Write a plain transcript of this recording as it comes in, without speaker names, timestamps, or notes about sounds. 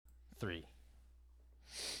3.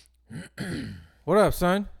 What up,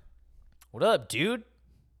 son? What up, dude?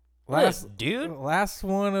 Last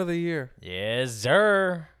one of the year. Yes,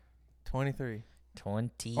 sir. 23.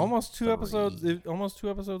 20. Almost 2 episodes. Almost 2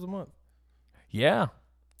 episodes a month. Yeah.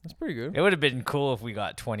 That's pretty good. It would have been cool if we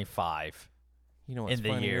got 25. You know what's in the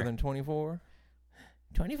funnier year. than 24?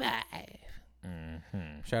 25.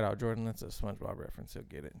 Mm-hmm. Shout out Jordan. That's a SpongeBob reference. He'll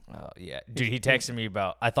get it. Oh, yeah. Dude, he texted me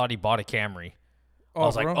about, I thought he bought a Camry. Oh, I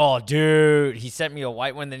was like, oh, dude. He sent me a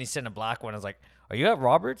white one, then he sent a black one. I was like, are you at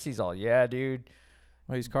Roberts? He's all, yeah, dude.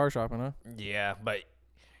 Oh, he's car shopping, huh? Yeah, but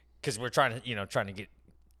because we're trying to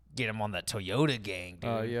get him on that Toyota gang, dude.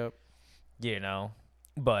 Oh, yep. You know,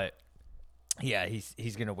 but yeah,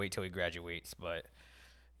 he's gonna wait till he graduates. But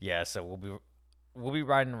yeah, so we'll be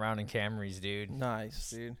riding around in Camrys, dude.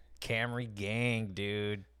 Nice, dude. Camry gang,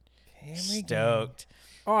 dude. Camry Stoked. gang.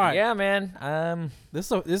 All right. Yeah, man.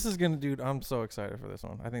 This is gonna, dude. I'm so excited for this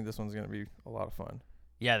one. I think this one's gonna be a lot of fun.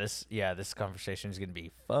 Yeah, this conversation is gonna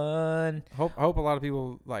be fun. I hope a lot of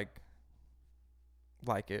people like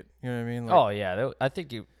it. You know what I mean? Like, Oh yeah, I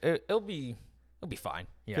think it'll be fine.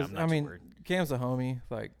 Yeah, I'm not too worried. Cam's a homie.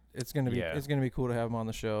 Like it's gonna be cool to have him on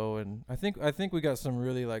the show, and I think we got some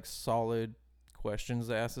really like solid questions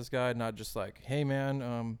to ask this guy. Not just like, hey man,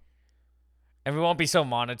 and we won't be so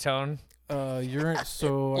monotone. You're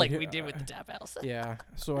so like we did with the Tap House. Yeah.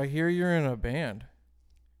 So I hear you're in a band.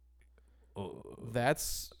 Oh.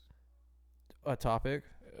 That's a topic.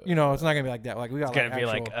 You know, it's not gonna be like that. Like we got. It's gonna be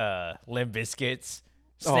like Limp Bizkit's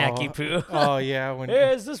Snacky Poo. Oh yeah.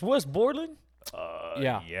 Hey, is this West Borland?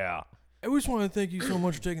 Yeah. Yeah. I just want to thank you so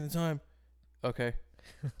much for taking the time. Okay.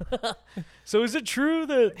 So is it true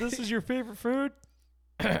that this is your favorite food?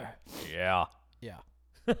 Yeah. Yeah.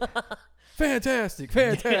 Fantastic.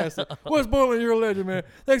 West Borland, you're a legend, man.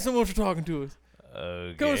 Thanks so much for talking to us.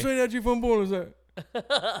 Okay. Come say that you from Borland, sir.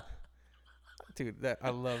 Dude, I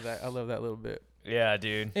love that. I love that little bit. Yeah,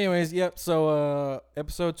 dude. Anyways, yep. So,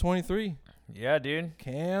 episode 23. Yeah, dude.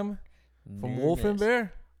 Cam from Wolf and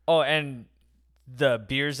Bear. Oh, and the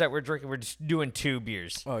beers that we're drinking, we're just doing 2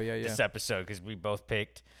 beers. Oh, yeah. This episode, because we both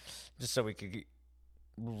picked, just so we could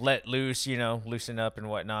let loose, loosen up and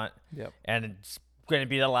whatnot. Yep. And it's going to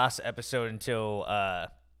be the last episode until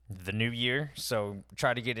the new year, so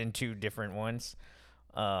try to get into different ones.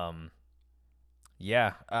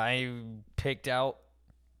 Yeah, I picked out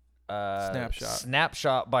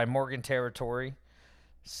Snapshot by Morgan Territory.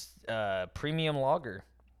 Premium lager.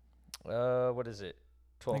 What is it?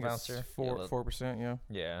 12 ouncer? 4%, yeah.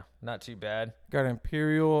 Yeah, not too bad. Got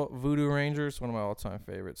Imperial VooDoo Ranger. It's one of my all-time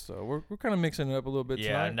favorites. So we're kind of mixing it up a little bit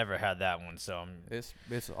tonight. Yeah, I never had that one, so it's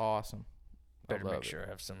awesome. Better make sure I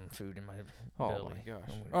have some food in my belly. Oh my gosh.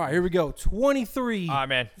 All right, here we go. 23. All right,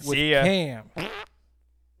 man. With See ya. Cam.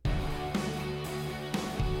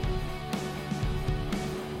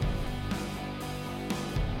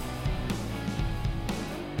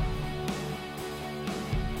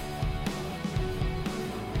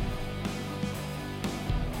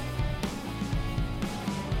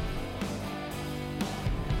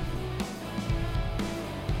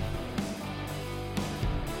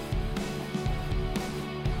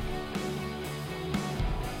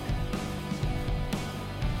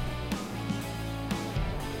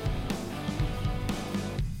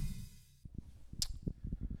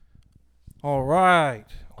 All right.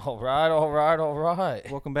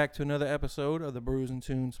 Welcome back to another episode of the Brews and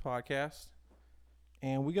Tunes podcast.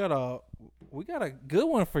 And we got a good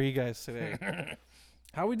one for you guys today.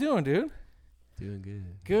 How we doing, dude? Doing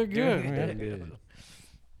good. Good, man. Doing good.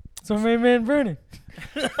 It's my main man, Brennan.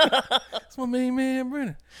 It's my main man,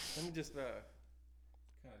 Brennan. Let me just toggle here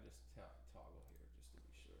just to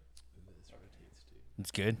be sure. This rotates too.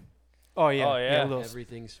 It's good. Oh, yeah. Oh, yeah.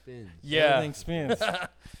 Everything spins. Yeah. Everything spins.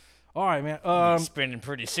 All right, man. Spinning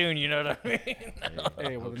pretty soon, you know what I mean?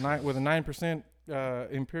 Hey, with a 9%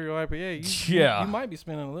 Imperial IPA, you might be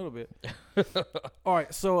spinning a little bit. All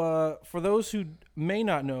right, so for those who may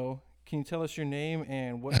not know, can you tell us your name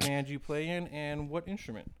and what band you play in and what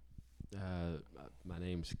instrument? My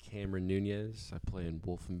name's Cameron NUNEZ. I play in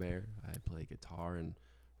Wolf and Bear. I play guitar and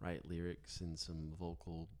write lyrics and some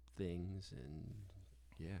vocal things, and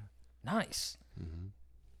yeah. Nice. Mm-hmm.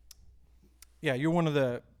 Yeah, you're one of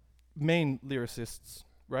the main lyricists,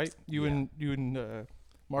 right? You and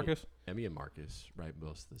Marcus? Yeah, me and Marcus write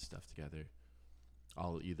most of the stuff together.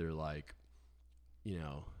 I'll either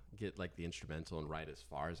get like the instrumental and write as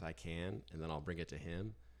far as I can, and then I'll bring it to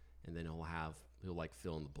him, and then he'll like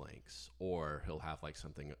fill in the blanks, or he'll have like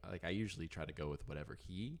something like I usually try to go with whatever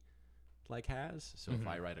he like has. So if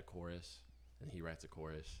I write a chorus and he writes a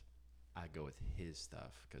chorus, I go with his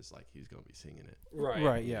stuff because like he's gonna be singing it.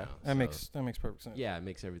 Right. Yeah. Know, That makes perfect sense. Yeah, it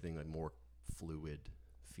makes everything like more fluid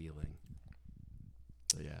feeling.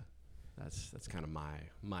 So yeah, that's kind of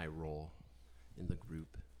my role in the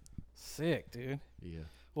group. Sick, dude. Yeah.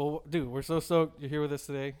 Well, dude, we're so stoked you're here with us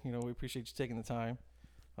today. You know, we appreciate you taking the time.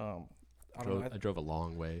 I drove a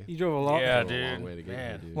long way. You drove a long, yeah, drove dude. a long way to get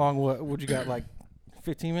here, dude. Long what? Would you got like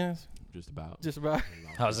 15 minutes? Just about. Just about.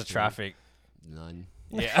 How's the traffic? None.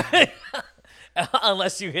 Yeah.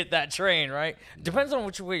 Unless you hit that train, right? Depends on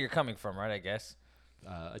which way you're coming from, right? I guess.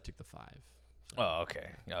 I took the 5. Oh, okay.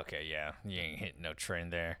 Okay, yeah. You ain't hitting no train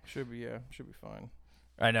there. Should be fine.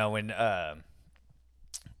 I know when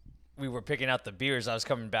we were picking out the beers, I was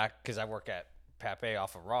coming back because I work at Pape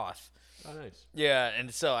off of Roth. Oh, nice. Yeah,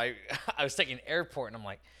 and so I was taking airport, and I'm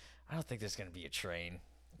like, I don't think there's going to be a train.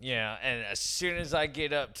 Yeah, and as soon as I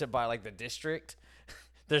get up to by, like, the district,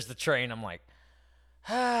 there's the train. I'm like,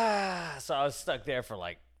 So I was stuck there for,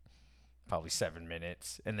 like, probably 7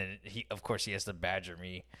 minutes. And then, he has to badger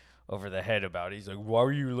me over the head about it. He's like, why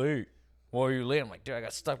are you late? Why are you late? I'm like, dude, I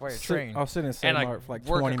got stuck by a train. I was sitting in Save Mart for, like,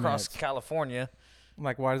 20 work across minutes. California. I'm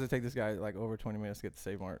like, why does it take this guy, like, over 20 minutes to get to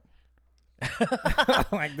Save Mart?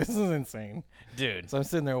 Like, this is insane. Dude. So I'm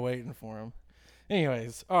sitting there waiting for him.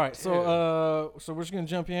 Anyways, all right. So we're just gonna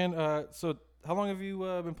jump in. So how long have you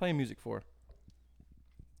been playing music for?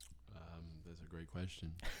 That's a great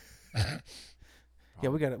question. Yeah,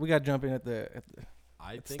 we got to jump in at the.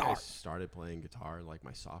 I think I started playing guitar like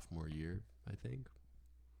my sophomore year, I think.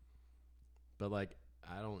 But like,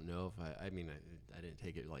 I don't know if I didn't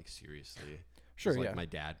take it like seriously. Sure, like yeah. My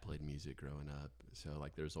dad played music growing up, so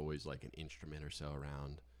like there's always like an instrument or so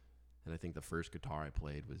around. And I think the first guitar I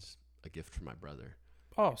played was a gift from my brother.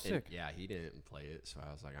 Oh, sick. And yeah, he didn't play it, so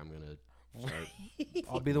I was like, I'm gonna start.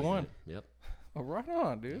 I'll be the one. Yep. Oh, right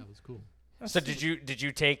on, dude. That was cool. So did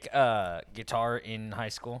you take guitar in high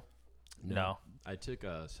school? No. I took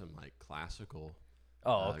some like classical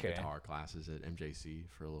guitar classes at MJC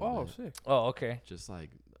for a little bit. Oh, sick. Oh, okay. Just like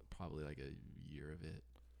probably like a year of it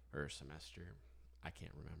or a semester. I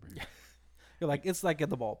can't remember. You're like, it's like at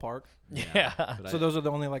the ballpark. Yeah. So those are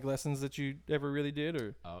the only like lessons that you ever really did,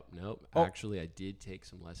 or? Oh, nope. Oh. Actually, I did take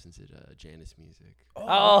some lessons at Janice Music.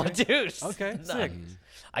 Oh, okay. dude. Okay, Nice. sick.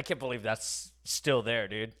 I can't believe that's still there,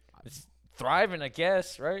 dude. It's thriving, I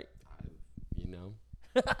guess, right?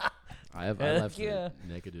 I left a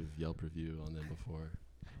negative Yelp review on them before.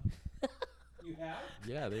 You have?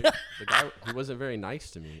 Yeah, the guy, he wasn't very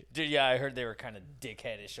nice to me. Dude, yeah, I heard they were kind of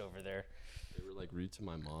dickheadish over there. They were like rude to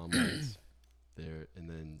my mom once there, and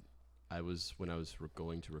then when I was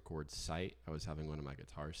going to record Sight, I was having one of my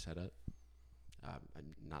guitars set up.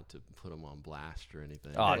 Not to put them on blast or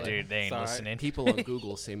anything. Oh, dude, they ain't Sorry. listening. People on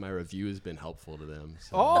Google say my review has been helpful to them.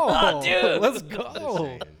 So Oh, dude. let's just go.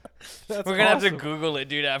 saying. That's We're gonna have to awesome. Google it,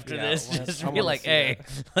 dude. After Yeah, this, I wanna- just I be wanna like, see "Hey,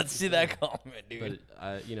 that. let's see that comment, dude."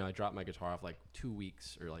 But I dropped my guitar off like 2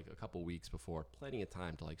 weeks or like a couple weeks before, plenty of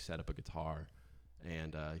time to like set up a guitar.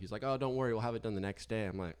 And he's like, "Oh, don't worry, we'll have it done the next day."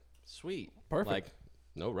 I'm like, "Sweet, Perfect. Like,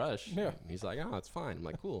 no rush." Yeah. And he's like, "Oh, it's fine." I'm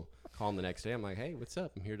like, "Cool." Call him the next day. I'm like, "Hey, what's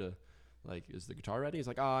up? I'm here to, like, is the guitar ready?" He's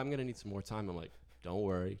like, "Oh, I'm gonna need some more time." I'm like, "Don't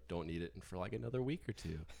worry, don't need it." And for like another week or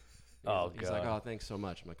two. He's like, "Oh, thanks so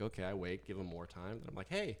much." I'm like, "Okay." I wait, give him more time. And I'm like,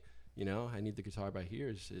 "Hey, I need the guitar by here.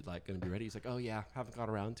 Is it like gonna be ready?" He's like, "Oh yeah, haven't got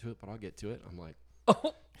around to it, but I'll get to it." I'm like,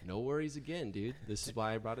 "No worries again, dude. This is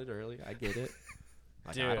why I brought it early. I get it.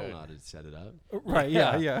 Like, I don't know how to set it up." Right,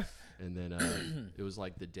 yeah. And then it was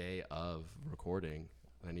like the day of recording.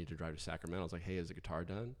 I need to drive to Sacramento. I was like, "Hey, is the guitar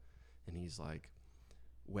done?" And he's like,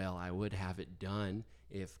 "Well, I would have it done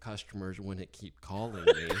if customers wouldn't keep calling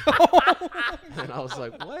me." And I was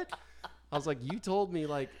like, "What?" I was like, "You told me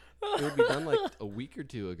like it would be done like a week or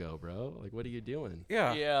two ago, bro. Like, what are you doing?"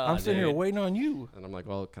 Yeah. Yeah, I'm sitting here dude. waiting on you. And I'm like,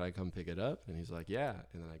 "Well, can I come pick it up?" And he's like, "Yeah."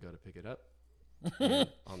 And then I go to pick it up. And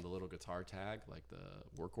on the little guitar tag, like the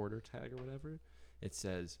work order tag or whatever, it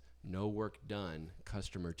says, "No work done.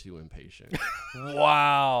 Customer too impatient."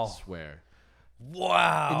 Wow. Swear.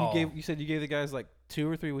 Wow. And you said you gave the guys like 2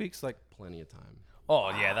 or 3 weeks. Like, Plenty of time. Oh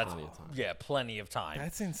yeah, that's Plenty of time. plenty of time.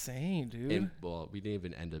 that's insane, dude. And, well, we didn't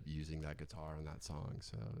even end up using that guitar on that song,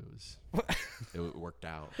 so it worked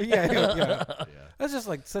out. yeah. Yeah. That's just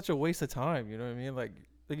like such a waste of time. You know what I mean? Like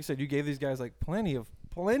you said, you gave these guys like plenty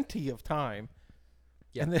of time.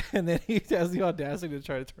 Yeah. And then he has the audacity to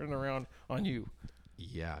try to turn it around on you.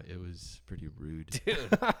 Yeah, it was pretty rude.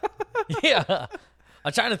 Dude. Yeah.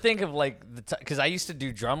 I'm trying to think of like because I used to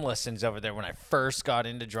do drum lessons over there when I first got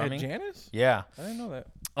into drumming. At Janice? Yeah. I didn't know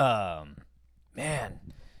that. Man,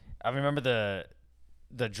 I remember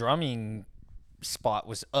the drumming spot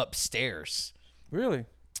was upstairs. Really?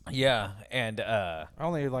 Yeah, and I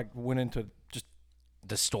only like went into just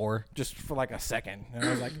the store just for like a second, and I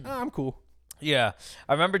was like, oh, I'm cool. Yeah,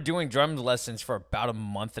 I remember doing drum lessons for about a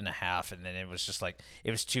month and a half, and then it was just like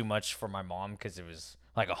it was too much for my mom because it was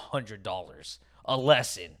like $100 a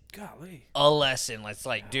lesson. Golly, a lesson. It's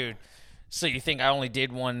like, dude. So you think I only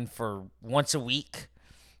did one for once a week,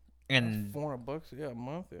 and $400, yeah, a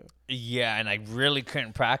month, yeah. Yeah, and I really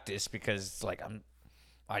couldn't practice because like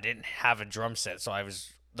I didn't have a drum set, so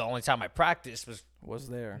the only time I practiced was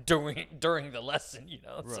there during the lesson,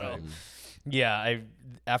 Right. So yeah,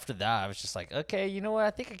 after that I was just like, okay, you know what?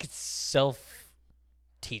 I think I could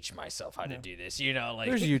teach myself how to do this. Like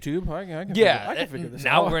there's YouTube. I can figure this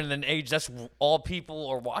now out. we're in an age that's all people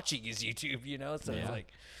are watching is YouTube. So it's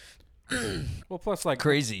like, well, plus like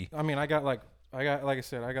crazy. I mean, I got like I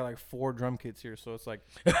said, I got like 4 drum kits here, so it's like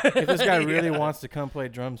if this guy really wants to come play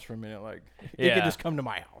drums for a minute, like he could just come to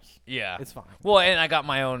my house. Yeah, it's fine. Well, and I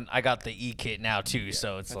got the E kit now too,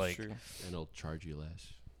 so it's like, and it'll charge you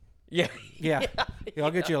less. Yeah.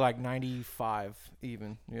 I'll get you like 95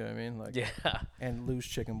 even. You know what I mean? Like, yeah. And lose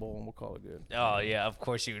chicken bowl, and we'll call it good. Oh yeah, of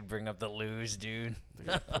course you would bring up the lose, dude.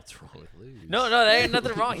 What's wrong with lose? No, there ain't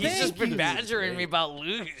nothing wrong. He's just been badgering me about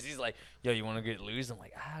lose. He's like, yo, you want to get lose? I'm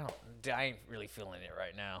like, I ain't really feeling it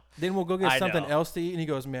right now. Then we'll go get something else to eat, and he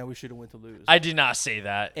goes, man, we should have went to lose. I did not say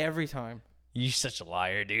that. Every time. You such a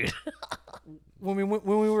liar, dude. When we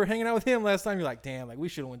were hanging out with him last time, you're like, damn, like we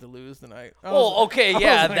should have went to lose tonight. Okay,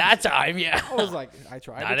 yeah, that time, yeah. I was like, I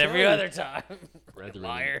tried. Not every other time. Brethren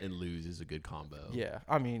and lose is a good combo. Yeah,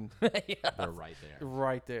 I mean, they're right there.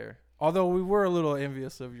 Right there. Although we were a little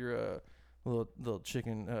envious of your little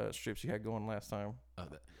chicken strips you had going last time.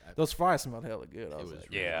 Those fries smelled hella good. I was like,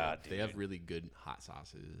 yeah, dude. They have really good hot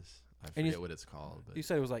sauces. I forget what it's called. But you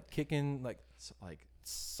said it was like kicking, like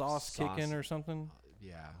sauce kicking or something.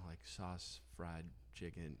 Yeah, like sauce fried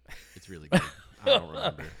chicken. It's really good. I don't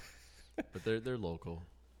remember, but they're local.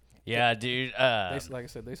 Yeah, dude. Like I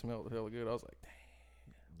said, they smelled hella good. I was like, dang.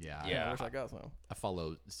 Yeah. I wish I got some. I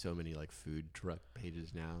follow so many like food truck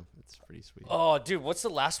pages now. It's pretty sweet. Oh, dude, what's the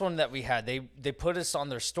last one that we had? They put us on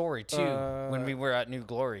their story too when we were at New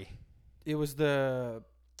Glory. It was the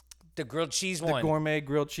grilled cheese one. The gourmet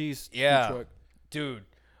grilled cheese food truck. Dude.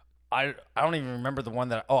 I don't even remember the one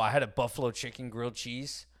that I had a buffalo chicken grilled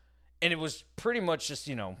cheese, and it was pretty much just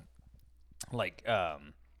like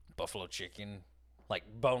buffalo chicken, like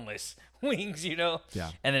boneless wings,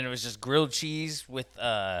 Yeah. And then it was just grilled cheese with did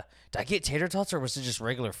I get tater tots or was it just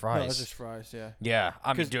regular fries? No, it was just fries, yeah. Yeah,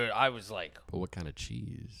 I mean, dude, I was like, but what kind of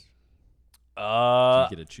cheese? Do you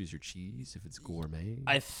get to choose your cheese if it's gourmet?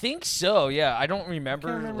 I think so. Yeah, I don't remember.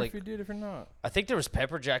 I can't remember if you did, if or not. I think there was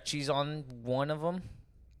pepper jack cheese on one of them.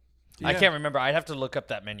 Yeah. I can't remember. I'd have to look up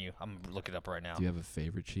that menu. I'm gonna look it up right now. Do you have a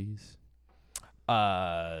favorite cheese?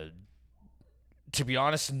 To be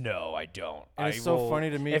honest, no, I don't. And it's so funny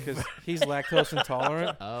to me because he's lactose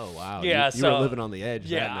intolerant. Oh wow! Yeah, you were living on the edge.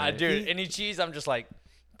 Yeah, that night. dude. Any cheese, I'm just like,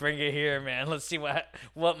 bring it here, man. Let's see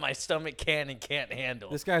what my stomach can and can't handle.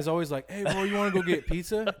 This guy's always like, "Hey, bro, you want to go get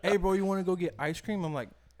pizza? Hey, bro, you want to go get ice cream?" I'm like,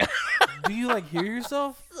 do you hear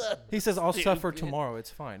yourself? He says, I'll suffer tomorrow. It's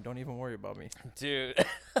fine. Don't even worry about me. Dude,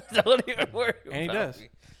 don't even worry about me. And he does.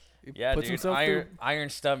 Yeah, dude. Iron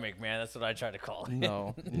stomach, man. That's what I try to call it.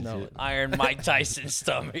 No. Iron Mike Tyson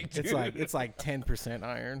stomach, dude. It's like 10%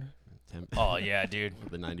 iron. Oh, yeah, dude.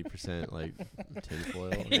 The 90% like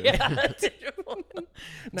tinfoil. Yeah,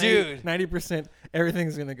 dude. 90%,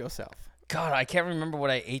 everything's going to go south. God, I can't remember what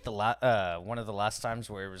I ate one of the last times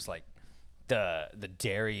where it was like, the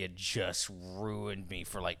dairy had just ruined me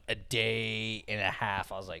for like a day and a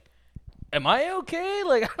half. I was like, am I okay?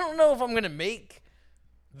 Like, I don't know if I'm gonna make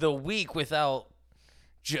the week without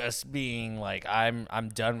just being like, I'm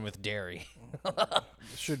done with dairy. It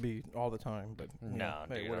should be all the time, but no,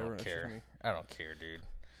 dude, I don't care. I don't care, dude.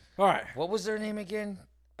 All right, what was their name again?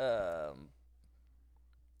 The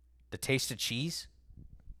Taste of Cheese.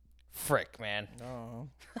 Frick, man. No.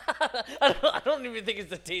 I don't even think it's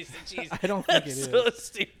the Taste of Cheese. I don't think it is. So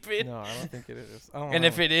stupid. No, I don't think it is. And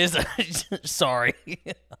if it is, sorry.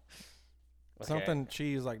 Something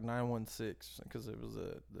cheese like 916 because it was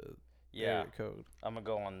the area code. I'm gonna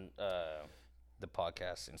go on the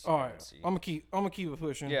podcast and see. All right, I'm gonna keep it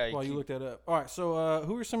pushing while you look that up. All right, so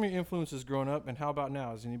who are some of your influences growing up, and how about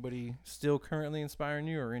now? Is anybody still currently inspiring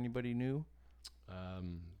you, or anybody new?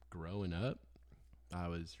 Growing up, I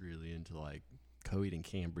was really into like Coed and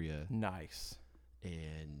Cambria. Nice.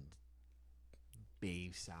 And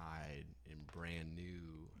Bayside and Brand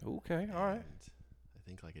New. Okay, all right. I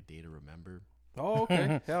think like A Day to Remember. Oh,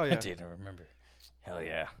 okay. Hell yeah. A Day to Remember. Hell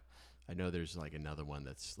yeah. I know there's like another one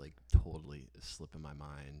that's like totally slipping my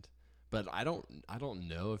mind, but I don't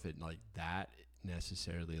know if it like that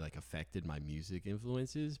necessarily like affected my music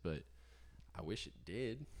influences, but I wish it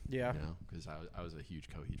did. Yeah. You know, because I was a huge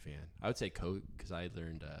Coheed fan. I would say Coheed because I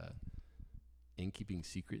learned Innkeeping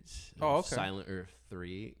Secrets. Silent Earth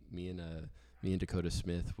 3. Me and Dakota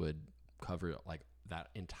Smith would cover like that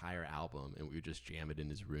entire album, and we would just jam it in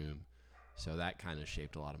his room. So that kind of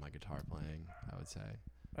shaped a lot of my guitar playing, I would say.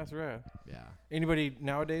 That's rad. Yeah. Anybody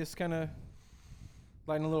nowadays kind of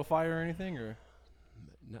lighting a little fire or anything, or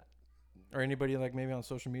anybody like maybe on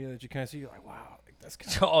social media that you kind of see, you're like, wow, like that's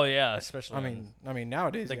kind of. Oh yeah, especially. I mean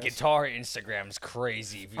nowadays the guitar Instagram is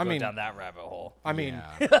crazy if you go down that rabbit hole. I mean,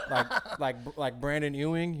 like Brandon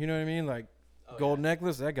Ewing, you know what I mean? Like Gold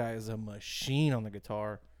Necklace, that guy is a machine on the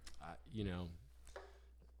guitar. You know,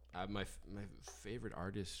 my favorite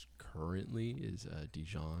artist currently is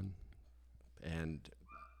Dijon, and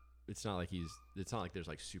it's not like there's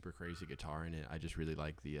like super crazy guitar in it. I just really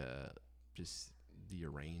like the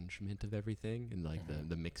arrangement of everything, and like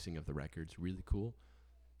the mixing of the record's really cool.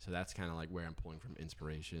 So that's kind of like where I'm pulling from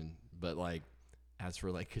inspiration. But like as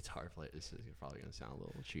for like guitar players, this is probably gonna sound a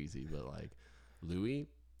little cheesy, but like Louis,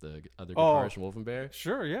 the other guitarist from Wolf and Bear,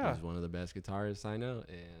 sure, yeah, he's one of the best guitarists I know.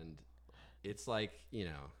 And it's like, you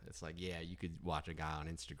know, it's like, yeah, you could watch a guy on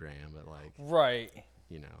Instagram, but like, right,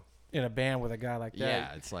 you know, in a band with a guy like that,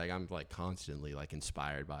 yeah, it's like I'm like constantly like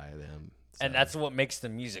inspired by them. So. And that's what makes the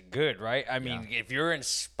music good, right? I mean, if you're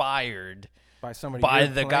inspired by somebody, by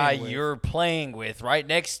the guy you're playing with right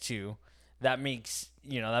next to, that makes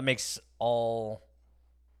all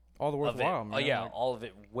the worthwhile. Oh yeah, like, all of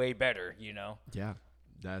it way better. You know. Yeah,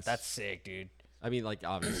 that's sick, dude. I mean, like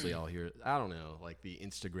obviously, I'll hear. I don't know, like the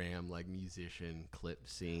Instagram like musician clip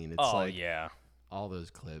scene. It's all those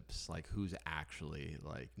clips, like who's actually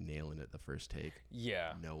like nailing it the first take?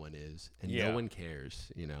 Yeah, no one is, and no one cares.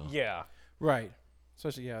 You know. Yeah. Right.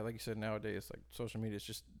 Especially, like you said, nowadays, like social media is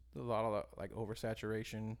just a lot of like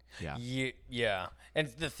oversaturation. Yeah. Yeah. And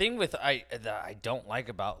the thing with that I don't like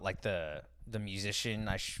about like the musician,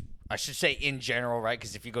 I should say in general, right?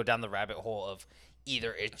 Because if you go down the rabbit hole of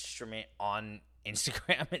either instrument on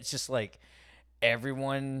Instagram, it's just like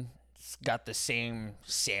everyone's got the same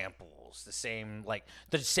samples, the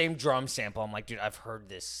same drum sample. I'm like, dude, I've heard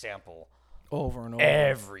this sample over and over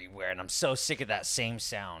everywhere, and I'm so sick of that same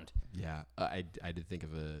sound. Yeah, I did think of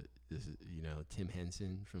Tim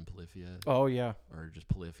Henson from Polyphia. Oh yeah, or just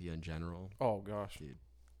Polyphia in general. Oh gosh, dude,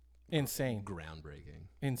 insane, groundbreaking,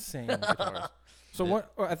 insane guitars. So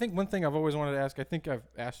I think one thing I've always wanted to ask, I think I've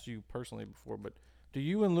asked you personally before, but do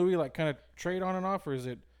you and Louis like kind of trade on and off, or is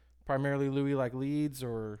it primarily Louis like leads,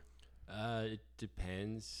 or? It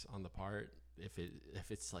depends on the part.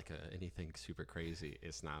 If it's like anything super crazy,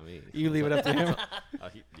 it's not me. You leave it up to him.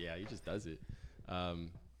 He just does it.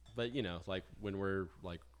 But you know, like when we're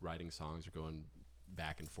like writing songs or going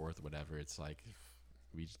back and forth or whatever, it's like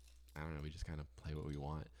we just kind of play what we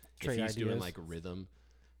want. Trade if he's ideas. doing like rhythm,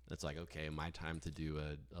 it's like, okay, my time to do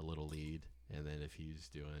a little lead. And then if he's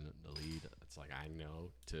doing a lead, it's like I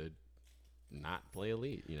know to not play a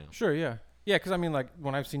lead, you know. Sure, yeah. Yeah, because I mean, like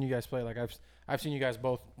when I've seen you guys play, like I've seen you guys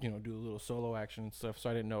both, do a little solo action and stuff. So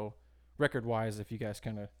I didn't know record-wise if you guys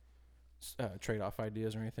kind of trade off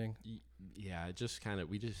ideas or anything. Yeah, we just kind of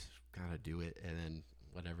do it, and then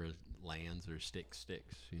whatever lands or sticks,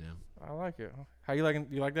 you know. I like it. How you liking?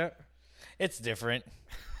 You like that? It's different.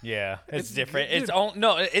 Yeah, it's different. Dude.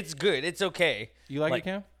 It's good. It's okay. You like it,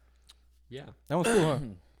 Cam? Yeah, that was cool, huh?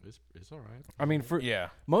 It's all right. I mean,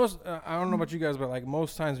 most, I don't know about you guys, but like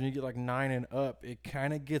most times when you get like 9 and up, it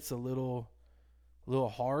kind of gets a little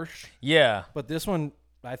harsh. Yeah. But this one,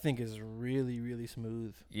 I think, is really, really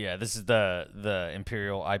smooth. Yeah, this is the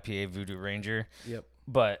Imperial IPA VooDoo Ranger. Yep.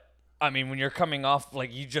 But I mean, when you're coming off,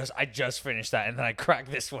 like I just finished that, and then I cracked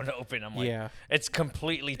this one open. I'm like, it's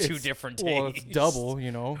completely two different tastes. Well, it's double,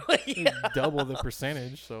 double the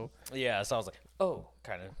percentage. So yeah, so I was like, oh,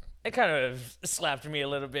 it kind of slapped me a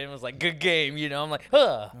little bit and was like, good game, I'm like,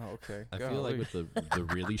 huh. Oh, okay. I feel like with the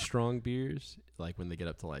really strong beers, like when they get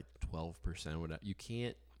up to like 12% or whatever, you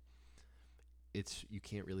can't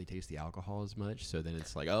really taste the alcohol as much. So then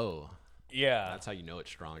it's like, oh, yeah, that's how you know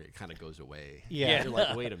it's strong. It kind of goes away. Yeah. You're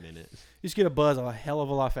like, wait a minute. You just get a buzz a hell of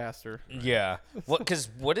a lot faster. Yeah. Because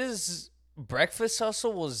what is Breakfast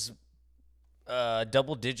Hustle was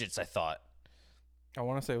double digits, I thought. I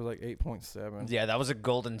want to say it was like 8.7. Yeah, that was a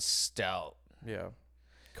golden stout. Yeah.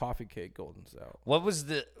 Coffee cake golden stout. What was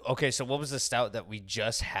the stout that we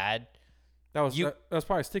just had? That was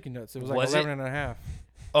probably Sticky Nuts. It was like 11 and a half.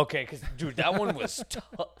 Okay, because, dude, that one was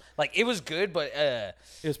tough. Like, it was good, but... It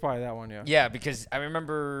was probably that one, yeah. Yeah, because I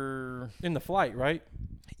remember... In the flight, right?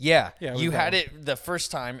 Yeah. Yeah, You had it the first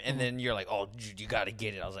time, and then you're like, oh, dude, you got to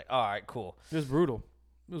get it. I was like, all right, cool. It was brutal.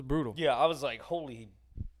 Yeah, I was like, holy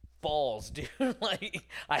balls, dude. Like,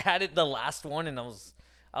 I had it the last one, and I was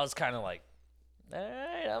kind of like, all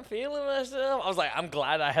right, I'm feeling myself. I was like, I'm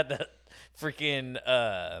glad I had that freaking...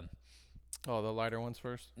 Oh, the lighter ones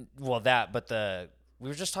first? Well, but we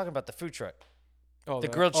were just talking about the food truck. Oh, the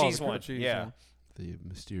grilled cheese the grilled one. cheese, yeah. The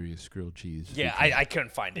mysterious grilled cheese. Yeah, I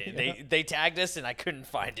couldn't find it. Yeah. They tagged us, and I couldn't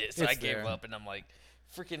find it, so It's I gave there. up, and I'm like,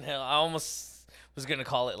 freaking hell. I almost was going to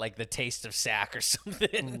call it, like, the taste of sack or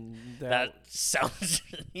something. That sounds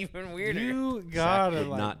even weirder. You gotta, did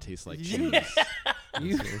like... not taste like you-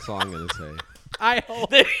 cheese. That's all I'm going to say. I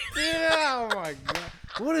hope... Yeah, oh, my God.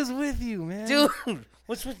 What is with you, man? Dude,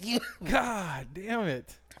 what's with you? God damn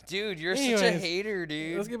it. Dude, you're such a Anyways, hater,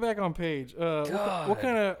 dude. Let's get back on page. What God.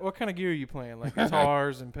 kind of gear are you playing? Like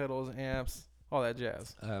guitars and pedals, amps, all that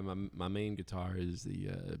jazz. My main guitar is the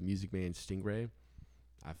Music Man Stingray.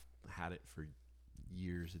 I've had it for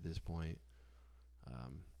years at this point.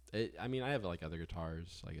 I mean, I have like other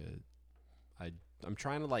guitars. Like I'm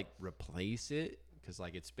trying to like replace it because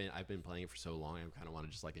like I've been playing it for so long. I kind of want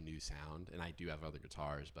to just like a new sound. And I do have other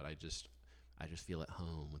guitars, but I just feel at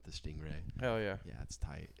home with the Stingray. Hell yeah. Yeah, it's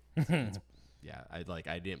tight. Yeah,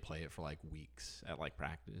 I didn't play it for like weeks at like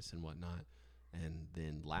practice and whatnot. And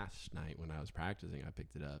then last night when I was practicing, I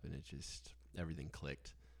picked it up and it just everything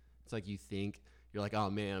clicked. It's like you're like,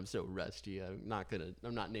 oh man, I'm so rusty. I'm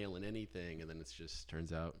not nailing anything. And then it's just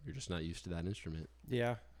turns out you're just not used to that instrument.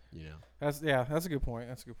 Yeah. You know. That's a good point.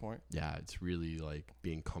 Yeah, it's really like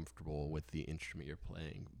being comfortable with the instrument you're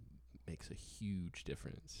playing makes a huge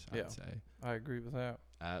difference, Yeah. I'd say. I agree with that.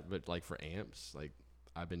 But like for amps, like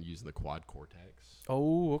I've been using the Quad Cortex.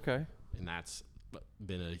 Oh, okay. And that's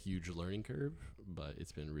been a huge learning curve, but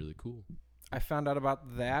it's been really cool. I found out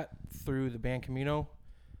about that through the band Camino,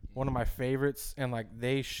 one of my favorites, and like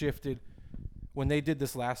they shifted when they did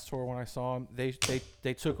this last tour. When I saw them,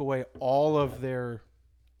 they took away all of their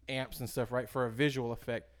amps and stuff, right, for a visual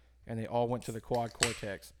effect, and they all went to the Quad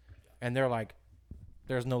Cortex, and they're like,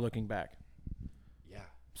 there's no looking back. Yeah.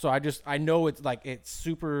 So I know it's like it's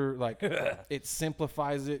super like it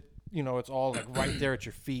simplifies it. You know, it's all like right there at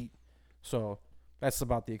your feet. So that's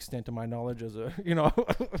about the extent of my knowledge as a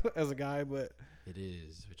as a guy. But it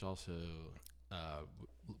is, which also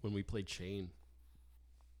when we played Chain.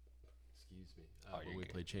 Excuse me. When we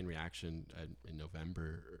played Chain Reaction in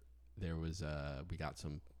November, there was we got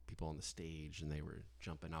some people on the stage and they were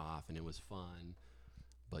jumping off and it was fun.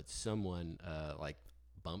 But someone like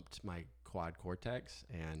bumped my Quad Cortex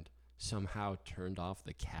and somehow turned off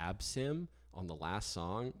the cab sim on the last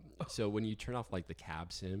song. So when you turn off like the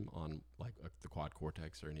cab sim on like the Quad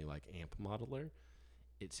Cortex or any like amp modeler,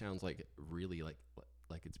 it sounds like really like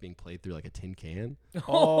it's being played through like a tin can.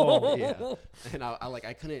 Oh yeah. And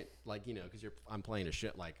I couldn't like, you know, because I'm playing a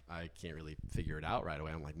shit, like I can't really figure it out right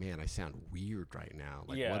away. I'm like, man, I sound weird right now.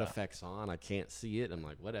 Like what effect's on? I can't see it. I'm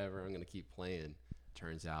like, whatever, I'm gonna keep playing.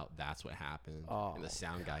 Turns out that's what happened. And the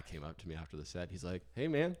sound guy came up to me after the set. He's like, hey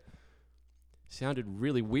man, sounded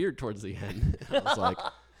really weird towards the end. I was like,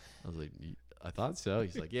 I thought so.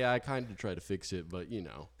 He's like, yeah, I kind of tried to fix it, but you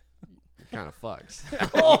know, it kind of fucks.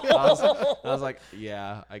 I was like,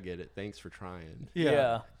 yeah, I get it. Thanks for trying.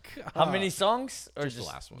 Yeah. How many songs? Or just the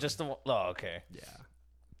last one. Just the one? Oh, okay. Yeah.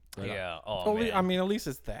 But yeah. Oh, man. I mean, at least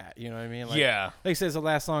it's that. You know what I mean? Like, yeah. Like I said, it's the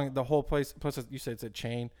last song. The whole place. Plus, you said it's a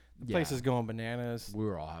Chain. The place is going bananas. We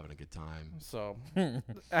were all having a good time. So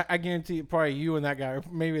I guarantee you, probably you and that guy are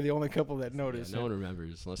maybe the only couple that noticed. Yeah, no one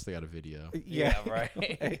remembers unless they got a video. Yeah, right.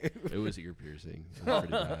 It was ear piercing. It was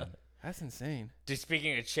pretty bad. That's insane. Dude,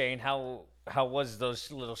 speaking of Chain, how was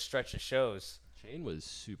those little stretch of shows? Chain was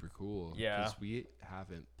super cool. Yeah. Because we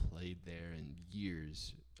haven't played there in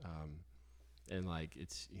years. And like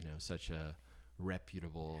it's, you know, such a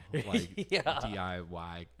reputable like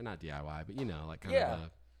DIY, not DIY, but you know, like kind of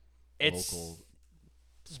a local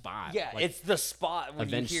spot. Yeah, like, it's the spot when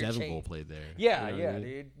Avenged you hear Sevenfold played there. Yeah, you know yeah, I mean?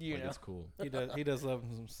 dude. You like, know, it's cool. He does love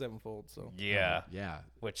some Sevenfold. So yeah, yeah.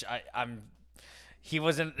 Which I'm. He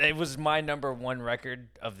wasn't. It was my number one record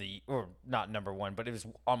of the, or not number one, but it was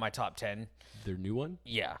on my top 10. Their new one?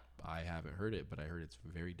 Yeah. I haven't heard it, but I heard it's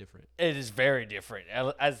very different. It is very different.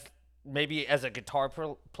 As maybe as a guitar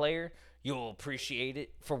player, you'll appreciate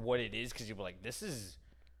it for what it is because you'll be like, this is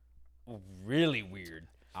really weird.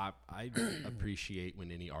 I appreciate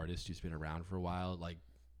when any artist who's been around for a while like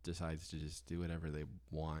decides to just do whatever they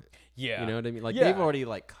want. Yeah. You know what I mean? Like they've already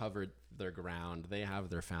like covered their ground. They have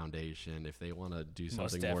their foundation. If they want to do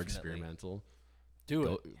something more experimental,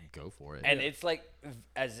 go for it. And it's like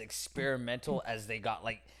as experimental as they got.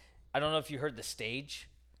 Like, I don't know if you heard the stage.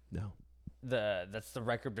 No. That's the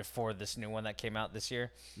record before this new one that came out this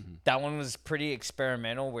year. Mm-hmm. That one was pretty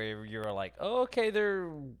experimental, where you're like, oh, okay, they're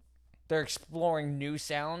exploring new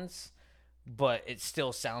sounds, but it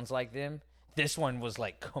still sounds like them. This one was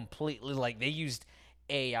like completely like they used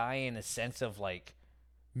AI in a sense of like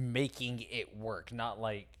making it work, not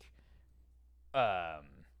like I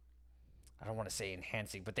don't want to say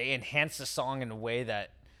enhancing, but they enhanced the song in a way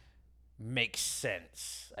that makes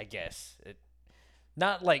sense, I guess. It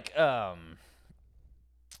not like I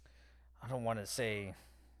don't want to say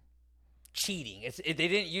cheating. They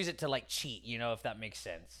didn't use it to like cheat, if that makes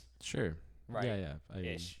sense. Sure. Right. Yeah. I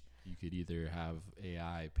mean, you could either have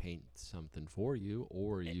AI paint something for you,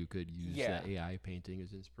 or you could use the AI painting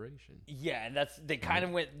as inspiration. Yeah, and they kind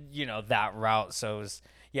of went, that route. So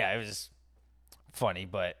it was funny.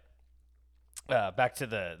 But back to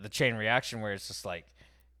the chain reaction, where it's just like,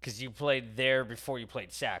 because you played there before you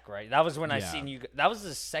played SAC, right? That was when I seen you. That was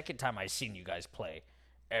the second time I seen you guys play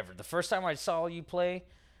ever. The first time I saw you play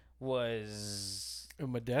was in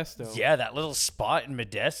Modesto. Yeah, that little spot in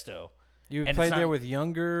Modesto. You played there with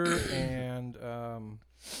Younger and I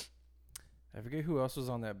forget who else was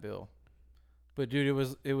on that bill. But dude, it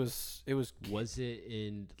was. Was it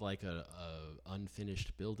in like a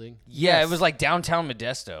unfinished building? Yeah, yes. It was like downtown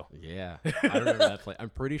Modesto. Yeah, I remember that place. I'm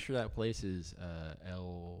pretty sure that place is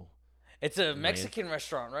It's a Mexican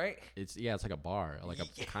restaurant, right? It's like a bar, like a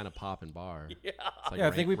kind of poppin' bar. Yeah, like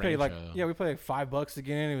I think we paid like $5 to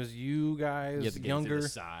get in. It was you guys, you Younger. To the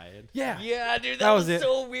side. Yeah, dude, that was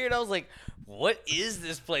so weird. I was like, "What is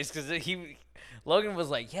this place?" Because Logan was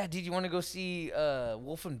like, "Yeah, dude, you want to go see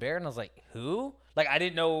Wolf and Bear?" And I was like, "Who?" Like, I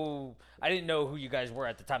didn't know who you guys were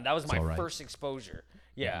at the time. That was my first exposure.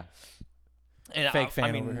 Yeah. Mm-hmm. And fake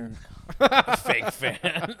fan over here. Fake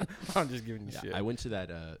fan. I'm just giving you shit. I went to that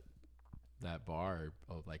bar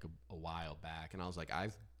like a while back, and I was like,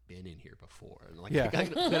 I've been in here before, and like I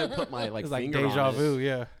couldn't put my like finger on it. Deja vu,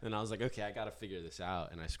 yeah. And I was like, okay, I gotta figure this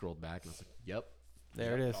out, and I scrolled back, and I was like, yep,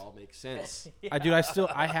 there it is. It all makes sense.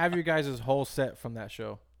 I have your guys' whole set from that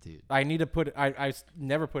show, dude. I need to put it. I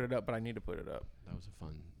never put it up, but I need to put it up. That was a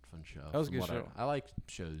fun show. That was a good show. I like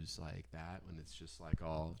shows like that when it's just like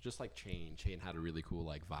just like Chain had a really cool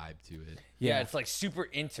like vibe to it. Yeah, it's like super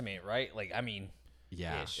intimate, right? Like, I mean.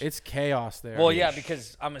 Yeah, it's chaos there. Well, yeah,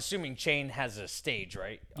 because I'm assuming Chain has a stage,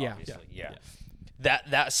 right? Yeah. Obviously, yeah.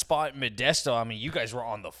 That spot in Modesto, I mean, you guys were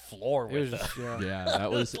on the floor with us. Yeah, that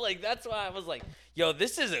was like, that's why I was like, yo,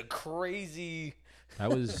 this is a crazy.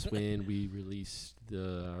 That was when we released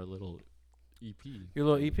our little EP. Your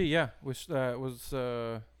little EP, yeah, which was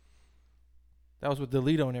that was with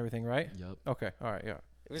Delito and everything, right? Yep. Okay, all right, yeah.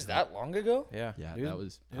 It was that long ago? Yeah, that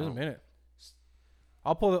was. It was a minute.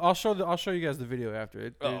 I'll show you guys the video after.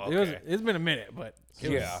 It's been a minute, but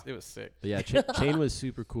it was sick. But yeah, Chain was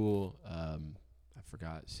super cool. I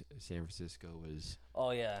forgot San Francisco was. Oh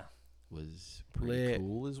yeah. Was pretty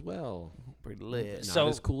cool as well. Pretty lit. Not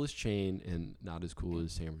as cool as Chain, and not as cool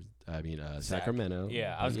as Sacramento.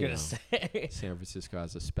 Yeah, I was gonna say San Francisco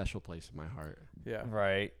has a special place in my heart. Yeah.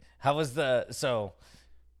 Right. How was it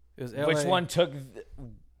was LA.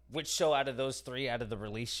 Which show out of those three, out of the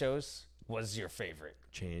release shows, was your favorite?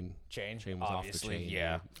 Chain was obviously, off the chain.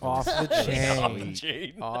 Yeah. Off the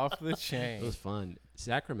chain. Off the chain. It was fun.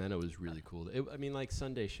 Sacramento was really cool. Like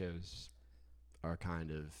Sunday shows are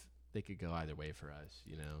kind of, they could go either way for us,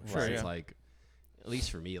 Sure, It's like, at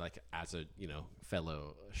least for me, like as a,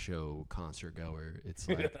 fellow show concert goer, it's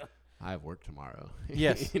like, I have work tomorrow.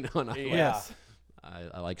 Yes. And yes.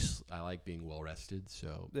 I like being well rested,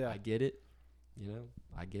 so I get it.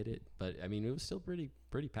 I get it, but I mean, it was still pretty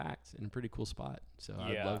packed and a pretty cool spot. So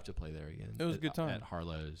I'd love to play there again. It was a good time at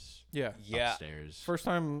Harlow's. Yeah, upstairs. First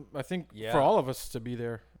time I think for all of us to be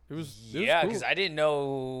there. It was because I didn't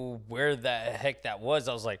know where the heck that was.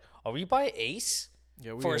 I was like, are we by Ace?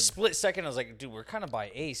 Yeah. For a split second, I was like, dude, we're kind of by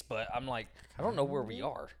Ace, but I'm like, I don't know where we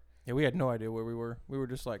are. Yeah, we had no idea where we were. We were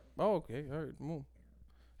just like, oh, okay, all right, move.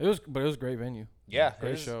 It was a great venue. Yeah,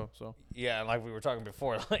 great show. So yeah, like we were talking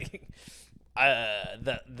before, like.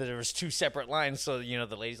 There was two separate lines, so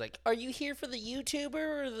the lady's like, "Are you here for the YouTuber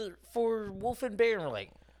or for Wolf and Bear?" And we're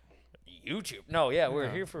like, "YouTube? No,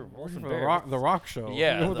 we're here for Wolf and Bear, the rock show."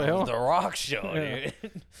 Yeah, what the hell? The rock show, dude.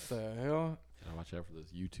 The hell? Gotta watch out for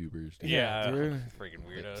those YouTubers. Dude. Yeah, dude. Freaking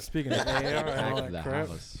weirdos. Speaking of AR and all that crap,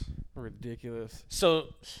 house. Ridiculous. So,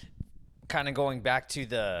 kind of going back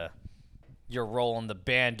to your role in the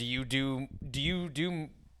band, do you do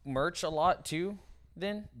merch a lot too?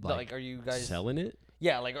 Then like are you guys selling it?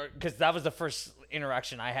 Yeah, like because that was the first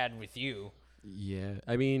interaction I had with you. Yeah,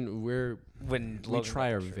 I mean we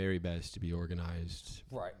try our very best to be organized,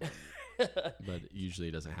 right? But usually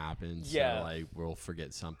it doesn't happen. Yeah, so like we'll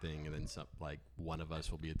forget something, and then like one of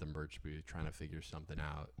us will be at the merch booth trying to figure something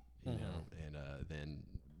out, you know, and then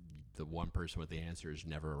the one person with the answer is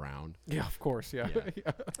never around. Yeah, of course, yeah.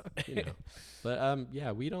 You know, but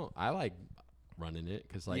yeah, we don't. I like running it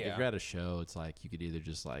because like if you're at a show, it's like you could either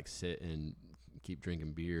just like sit and keep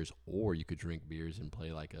drinking beers, or you could drink beers and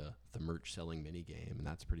play like the merch selling mini game, and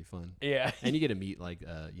that's pretty fun. Yeah, and you get to meet like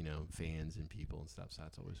you know, fans and people and stuff, so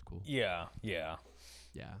that's always cool. Yeah. That's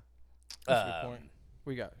a good point.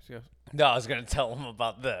 We got yes. No, I was gonna tell him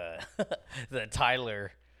about the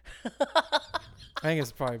Tyler. I think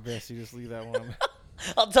it's probably best you just leave that one.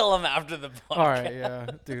 I'll tell him after the podcast. All right, yeah,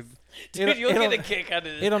 dude. Dude, you'll get a kick out of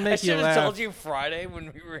this. It'll make you laugh. I should have told you Friday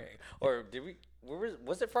when we were, or did we?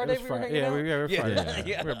 Was it Friday? It was Friday. Yeah, we were Friday.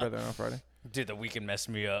 Yeah. We were better on Friday. Dude, the weekend messed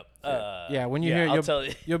me up. Yeah, when you hear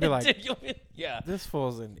it, you'll be like, dude, this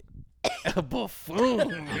fool's a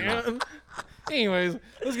buffoon, man. Anyways,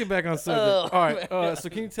 let's get back on subject. All right, so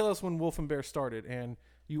can you tell us when Wolf and Bear started? And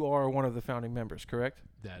you are one of the founding members, correct?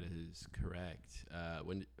 That is correct.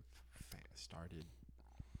 When it started,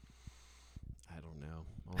 I don't know.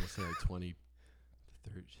 I want to say like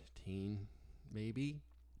 2013, maybe.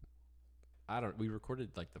 We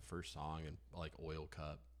recorded like the first song in like Oil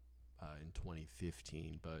Cup in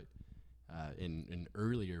 2015, but in an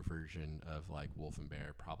earlier version of like Wolf and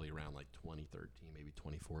Bear, probably around like 2013, maybe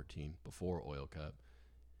 2014, before Oil Cup,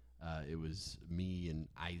 it was me and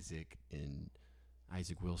Isaac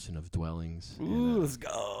Wilson of Dwellings. Ooh, let's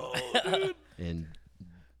go. And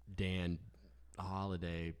Dan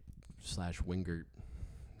Holiday / Wingert.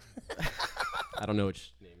 I don't know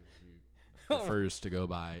which name he prefers to go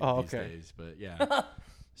by these days, but yeah.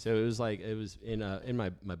 So it was in my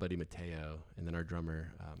buddy Mateo, and then our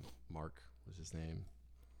drummer Mark was his name,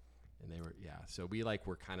 and they were So we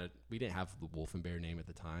we didn't have the Wolf and Bear name at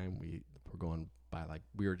the time. We were going by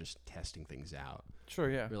we were just testing things out. Sure,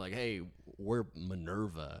 yeah. We were like, hey, we're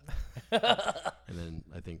Minerva. And then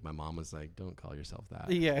I think my mom was like, don't call yourself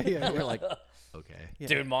that. Yeah. We're like, okay. Yeah.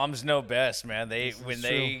 Dude, moms know best, man.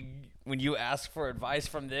 When you ask for advice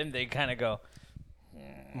from them, they kind of go.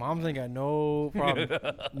 Moms ain't got no problem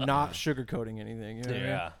not sugarcoating anything. You know what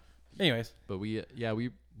I mean? Anyways, but we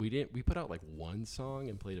put out like one song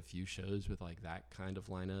and played a few shows with like that kind of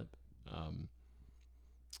lineup.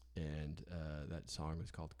 And that song was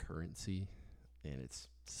called Currency, and it's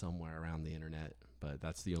somewhere around the internet, but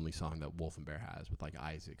that's the only song that Wolf and Bear has with like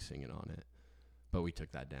Isaac singing on it. But we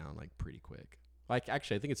took that down like pretty quick. Like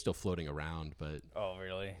actually I think it's still floating around, but oh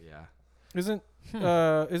really? Yeah. Isn't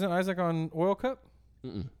Isaac on Oil Cup?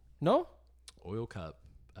 Mm-mm. No? Oil Cup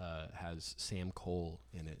has Sam Cole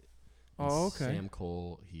in it. Oh, okay. Sam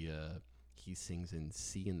Cole, he sings in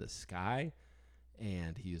Sea in the Sky.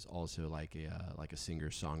 And he is also like a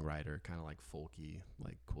singer-songwriter, kind of like folky,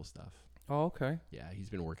 like cool stuff. Oh, okay. Yeah, he's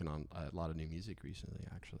been working on a lot of new music recently,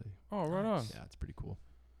 actually. Oh, right on. Yeah, it's pretty cool.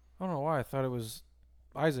 I don't know why I thought it was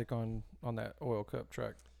Isaac on that Oil Cup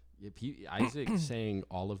track. Yep, Isaac sang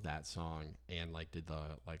all of that song and like did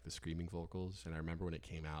the screaming vocals. And I remember when it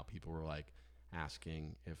came out, people were like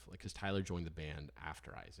asking if because Tyler joined the band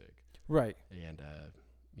after Isaac, right? And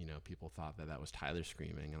people thought that was Tyler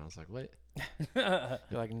screaming, and I was like, what? You're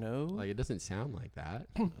like, no, like it doesn't sound like that.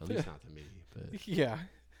 At least not to me. But yeah.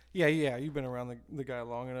 You've been around the guy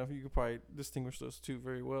long enough. You could probably distinguish those two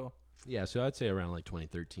very well. Yeah, so I'd say around like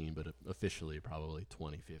 2013, but officially probably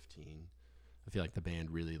 2015. I feel like the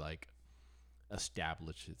band really like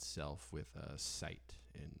established itself with Sight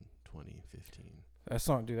in 2015. That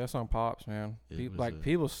song pops, man.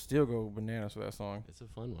 People still go bananas for that song. It's a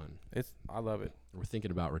fun one. I love it. We're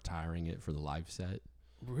thinking about retiring it for the live set.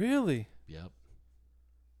 Really? Yep.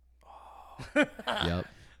 Oh. Yep.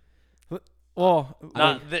 Well,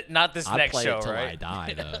 not this next show, it till right? I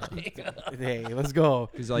die, though. Hey, let's go.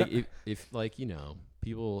 Because like if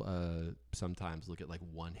people sometimes look at like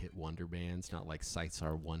one-hit wonder bands, not like Sights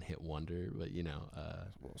are one-hit wonder, but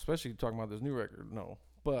well, especially talking about this new record, no.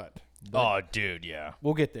 But oh, dude, yeah,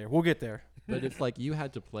 we'll get there. But if like you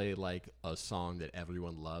had to play like a song that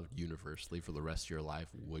everyone loved universally for the rest of your life,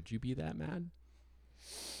 would you be that mad?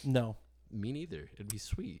 No, me neither. It'd be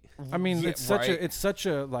sweet. I mean, it's such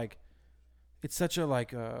a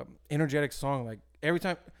energetic song. Like every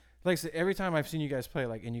time, like I said, every time I've seen you guys play,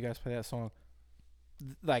 and you guys play that song,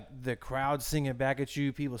 like the crowd singing back at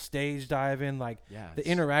you, people stage diving, the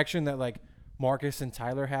interaction that Marcus and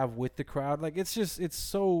Tyler have with the crowd. Like it's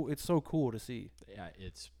so cool to see.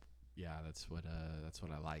 That's what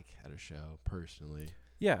I like at a show personally.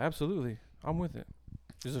 Yeah, absolutely. I'm with it.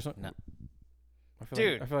 Is there something? No. I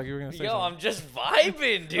feel like you were gonna say something. I'm just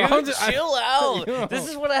vibing, dude. Chill out. This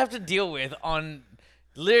is what I have to deal with on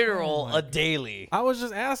a daily. I was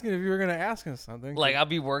just asking if you were gonna ask him something. Like I'll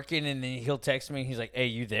be working and then he'll text me and he's like, "Hey,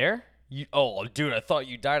 you there? Dude, I thought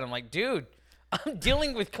you died." I'm like, "Dude, I'm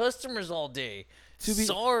dealing with customers all day.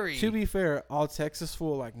 Sorry." To be fair, I'll text this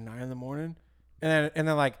fool like 9 a.m. and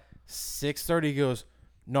then like 6:30 he goes,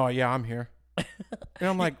 "No, yeah, I'm here." And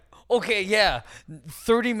I'm like, okay, yeah.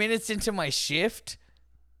 30 minutes into my shift.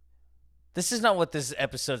 This is not what this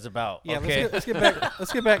episode's about. Yeah, okay? let's get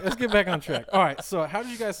back on track. All right, so how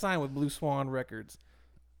did you guys sign with Blue Swan Records?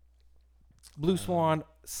 Blue Swan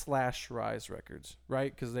 / Rise Records,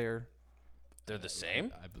 right? Because they're the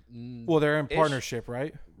same. They're in partnership,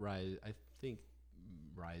 right? Rise, I think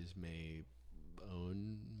Rise may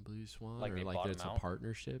own Blue Swan, like or like it's a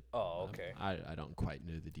partnership. Oh, okay. I don't quite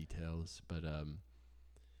know the details, but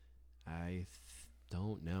I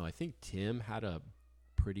don't know. I think Tim had a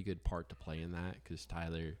pretty good part to play in that because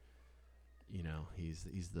Tyler, he's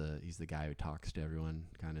the guy who talks to everyone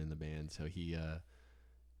kind of in the band. So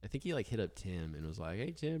I think he like hit up Tim and was like,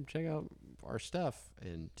 "Hey Tim, check out our stuff,"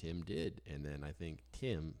 and Tim did. And then I think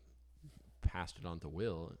Tim passed it on to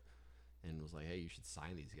Will and was like, "Hey, you should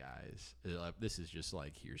sign these guys." This is just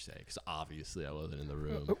like hearsay because obviously I wasn't in the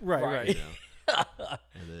room. Right.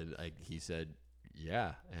 And then he said,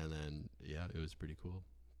 "Yeah," and then it was pretty cool.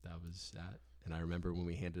 That was that. And I remember when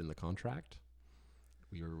we handed in the contract,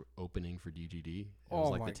 we were opening for DGD. It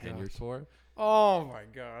was like the 10-year tour. Oh my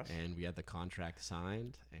gosh! And we had the contract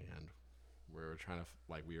signed, and we were trying to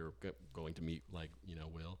we were going to meet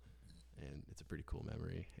Will, and it's a pretty cool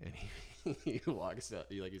memory. And he walks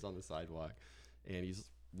up, he's on the sidewalk, and he's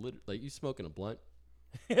he's smoking a blunt,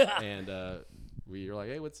 and we were like,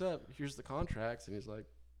 "Hey, what's up? Here's the contracts," and he's like,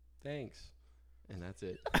 "Thanks," and that's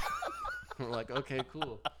it. We're like, "Okay,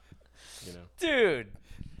 cool," dude.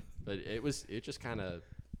 But it just kind of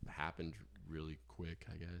happened really quick,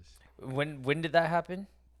 I guess. When did that happen?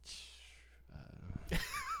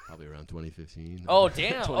 Probably around 2015. Oh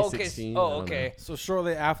damn! 2016, okay. So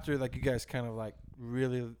shortly after, like you guys kind of like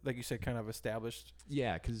really, like you said, kind of established.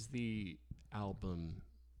 Yeah, because the album,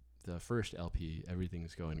 the first LP,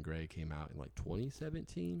 Everything's Going Gray, came out in like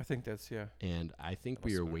 2017. I think that's And I think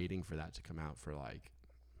we were waiting for that to come out for like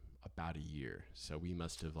about a year. So we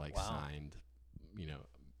must have signed,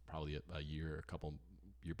 probably a year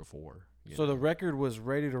before. So the record was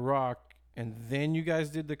ready to rock, and then you guys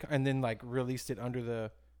did and then like released it under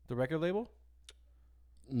the record label?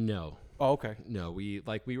 No. Oh, okay. No, we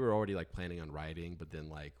were already planning on writing, but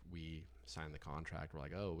then we signed the contract. We're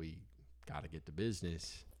like, "Oh, we got to get to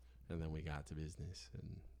business." And then we got to business,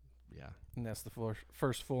 and yeah. And that's the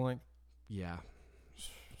first full length? Yeah.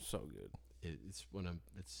 So good. It's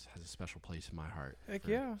has a special place in my heart. Heck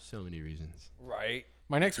yeah. So many reasons. Right.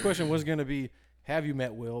 My next question was going to be, have you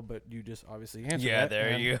met Will? But you just obviously answered that. Yeah,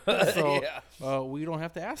 there you go. So we don't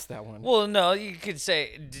have to ask that one. Well, no, you could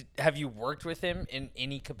say, have you worked with him in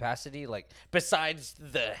any capacity, besides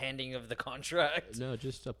the handing of the contract? No,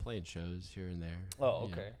 just playing shows here and there. Oh,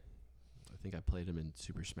 okay. I think I played him in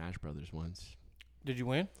Super Smash Brothers once. Did you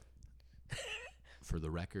win? For the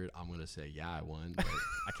record, I'm going to say, yeah, I won, but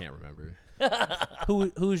I can't remember.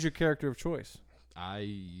 Who's your character of choice? I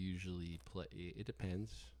usually play, it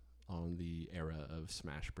depends on the era of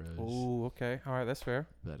Smash Bros. Oh, okay. All right, that's fair.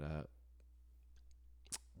 But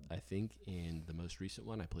I think in the most recent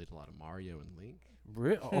one, I played a lot of Mario and Link.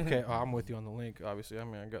 Okay, I'm with you on the Link, obviously. I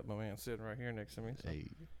mean, I got my man sitting right here next to me. So. Hey,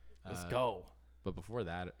 let's go. But before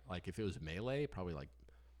that, if it was Melee, probably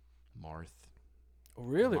Marth.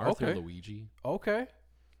 Really? Marth okay. or Luigi. Okay.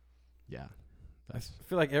 Yeah. I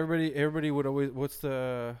feel like everybody would always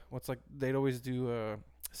they'd always do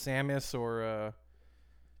Samus or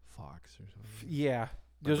Fox or something. Yeah.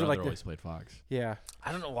 Those are always played Fox. Yeah.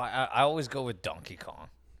 I don't know why. I always go with Donkey Kong.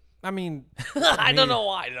 I mean, I don't know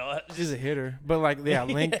why though. He's a hitter, but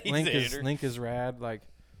Link is rad.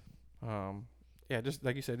 Just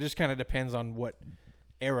like you said, it just kind of depends on what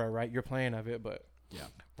era, right? You're playing of it, but yeah,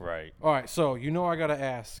 right. All right, so I gotta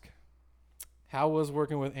ask, how was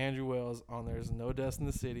working with Andrew Wells on "There's No Dust in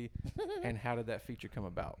the City," and how did that feature come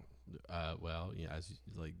about? Well, yeah, as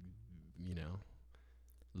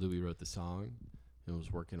Louis wrote the song and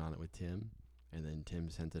was working on it with Tim. And then Tim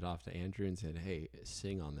sent it off to Andrew and said, "Hey,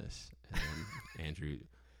 sing on this." And then Andrew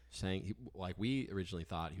sang. We originally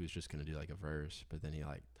thought he was just going to do a verse, but then he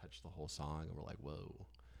touched the whole song, and we're like, "Whoa,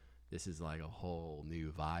 this is a whole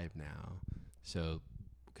new vibe now." So,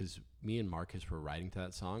 because me and Marcus were writing to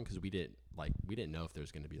that song, because we didn't know if there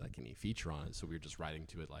was going to be like any feature on it, so we were just writing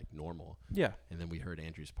to it like normal. Yeah. And then we heard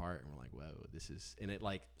Andrew's part, and we're like, whoa, this is, and it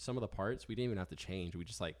like some of the parts we didn't even have to change. We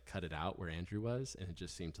just like cut it out where Andrew was, and it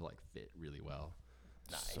just seemed to like fit really well.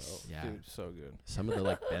 Nice. So, yeah, dude, so good. Some of the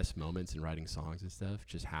like best moments in writing songs and stuff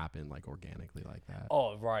just happen like organically like that.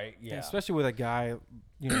 Oh, right. Yeah. And especially with a guy,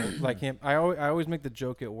 like him. I always make the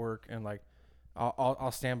joke at work, and like,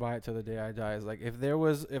 I'll stand by it till the day I die. Is like if there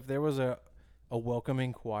was a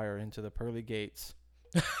welcoming choir into the pearly gates,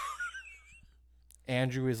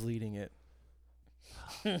 Andrew is leading it.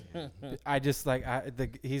 I just like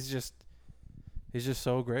he's just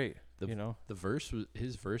so great.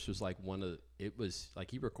 His verse was like it was like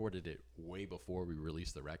he recorded it way before we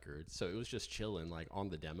released the record, so it was just chilling like on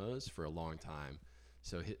the demos for a long time.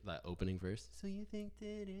 So hit that opening verse. So you think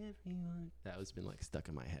that everyone, that was been like stuck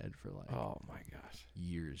in my head for like oh my gosh,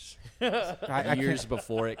 years, I years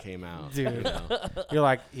before it came out, dude. You know? You're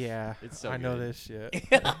like, yeah, it's so I know good. this shit.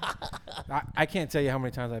 I can't tell you how many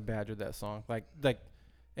times I badgered that song, like,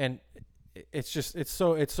 and it's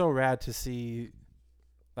so rad to see,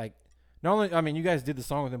 like. Not only, I mean, you guys did the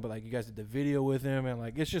song with him, but like you guys did the video with him, and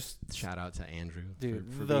like it's just shout out to Andrew,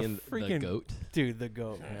 dude, for the being freaking the goat. Dude, the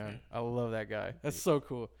goat, man. I love that guy. That's so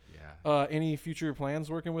cool. Yeah. Any future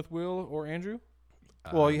plans working with Will or Andrew?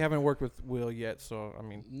 Well, you haven't worked with Will yet, so I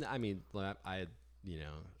mean. Like, I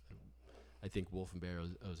think Wolf and Bear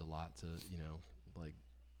owes a lot to like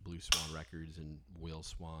Blue Swan Records and Will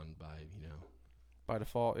Swan by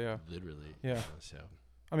default, yeah. Literally. Yeah. So.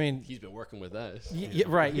 I mean, he's been working with us. Yeah,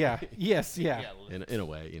 right. Yeah. Yes. Yeah. In a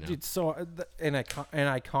way, Dude, so an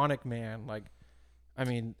iconic man. Like, I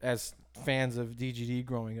mean, as fans of DGD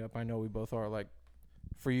growing up, I know we both are. Like,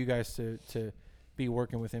 for you guys to be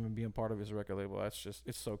working with him and being part of his record label, it's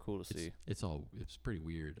so cool to see. It's pretty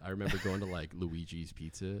weird. I remember going to like Luigi's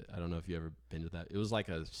Pizza. I don't know if you ever been to that. It was like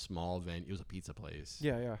a small venue. It was a pizza place.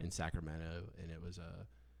 Yeah. In Sacramento, and it was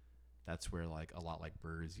that's where like a lot like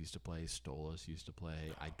Birds used to play, Stolas used to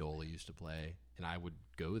play, Idola used to play, and I would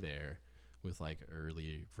go there with like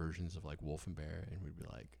early versions of like Wolf and Bear, and we'd be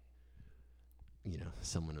like,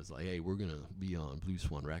 someone was like, "Hey, we're gonna be on Blue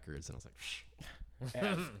Swan Records," and I was like, Shh.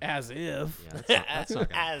 As if. Yeah, that's not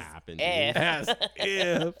gonna happen. As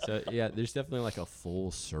if. So yeah, there's definitely like a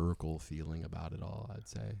full circle feeling about it all, I'd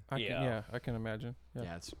say. I can imagine.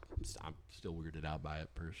 Yeah, I'm still weirded out by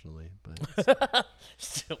it personally, but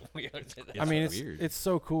still weirded out. I mean, weird. It's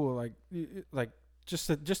so cool. Like just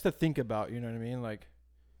to think about, you know what I mean? Like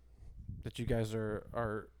that you guys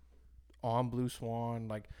are on Blue Swan,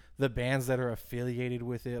 like the bands that are affiliated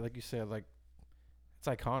with it, like you said, like it's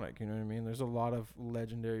iconic, you know what I mean? There's a lot of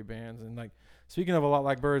legendary bands, and like speaking of a lot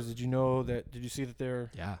like Birds, did you see that they're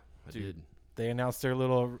I did. They announced their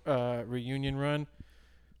little reunion run.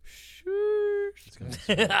 It's gonna be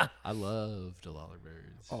sweet. I loved A Lot Like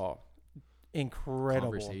Birds. Oh,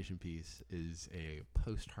 incredible. Conversation Piece is a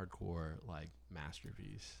post-hardcore like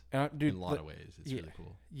masterpiece. Dude, in a lot of ways, it's really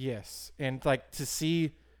cool. Yes, and like to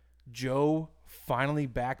see Joe finally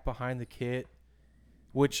back behind the kit,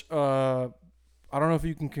 which I don't know if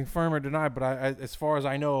you can confirm or deny, but I as far as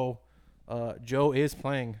I know, Joe is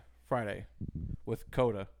playing Friday with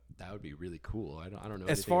Coda. That would be really cool. I don't know.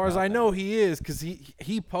 As far as I know, he is, because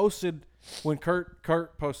he posted when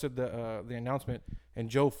Kurt posted the announcement, and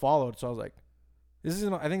Joe followed. So I was like, I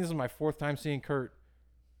think this is my fourth time seeing Kurt,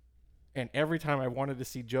 and every time I wanted to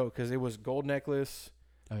see Joe because it was Gold Necklace,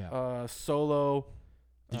 Solo.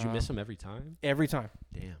 Did you miss him every time? Every time.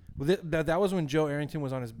 Damn. Well, that was when Joe Arrington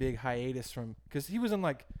was on his big hiatus because he was in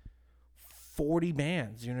like 40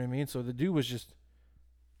 bands. You know what I mean? So the dude was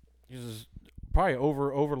probably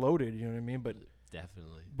overloaded. You know what I mean? But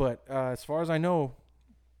definitely. But as far as I know,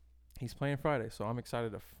 he's playing Friday, so I'm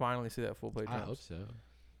excited to finally see that full play drums. I hope so.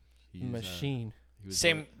 Machine.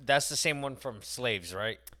 That's the same one from Slaves,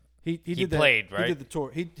 right? He played, right? He did the tour.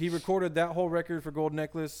 He recorded that whole record for Gold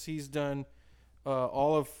Necklace. He's done he's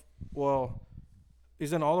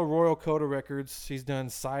done all the Royal Coda records. He's done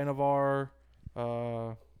Sayanavar,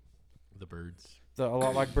 The Birds. A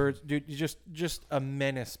Lot Like Birds. Dude, just a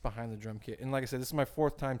menace behind the drum kit. And like I said, this is my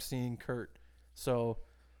fourth time seeing Kurt. So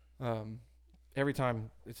every time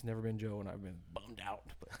it's never been Joe, and I've been bummed out.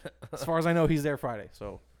 But as far as I know, he's there Friday.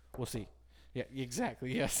 So we'll see. Yeah,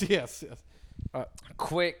 exactly. Yes.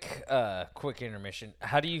 Quick intermission.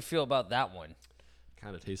 How do you feel about that one?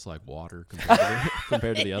 Kind of tastes like water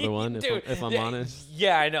compared to the other one, if I'm honest.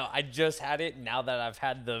 Yeah, I know. I just had it now that I've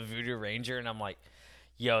had the VooDoo Ranger, and I'm like,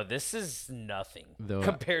 Yo, this is nothing Though,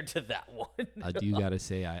 compared to that one. I do gotta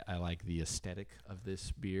say I like the aesthetic of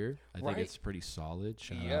this beer. I think it's pretty solid.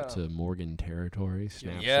 Shout out to Morgan Territory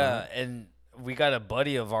Snapshot. Yeah, and we got a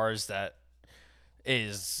buddy of ours that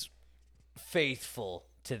is faithful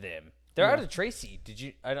to them. They're out of Tracy. Did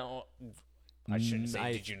you? I shouldn't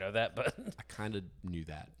say. Did you know that? But I kind of knew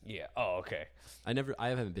that. Yeah. Oh, okay. I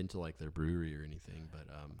haven't been to like their brewery or anything, but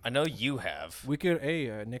I know you have. We could.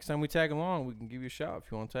 Next time we tag along, we can give you a shout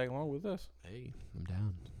if you want to tag along with us. Hey, I'm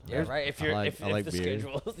down. Yeah, right. If you're, if the beer.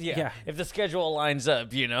 schedule, if the schedule lines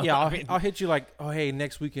up, you know. Yeah, I'll hit you like, oh hey,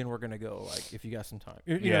 next weekend we're gonna go. Like if you got some time.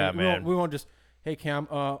 Man. We won't just. Hey Cam,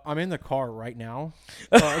 I'm in the car right now.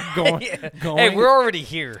 Going. Hey, we're already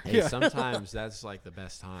here. Hey, sometimes that's like the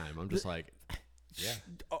best time. I'm just like, yeah.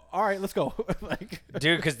 All right, let's go.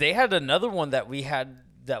 Dude, because they had another one that we had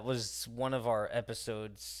that was one of our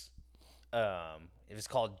episodes. It was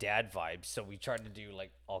called Dad Vibes, so we tried to do like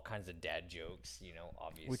all kinds of dad jokes. You know,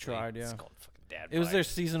 obviously. We tried, yeah. It's called fucking Dad Vibes. It was their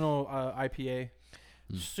seasonal IPA.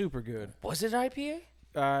 Super good. Was it IPA?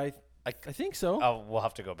 I think so. Oh, we'll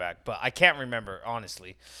have to go back, but I can't remember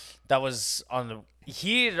honestly. That was on the.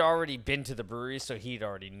 He had already been to the brewery, so he'd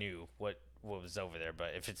already knew what was over there.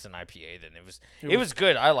 But if it's an IPA, then it was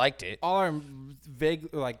good. I liked it. All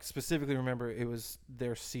I specifically remember, it was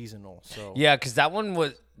their seasonal. So yeah, because that one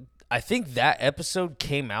was. I think that episode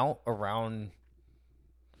came out around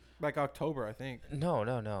like October. I think. No.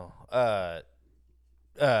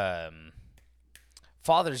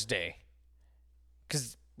 Father's Day,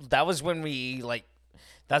 because. That was when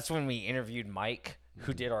that's when we interviewed Mike,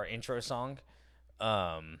 who did our intro song.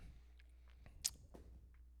 That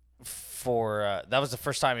was the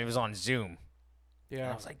first time it was on Zoom. Yeah. And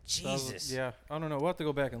I was like, Jesus. I don't know. We'll have to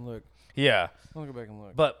go back and look. Yeah. I'll go back and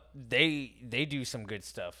look. But they do some good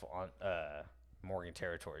stuff on Morgan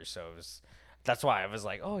Territory, so that's why I was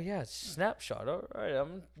like, oh yeah, Snapshot. All right,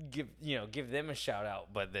 I'm gonna give them a shout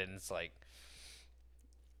out. But then it's like.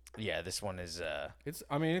 Yeah, this one is. It's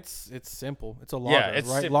simple. It's a lager, right?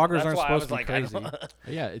 Simple. Lagers That's aren't supposed to be crazy.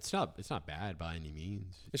 Yeah, it's not bad by any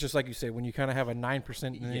means. It's just like you say, when you kind of have a 9%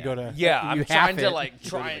 and then you go to I'm trying to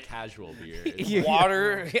try a casual beer.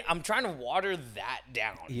 Water. I'm trying to water that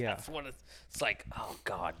down. Yeah, that's what it's like. Oh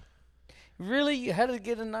God, really? You had to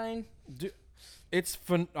get a 9? Dude, it's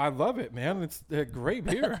fun. I love it, man. It's a great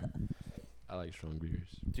beer. I like strong beers,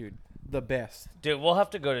 dude. The best. Dude, we'll have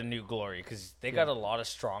to go to New Glory because they got a lot of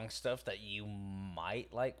strong stuff that you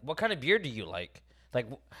might like. What kind of beer do you like? Like,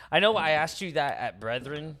 I know I asked you that at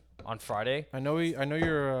Brethren on Friday. I know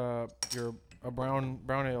you're a brown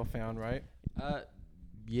ale fan, right?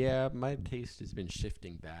 Yeah, my taste has been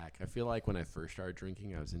shifting back. I feel like when I first started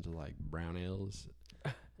drinking, I was into like brown ales,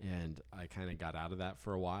 and I kind of got out of that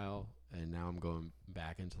for a while, and now I'm going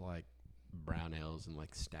back into like brown ales and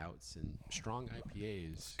like stouts and strong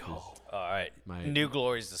IPAs. All right, New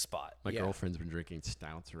Glory's the spot. My girlfriend's been drinking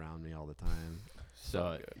stouts around me all the time,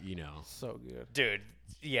 so so good, dude.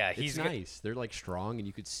 Yeah, he's nice. They're like strong, and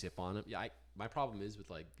you could sip on them. Yeah, my problem is with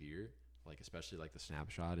like beer, like especially like the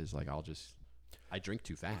Snapshot, is like I drink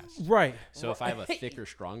too fast. Right. So if I have a thicker,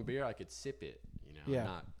 strong beer, I could sip it. And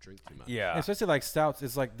not drink too much. Yeah. And especially like stouts,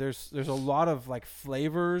 it's like there's a lot of like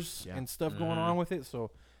flavors and stuff going on with it,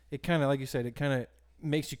 so. It kind of, like you said, it kind of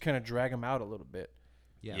makes you kind of drag them out a little bit.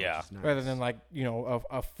 Yeah. Nice. Rather than like,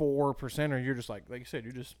 a 4%, or you're just like you said,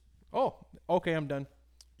 you're just, oh, okay, I'm done.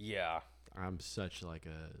 Yeah. I'm such like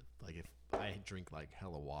if I drink like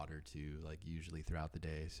hella water too, like usually throughout the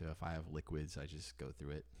day. So if I have liquids, I just go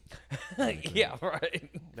through it. Yeah, right.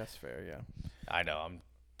 That's fair, yeah. I know. I'm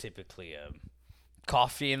typically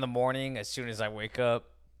coffee in the morning as soon as I wake up.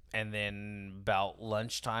 And then about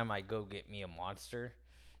lunchtime, I go get me a Monster.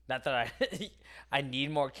 Not that I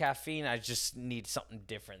need more caffeine. I just need something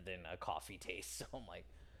different than a coffee taste. So I'm like,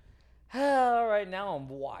 all right, now I'm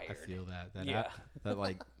wired. I feel that. That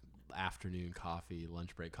like afternoon coffee,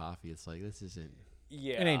 lunch break coffee. It's like, this isn't.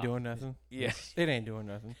 Yeah. It ain't doing nothing. Yeah. It ain't doing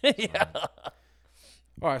nothing. Yeah. All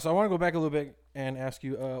right, so I want to go back a little bit and ask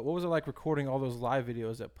you, what was it like recording all those live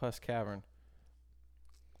videos at Puss Cavern?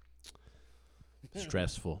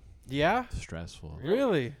 Stressful. Yeah? Stressful.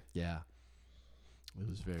 Really? Yeah. It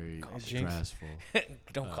was very stressful.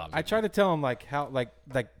 Don't call me. I try to tell him like how like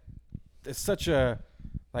it's such a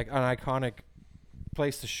like an iconic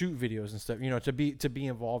place to shoot videos and stuff, to be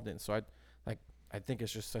involved in. So I think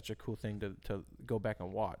it's just such a cool thing to go back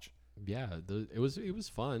and watch. Yeah, it was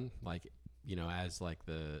fun. Like, as like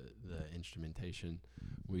the instrumentation,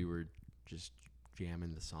 we were just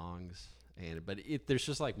jamming the songs. But there's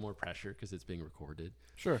just like more pressure because it's being recorded.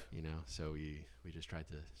 Sure. So we just tried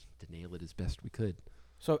to nail it as best we could.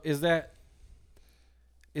 So is that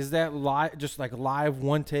Is that live? Just like live,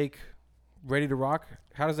 one take, ready to rock?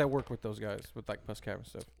 How does that work with those guys with like Puss Cavern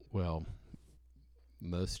stuff? Well,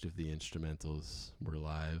 most of the instrumentals were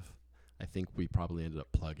live. I think we probably ended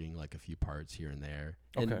up plugging like a few parts here and there.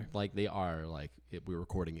 Okay. And like they are like we're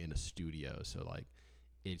recording in a studio, so like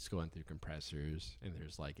it's going through compressors and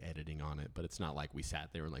there's like editing on it, but it's not like we sat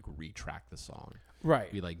there and like retracked the song.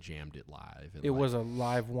 Right. We like jammed it live. And it was a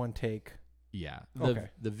live one take. Yeah. Okay.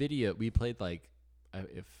 The video we played like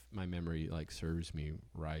if my memory like serves me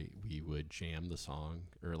right, we would jam the song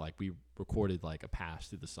or like we recorded like a pass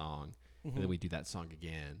through the song and then we do that song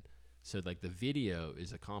again. So like the video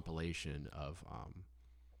is a compilation of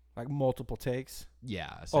like multiple takes.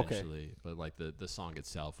 Yeah, essentially. Okay. But like the song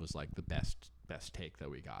itself was like the best take that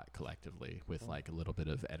we got collectively with like a little bit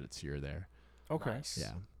of edits here or there. Okay. Nice.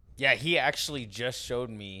 Yeah. Yeah, he actually just showed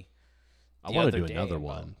me. I want to do another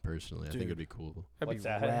one personally. Dude, I think it'd be cool. What's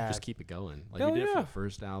that? Rad. Just keep it going. Like Hell we did it for the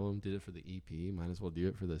first album, did it for the EP. Might as well do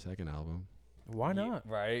it for the second album. Why not?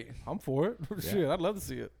 Right. I'm for it. Shit, I'd love to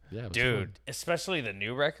see it. Yeah, dude. Fun. Especially the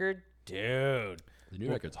new record, dude. The new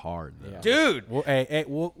record's hard, though. Yeah. Dude. We'll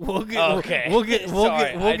get. Okay. We'll get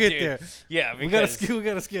there. Yeah, we got a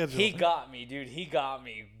schedule. He got me, dude. He got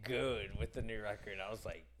me good with the new record. I was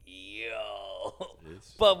like, yo.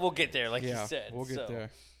 But we'll get there, like you said. We'll get there.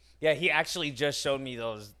 Yeah, he actually just showed me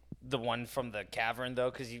the one from the cavern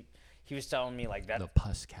though, because he was telling me like that. The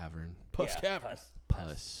Puss Cavern. Puss Cavern.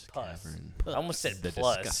 Puss Cavern. I almost said the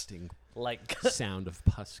plus. Disgusting like sound of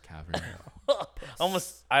Puss Cavern.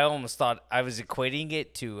 I almost thought I was equating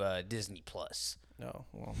it to Disney Plus. No,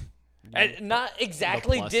 well, not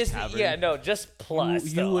exactly Disney. Cavern. Yeah, no, just Plus.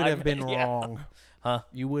 You would have been wrong. Huh?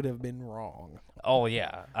 You would have been wrong. Oh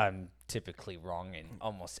yeah, I'm typically wrong in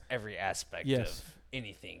almost every aspect of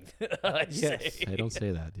anything I say. Hey, don't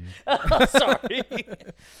say that, dude. Sorry.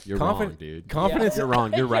 You're wrong, dude. Confidence. You're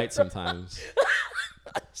wrong. You're right sometimes.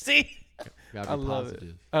 See? I love it.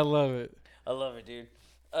 I love it. I love it, dude.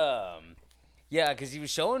 Yeah, because he was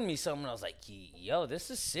showing me something. I was like, yo, this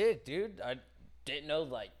is sick, dude. I didn't know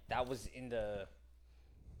like that was in the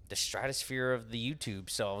stratosphere of the YouTube.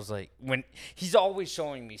 So I was like, when he's always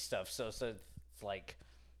showing me stuff. So it's like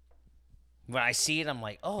when I see it, I'm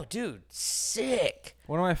like, oh, dude, sick.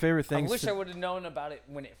 One of my favorite things. I wish I would have known about it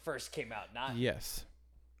when it first came out. Not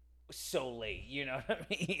so late. You know what I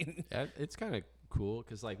mean? Yeah, it's kind of cool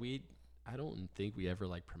because like I don't think we ever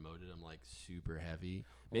like promoted them like super heavy.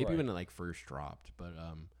 Maybe when it like first dropped, but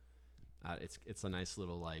it's a nice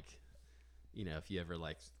little like, you know, if you ever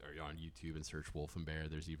like are on YouTube and search Wolf and Bear,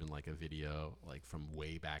 there's even like a video like from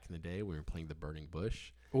way back in the day when we were playing the Burning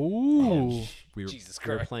Bush. Ooh, we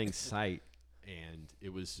were playing Sight, and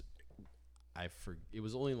it was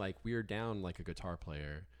only like we were down like a guitar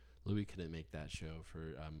player. Louis couldn't make that show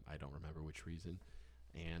for I don't remember which reason,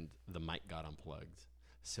 and the mic got unplugged.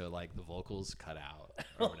 So like the vocals cut out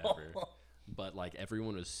or whatever, but like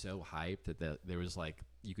everyone was so hyped that there was like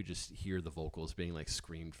you could just hear the vocals being like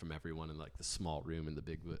screamed from everyone in like the small room in the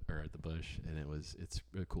the bush, and it's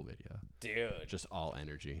a cool video, dude. Just all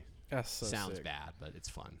energy. That's so sounds sick. Bad, but it's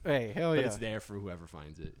fun. Hey, hell yeah! But it's there for whoever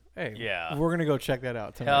finds it. Hey, yeah, we're gonna go check that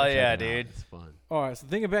out tonight. Hell yeah, dude! It's fun. All right, so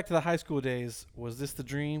thinking back to the high school days, was this the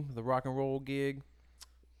dream, the rock and roll gig?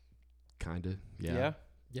 Kinda, yeah.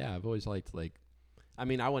 Yeah, I've always liked like. I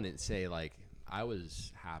mean, I wouldn't say like I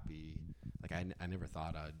was happy. Like I never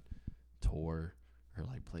thought I'd tour or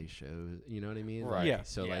like play shows. You know what I mean? Right. Like, Yeah.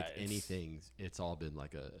 So Yeah, like anything, it's all been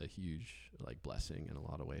like a huge like blessing in a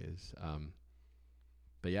lot of ways.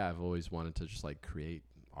 But yeah, I've always wanted to just like create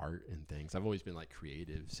art and things. I've always been like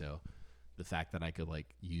creative. So the fact that I could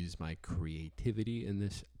like use my creativity in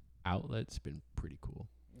this outlet's been pretty cool.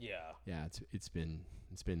 Yeah. Yeah. It's been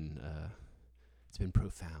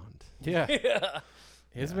profound. Yeah. Yeah.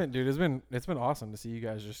 It's been awesome to see you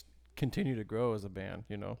guys just continue to grow as a band,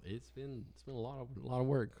 you know. It's been a lot of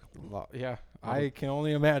work. Yeah. I can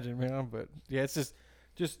only imagine, man, but yeah, it's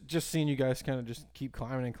just seeing you guys kind of just keep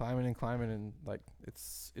climbing and like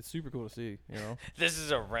it's super cool to see, you know. This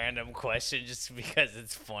is a random question just because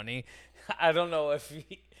it's funny. I don't know if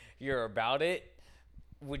you're about it.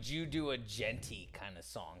 Would you do a genty kind of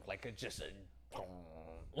song, like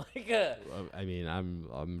I mean,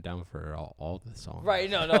 I'm down for all the songs. Right?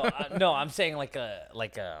 No. No. I'm saying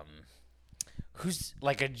who's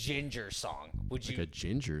like a ginger song? Would you like a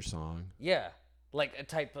ginger song? Yeah, like a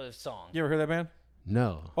type of song. You ever heard that band?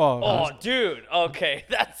 No. Oh, dude. Okay,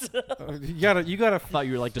 that's. you gotta. I thought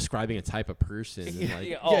you were like describing a type of person. And, like,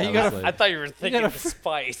 you gotta. I thought you were thinking of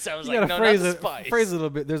Spice. I was like, no, not Spice. Phrase it a little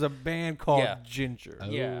bit. There's a band called Ginger.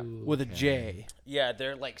 Yeah. With a J. Yeah,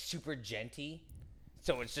 they're like super genty.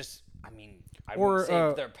 So it's just I mean, I would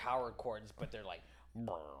say they're power chords, but they're like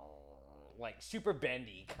super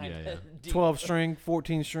bendy kind of. 12 string,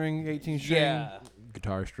 14 string, 18 string. Yeah.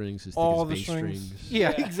 Guitar strings, as all thick the as bass strings.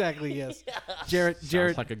 Yeah, exactly. Yes. Jared,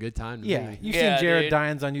 sounds like a good time to me. You've seen Jared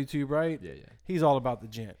Dines on YouTube, right? Yeah. He's all about the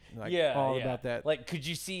gent. All about that. Like, could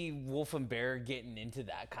you see Wolf and Bear getting into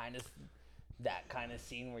that kind of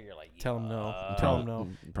scene where you're like, tell him no. Tell him no.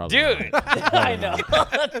 Probably dude. I know.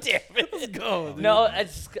 Damn it. Let's go. Dude. No,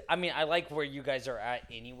 I mean, I like where you guys are at,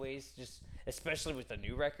 anyways. Just especially with the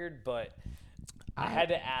new record, but I had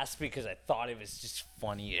to ask because I thought it was just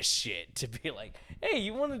funny as shit to be like, hey,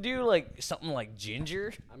 you want to do like something like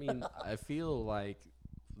Ginger? I mean, I feel like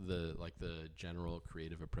the general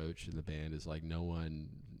creative approach in the band is like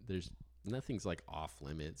nothing's like off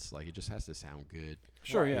limits. Like it just has to sound good.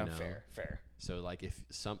 Sure, yeah. Fair. So like if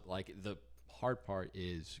the hard part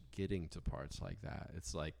is getting to parts like that.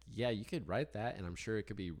 It's like, yeah, you could write that and I'm sure it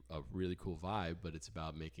could be a really cool vibe, but it's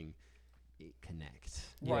about making connect.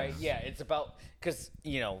 Right, yeah. It's about, because,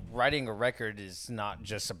 writing a record is not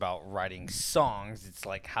just about writing songs. It's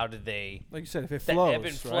like, how do they... Like you said, if it flows, the ebb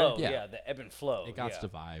and flow, right? Yeah, the ebb and flow. It got to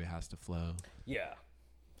vibe. It has to flow. Yeah.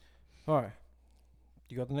 All right.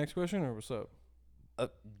 You got the next question, or what's up?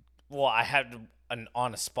 Well, I had an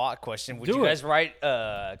on-the-spot question. Would you guys write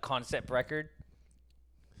a concept record?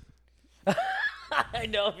 I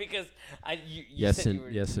know, because you yes said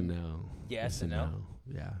and yes and no. Yes and no?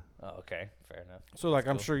 Yeah. Oh, okay. Fair enough. So, like,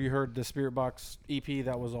 I'm sure you heard the Spirit Box EP.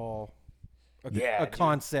 That was all a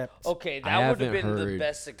concept. Okay, that would have been the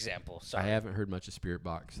best example. Sorry. I haven't heard much of Spirit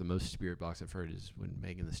Box. The most Spirit Box I've heard is when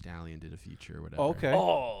Megan Thee Stallion did a feature or whatever. Okay.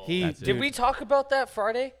 Oh, did we talk about that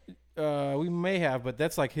Friday? We may have, but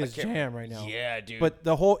that's like his jam right now. Yeah, dude. But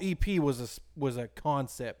the whole EP was a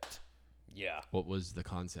concept. Yeah. What was the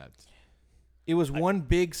concept? It was one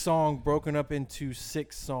big song broken up into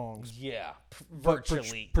 6 songs. Yeah,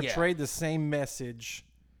 virtually portrayed the same message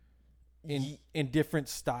in different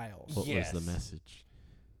styles. What was the message?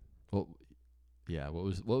 Well, yeah. What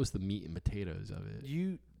was the meat and potatoes of it?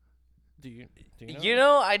 Do you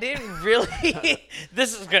know? I didn't really.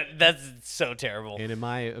 This is good. That's so terrible. And in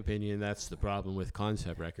my opinion, that's the problem with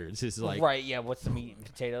concept records. Is like right. Yeah. What's the meat and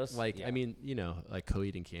potatoes? Like I mean, like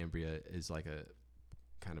Coheed and Cambria is like a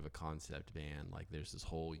kind of a concept band. Like there's this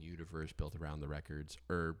whole universe built around the records,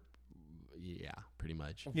 pretty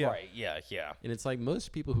much. Yeah. Right. Yeah. And it's like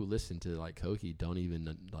most people who listen to like Coheed don't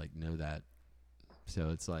even like know that.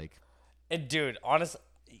 So it's like, and dude, honestly,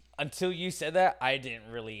 until you said that, I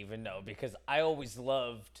didn't really even know, because I always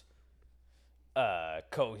loved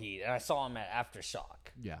Coheed, and I saw him at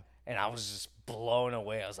Aftershock. Yeah. And I was just blown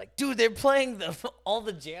away. I was like, dude, they're playing all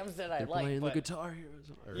the jams that I like. They're playing the Guitar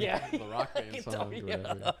Heroes. Or the Rock Band song.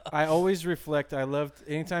 Yeah. I always reflect. I loved,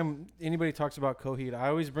 anytime anybody talks about Coheed, I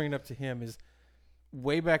always bring it up to him, is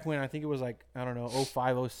way back when, I think it was like, I don't know,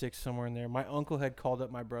 05, 06, somewhere in there. My uncle had called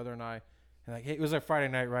up my brother and I, and like, hey, it was like Friday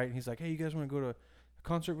night, right? And he's like, hey, you guys want to go to a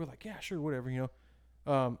concert? We're like, yeah, sure, whatever,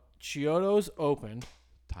 Chiodo's opened.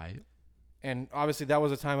 Tight. And obviously that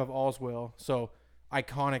was a time of All's Well, so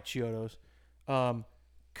iconic Chiodos.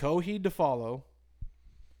 Coheed to follow.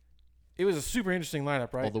 It was a super interesting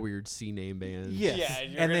lineup, right? All the weird C name bands. Yes. Yeah,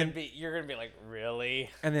 you're gonna be like, really?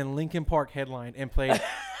 And then Linkin Park headlined and played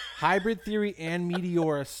Hybrid Theory and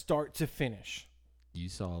Meteora start to finish. You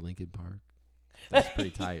saw Linkin Park? That's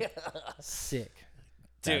pretty tight. Sick.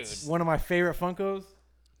 Dude. One of my favorite Funkos.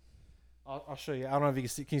 I'll show you. I don't know if you can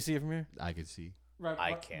see. Can you see it from here? I could see. Right.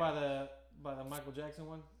 I can. By the Michael Jackson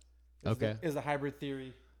one. Is the Hybrid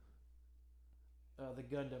Theory. The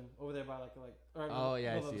Gundam over there by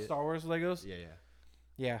the Star Wars Legos.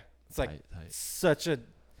 Yeah. It's like tight.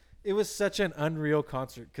 it was such an unreal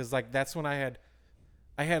concert, because like that's when I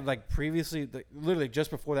had like previously, literally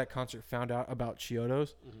just before that concert, found out about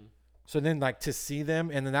Chiodos. Mm-hmm. So then like to see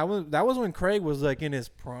them, and then that was when Craig was like in his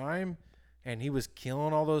prime, and he was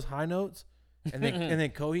killing all those high notes, and then and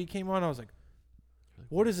then Coheed came on. I was like,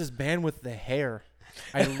 what is this band with the hair?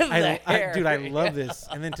 I love this.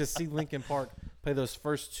 And then to see Linkin Park play those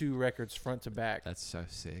first 2 records front to back. That's so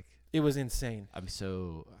sick. It was insane. I'm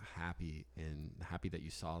so happy that you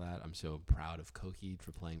saw that. I'm so proud of Coheed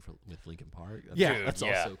for playing with Linkin Park. That's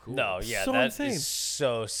also cool. No, yeah, so that's insane.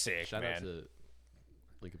 So sick, Shout man. out to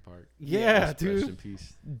Linkin Park. Yeah, dude. Rest in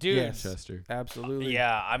peace. Dude. Yes, Chester. Absolutely.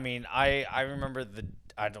 Yeah, I mean, I remember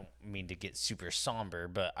I don't mean to get super somber,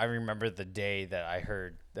 but I remember the day that I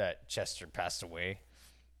heard that Chester passed away.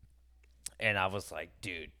 And I was like,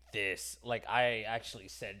 dude, this, like, I actually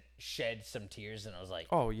shed some tears, and I was like,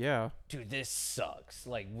 oh yeah, dude, this sucks.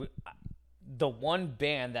 Like, the one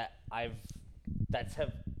band that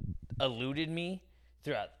have eluded me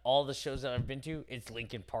throughout all the shows that I've been to, it's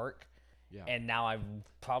Linkin Park. Yeah. And now I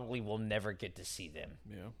probably will never get to see them.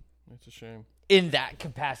 Yeah, it's a shame. In that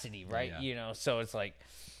capacity, right? Yeah. So it's like,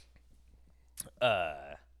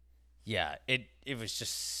 yeah, it was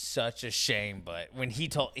just such a shame. But when he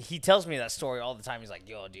tells me that story all the time, he's like,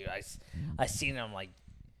 yo, dude, I seen him, like,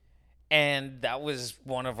 and that was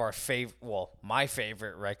one of our my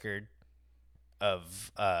favorite record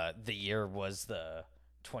of the year was the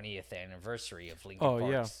 20th anniversary of Linkin Park's. Oh,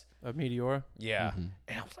 yeah. Of Meteora? Yeah. Mm-hmm.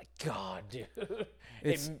 And I was like, God, dude.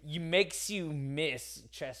 It makes you miss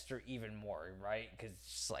Chester even more, right? Because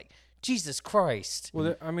it's just like, Jesus Christ.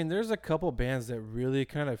 Well, there's a couple bands that really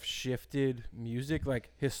kind of shifted music,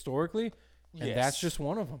 like, historically, and that's just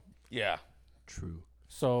one of them. Yeah. True.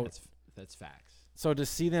 So that's facts. So to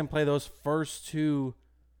see them play those first two,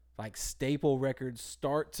 like, staple records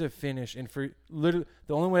start to finish, and for literally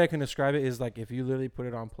the only way I can describe it is like if you literally put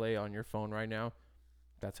it on play on your phone right now,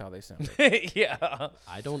 that's how they sound. Yeah.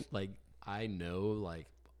 I don't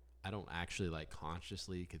actually like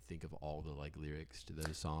consciously could think of all the like lyrics to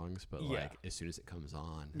those songs, but like as soon as it comes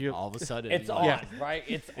on, all of a sudden it's on, right?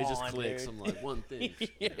 It just clicks. Dude. I'm like, one thing.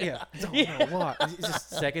 Yeah. Don't know what. It's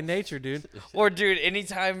just second nature, dude. Or dude,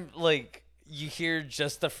 anytime like you hear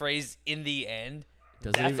just the phrase "in the end."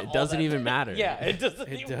 It doesn't even matter. Yeah, it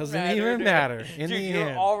doesn't even matter. In the end,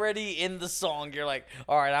 you're already in the song. You're like,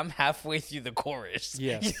 all right, I'm halfway through the chorus.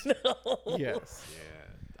 Yes. You know? Yes.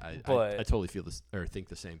 Yeah. I totally feel this or think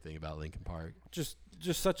the same thing about Linkin Park. Just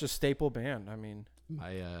such a staple band. I mean,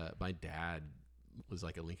 my dad was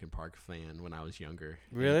like a Linkin Park fan when I was younger.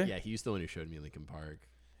 Really? Yeah, he's the one who showed me Linkin Park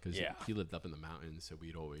because he lived up in the mountains, so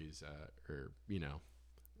we'd always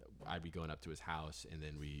I'd be going up to his house, and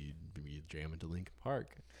then we'd be jamming to Linkin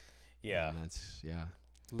Park. Yeah, and that's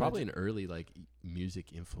probably an early like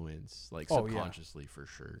music influence, like subconsciously for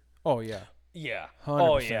sure. Oh yeah, 100%.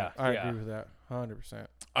 Oh yeah, I agree with that 100%.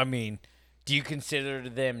 I mean, do you consider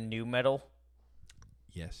them nu metal?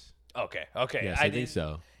 Yes. Okay. Yes, I think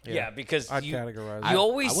so. Yeah, because I'd categorize. You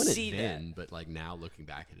always I wouldn't see then, that, but like now looking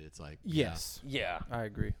back at it, it's like yes, yeah, I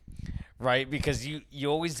agree. Right, because you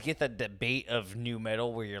always get that debate of nu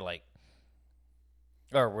metal where you're like,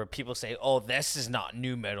 or where people say, "Oh, this is not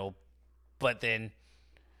nu metal," but then,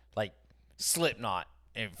 like Slipknot,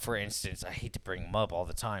 for instance, I hate to bring them up all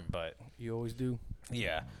the time, but you always do.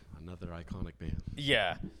 Yeah, another iconic band.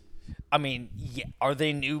 Yeah, I mean, are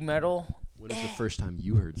they nu metal? When was the first time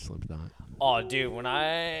you heard Slipknot? Oh, dude,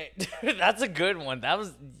 that's a good one. That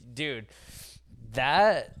was, dude,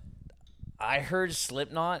 that. I heard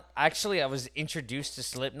Slipknot. Actually, I was introduced to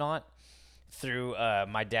Slipknot through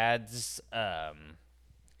my dad's,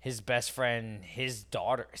 his best friend, his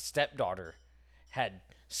stepdaughter, had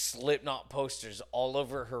Slipknot posters all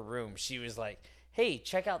over her room. She was like, hey,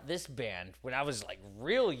 check out this band. When I was like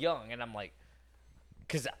real young, and I'm like,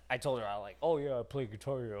 because I told her, I was like, oh yeah, I play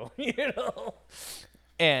Guitar Hero, you know?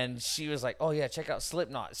 And she was like, oh yeah, check out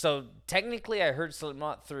Slipknot. So technically I heard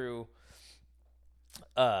Slipknot through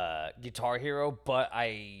Guitar Hero, but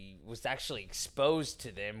I was actually exposed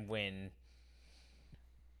to them when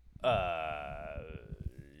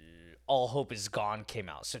All Hope Is Gone came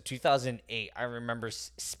out. So 2008, I remember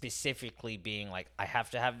specifically being like, I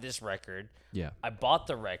have to have this record. Yeah. I bought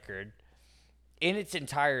the record in its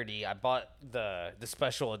entirety. I bought the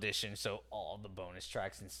special edition, so all the bonus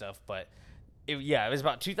tracks and stuff, but it was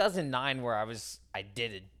about 2009 where I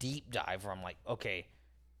did a deep dive where I'm like, okay,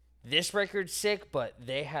 this record's sick, but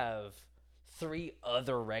they have 3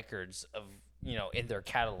 other records of, in their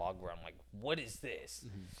catalog where I'm like, what is this?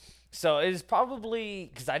 Mm-hmm. So it is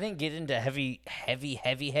probably because I didn't get into heavy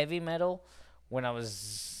metal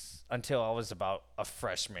until I was about a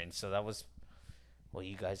freshman. So that was, well,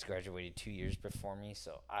 you guys graduated 2 years before me.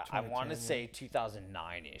 So I want to say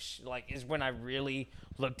 2009-ish, like, is when I really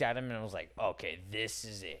looked at him and I was like, okay, this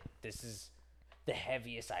is it. This is the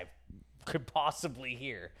heaviest I could possibly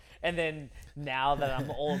hear. And then now that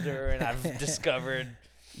I'm older and I've discovered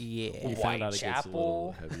Whitechapel, it gets a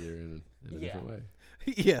little heavier in a different way.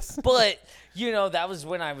 Yes. But, that was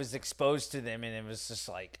when I was exposed to them, and it was just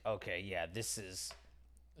like, okay, yeah, this is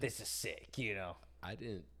sick, I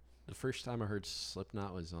didn't. The first time I heard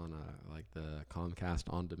Slipknot was on the Comcast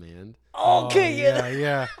On Demand. Okay,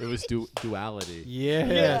 yeah. It was Duality.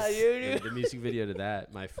 Yes. Yeah, the music video to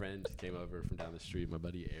that, my friend came over from down the street, my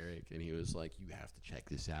buddy Eric, and he was like, you have to check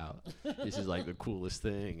this out. This is like the coolest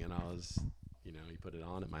thing. And I was, he put it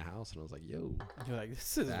on at my house, and I was like, yo. You're like,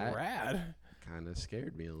 this is rad. Kind of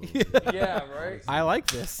scared me a little bit. Yeah, right? I like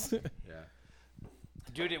this. Yeah.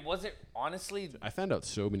 Dude, it wasn't, honestly. I found out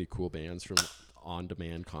so many cool bands from On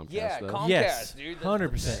Demand Comcast. Yeah, though. Comcast, yes, dude.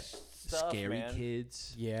 100%. stuff, Scary man.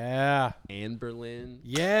 Kids. Yeah. And Berlin.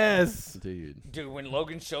 Yes. Dude, when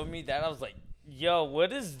Logan showed me that, I was like, yo,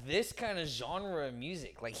 what is this kind of genre of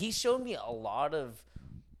music? Like, he showed me a lot of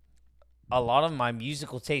my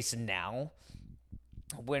musical tastes now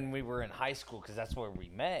when we were in high school, because that's where we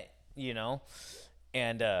met, you know?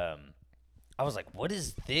 And I was like, what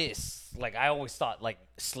is this? Like, I always thought, like,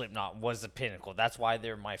 Slipknot was the pinnacle. That's why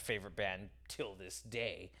they're my favorite band till this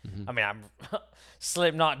day. Mm-hmm. I mean, I'm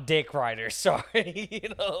Slipknot dick rider, sorry, you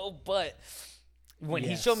know? But when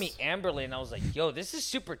he showed me Amberlin, I was like, yo, this is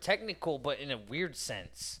super technical, but in a weird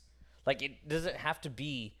sense. Like, it doesn't have to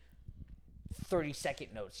be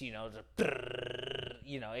 30-second notes, you know?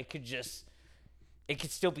 You know, it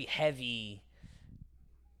could still be heavy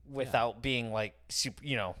without being, like, super,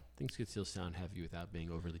 you know. Things could still sound heavy without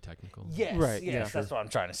being overly technical. Yes, right, yes, yeah. that's what I'm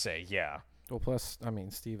trying to say, yeah. Well, plus, I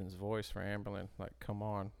mean, Steven's voice for Amberlin, like, come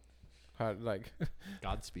on. How, like,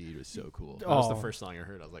 Godspeed was so cool. That was the first song I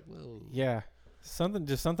heard. I was like, whoa. Yeah.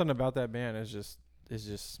 Something about that band is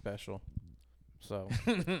just special. So,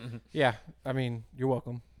 yeah, I mean, you're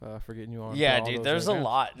welcome for getting you on. Yeah, dude, there's a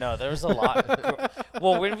lot. No, there's a lot.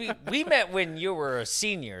 Well, when we met when you were a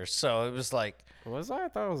senior, so it was like. Was I? I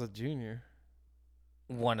thought I was a junior.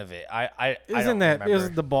 One of it. I Isn't don't that remember.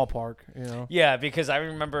 is the ballpark, you know? Yeah, because I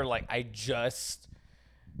remember, like, I just,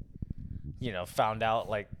 you know,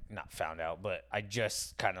 not found out, but I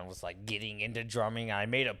just kind of was, like, getting into drumming. I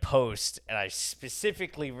made a post, and I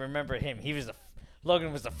specifically remember him.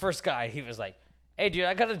 Logan was the first guy. He was like, hey, dude,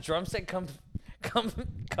 I got a drum set. Come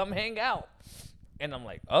hang out. And I'm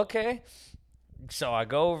like, okay. So I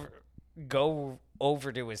go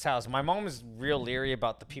over to his house. My mom was real leery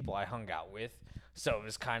about the people I hung out with. So it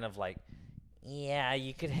was kind of like, yeah,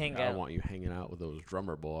 you could hang out. I don't want you hanging out with those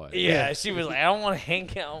drummer boys. Yeah, she was like, I don't want to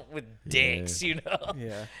hang out with dicks, you know?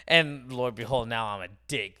 Yeah. And Lord behold, now I'm a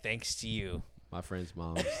dick thanks to you. My friend's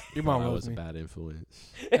mom. Your mom was me. a bad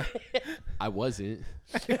influence. I wasn't.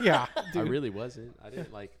 Yeah, dude. I really wasn't. I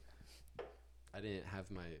didn't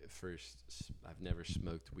have my first. I've never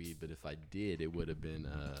smoked weed, but if I did, it would have been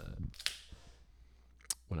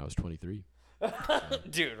when I was 23.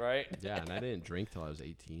 Dude, right? Yeah, and I didn't drink till I was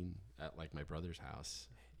 18 at like my brother's house.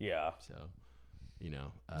 Yeah. So, you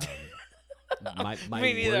know, my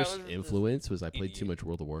worst influence was I played too much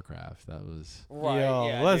World of Warcraft. That was right. Yo,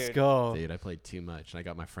 yeah, let's dude. go. Dude, I played too much, and I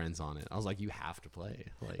got my friends on it. I was like, you have to play.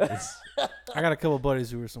 Like, it's, I got a couple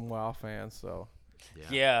buddies who were some WoW fans, so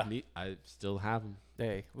Yeah. I still have them.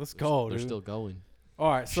 hey, let's go, They're dude. still going. All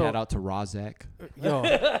right, so Shout out to Rozek. yo,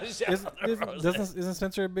 isn't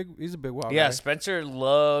Spencer a big? He's a big WoW guy. Yeah, Spencer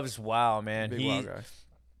loves WoW, man. Big WoW guy.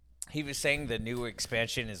 He was saying the new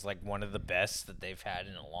expansion is like one of the best that they've had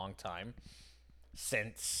in a long time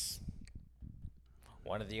since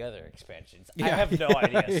one of the other expansions. I Yeah. have no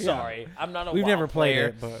idea. Yeah. Sorry. I'm not a We've WoW never played player.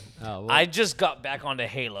 it, but Oh, well, I just got back onto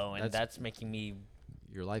Halo, and That's- that's making me.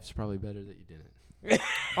 your life's probably better that you didn't.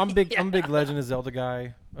 I'm big. I'm a big Legend of Zelda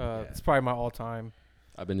guy. It's probably my all-time.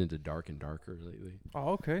 I've been into Dark and Darker lately. Oh,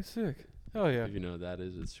 okay, sick. Hell yeah, If you know what that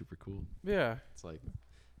is, it's super cool. yeah. It's like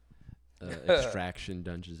Extraction,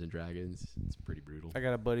 Dungeons and Dragons. It's pretty brutal. I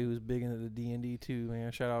got a buddy who's big into the D&D too,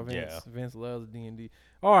 man. Shout out Vince. Yeah. Vince loves D&D.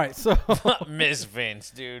 All right, so Miss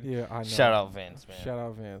Vince, dude. yeah, I know. Shout out Vince, man. Shout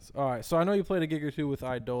out Vince. All right, so I know you played a gig or two with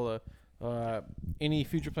Idola. Any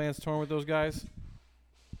future plans touring with those guys?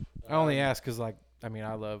 I only ask because, like, I mean,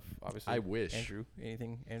 I love obviously. I wish. Andrew.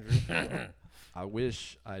 Anything, Andrew? I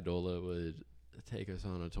wish Idola would take us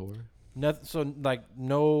on a tour. Nothing. So like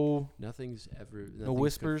no. Nothing's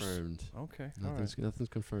whispers? confirmed. Okay. Nothing's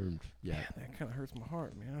confirmed yet. Man, that kind of hurts my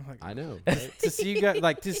heart, man. Like, I know. to see you guys,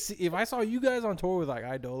 like, to see if I saw you guys on tour with like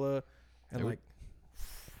Idola, and like,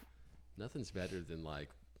 nothing's better than like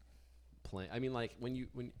playing. I mean, like when you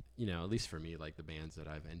know, at least for me, like the bands that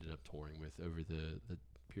I've ended up touring with over the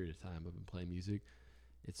period of time I've been playing music,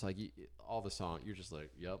 it's like all the song you're just like,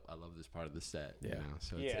 yep, I love this part of the set. Yeah. You know?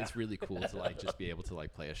 So it's really cool to like just be able to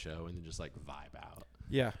like play a show and then just like vibe out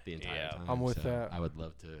yeah, the entire Yeah. time. I'm with So that. I would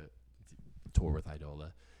love to tour with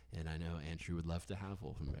Idola, and I know Andrew would love to have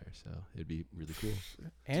Wolfen Bear, so it'd be really cool.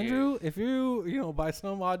 Andrew, if you by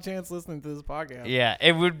some odd chance listening to this podcast, Yeah,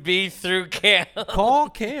 it would be through Cam. call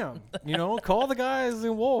Cam. Call the guys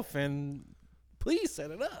in Wolf and please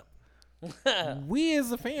set it up. We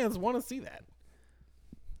as the fans want to see that.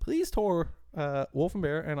 Please tour Wolf and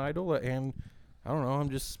Bear and Idola, and I don't know, I'm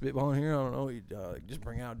just spitballing here. I don't know, just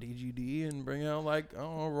bring out DGD and bring out like, I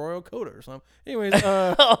don't know, Royal Coda or something. Anyways,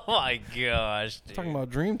 Oh my gosh, dude. talking about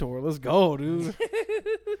Dream Tour, let's go, dude.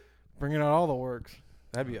 Bringing out all the works.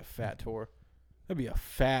 That'd be a fat tour.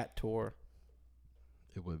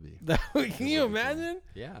 It would be. Can you imagine?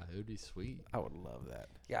 Cool. Yeah, it would be sweet. I would love that.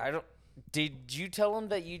 Yeah, I don't. Did you tell him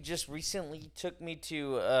that you just recently took me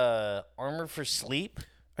to Armor for Sleep?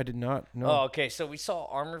 I did not. No. Oh, okay. So we saw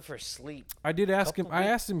Armor for Sleep. I did ask him. I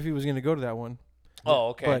asked him if he was going to go to that one. Oh,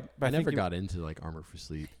 okay. But I never got into like Armor for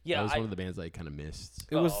Sleep. Yeah, that was one of the bands I kind of missed.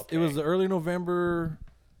 It was. Okay. It was the early November.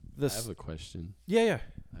 I have a question. Yeah.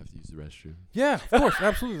 I have to use the restroom. Yeah, of course,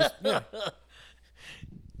 absolutely. Yeah.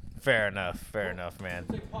 Fair enough, man.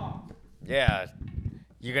 Yeah.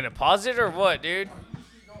 You gonna pause it or what, dude?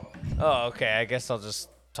 Oh, okay. I guess I'll just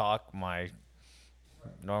talk my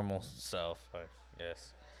normal self, I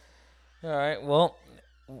guess. All right. Well,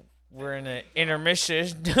 we're in an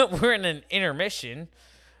intermission.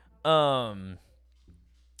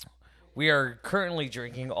 We are currently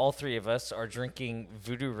drinking. All three of us are drinking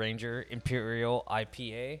VooDoo Ranger Imperial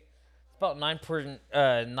IPA. It's about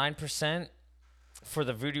 9% for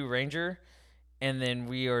the VooDoo Ranger. And then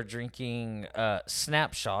we are drinking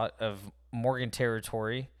Snapshot of Morgan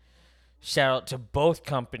Territory. Shout out to both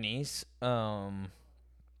companies. One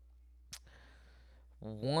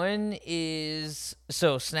is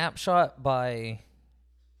Snapshot by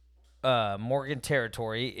Morgan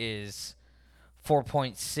Territory is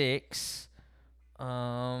 4.6.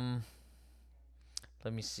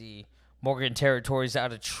 Let me see. Morgan Territory is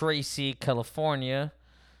out of Tracy, California.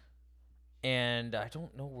 And I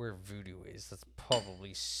don't know where VooDoo is. That's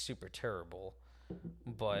probably super terrible.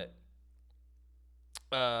 But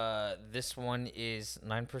this one is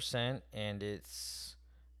 9%, and it's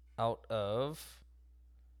out of,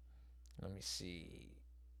 let me see,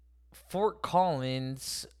 Fort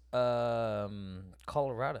Collins,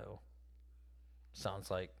 Colorado.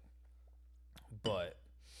 Sounds like. But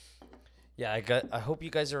yeah, I hope you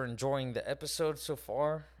guys are enjoying the episode so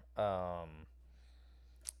far.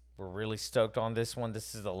 We're really stoked on this one.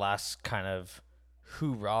 This is the last kind of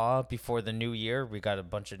hoorah before the new year. We got a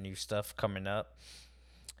bunch of new stuff coming up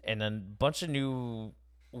and a bunch of new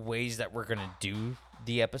ways that we're going to do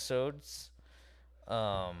the episodes.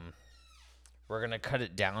 We're going to cut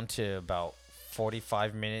it down to about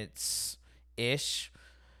 45 minutes-ish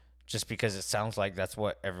just because it sounds like that's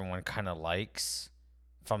what everyone kind of likes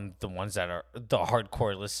from the ones that are the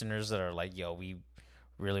hardcore listeners that are like, yo, we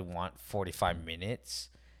really want 45 minutes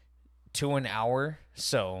to an hour.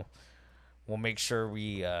 So we'll make sure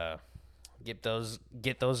we get those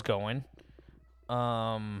going.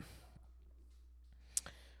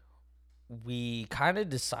 We kind of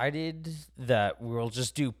decided that we'll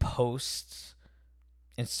just do posts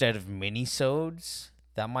instead of mini-sodes.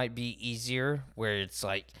 That might be easier, where it's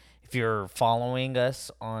like if you're following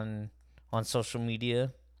us on social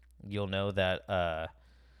media, you'll know that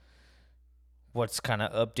what's kind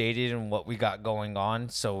of updated and what we got going on.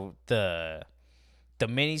 So the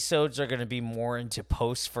mini-sodes are going to be more into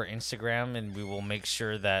posts for Instagram, and we will make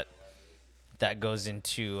sure that goes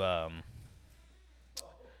into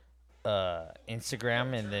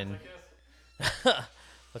Instagram, and then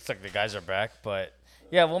looks like the guys are back, but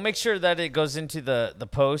yeah, we'll make sure that it goes into the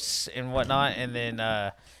posts and whatnot, and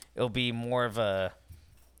then it'll be more of a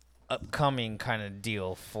upcoming kind of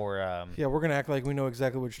deal for yeah, we're gonna act like we know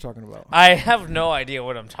exactly what you're talking about. I have no idea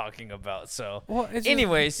what I'm talking about, so well,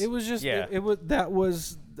 anyways, it was just yeah. it was that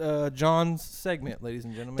was John's segment, ladies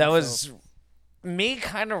and gentlemen. That was me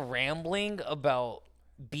kind of rambling about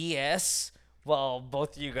BS while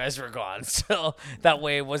both of you guys were gone, so that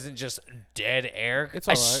way it wasn't just dead air. It's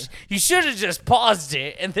all right. You should have just paused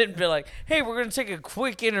it and then be like, hey, we're going to take a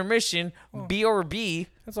quick intermission, BRB.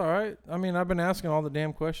 That's all right. I mean, I've been asking all the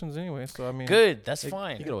damn questions anyway, so I mean. Good, that's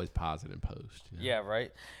fine. You can always pause it and post. You know? Yeah,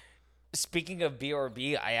 right. Speaking of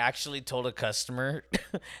BRB, I actually told a customer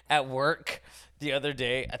at work the other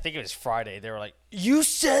day, I think it was Friday, they were like, you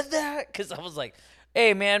said that? Because I was like,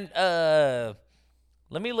 hey, man,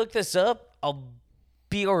 let me look this up. I'll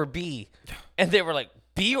BRB. And they were like,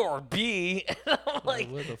 BRB? And I'm like,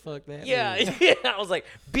 what the fuck that yeah, means? yeah. I was like,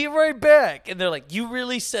 be right back. And they're like, you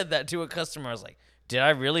really said that to a customer? I was like, did I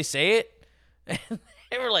really say it? And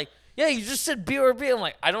they were like, yeah, you just said BRB. I'm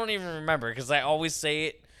like, I don't even remember because I always say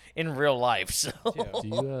it in real life. So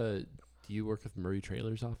Yeah. Do you work with Murray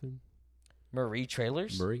trailers often? Murray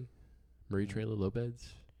trailers? Murray trailer low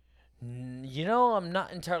beds? You know, I'm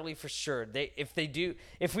not entirely for sure. If we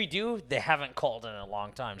do, they haven't called in a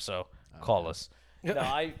long time, so call us. No,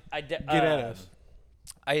 Get at us.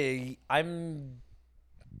 I'm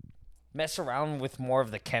mess around with more of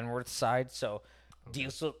the Kenworth side, so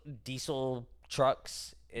diesel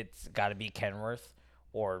trucks, it's got to be Kenworth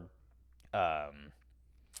or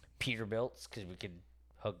Peterbilts, because we could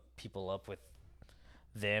hook people up with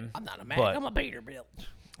them. I'm not a man. But I'm a Peterbilt.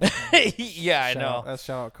 Yeah, I know. That's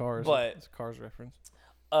shout out Cars. But it's a Cars reference.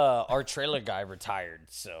 Our trailer guy retired,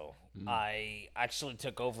 so I actually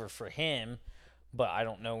took over for him, but I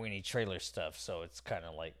don't know any trailer stuff, so it's kind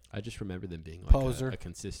of like I just remember them being like a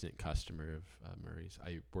consistent customer of Murray's.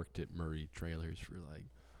 I worked at Murray Trailers for like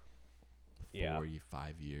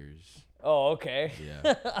 5 years. Oh, okay.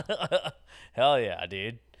 Yeah. Hell yeah,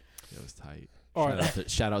 dude. It was tight. Right.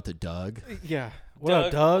 Shout out to Doug. Yeah. What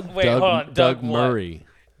up, Doug? Wait, hold on. Doug Murray.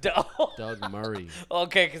 Doug Murray.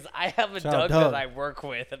 Okay, because I have a Doug that I work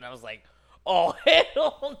with, and I was like, oh,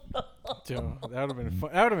 hell no. Dude, that would have been fun.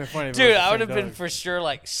 That would have been funny. Dude, I would have been for sure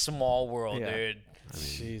like small world, dude. I mean,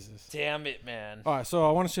 Jesus. Damn it, man. All right, so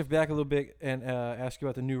I want to shift back a little bit and ask you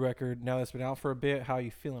about the new record. Now that's been out for a bit, how are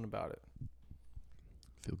you feeling about it?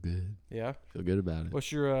 Feel good. Yeah? Feel good about it.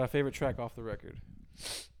 What's your favorite track off the record?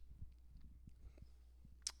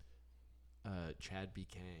 Chad B.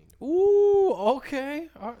 Kang. Ooh, okay.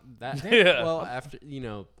 Well, after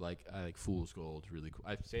like Fool's Gold, really cool.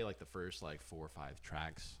 I'd say like the first like 4 or 5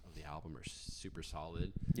 tracks of the album are super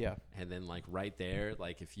solid. Yeah. And then like right there,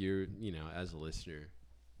 like if you're as a listener,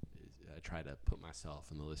 I try to put myself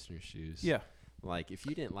in the listener's shoes. Yeah. Like if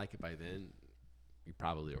you didn't like it by then, you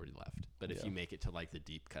probably already left. But if you make it to like the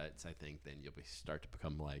deep cuts, I think then you'll start to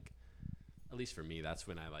become like. At least for me, that's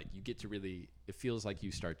when you get to really, it feels like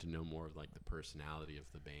you start to know more of like the personality of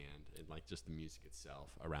the band and like just the music itself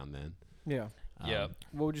around then. Yeah. Yeah.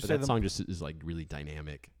 What would you say? That song just is like really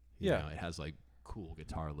dynamic. You Yeah. know, it has like cool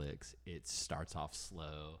guitar licks. It starts off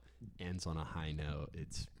slow, ends on a high note.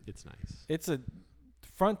 It's nice. It's a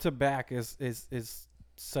front to back is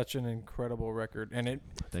such an incredible record. And it.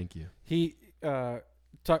 Thank you. He,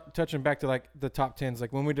 touching back to like the top 10s,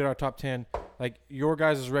 like when we did our top 10, like your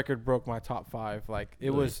guys' record broke my top 5. Like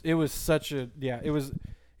it was such a it was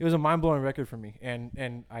a mind blowing record for me,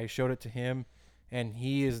 and I showed it to him, and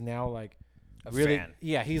he is now like A really fan.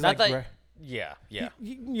 Yeah, he's Not like that- Yeah.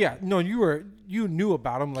 no, you knew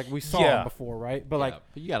about him, like we saw him before, right? But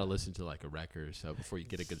but you got to listen to like a record so before you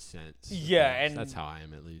get a good sense. Yeah, and that's how I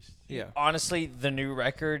am at least. Yeah. Honestly, the new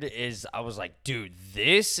record is. I was like, dude,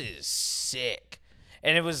 this is sick,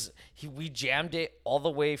 and it was. We jammed it all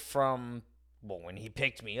the way from. Well, when he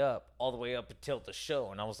picked me up, all the way up until the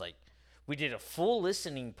show, and I was like, we did a full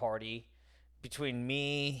listening party between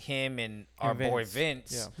me, him, and our boy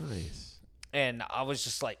Vince. Yeah. Nice. And I was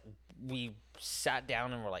just like, we sat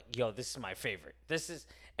down and we're like, yo, this is my favorite.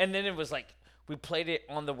 And then it was like, we played it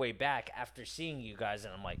on the way back after seeing you guys,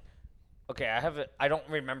 and I'm like, okay, I don't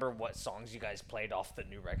remember what songs you guys played off the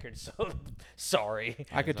new record, so sorry.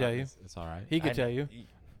 I could tell you. It's all right. He could tell you.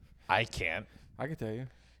 I can't. I could tell you.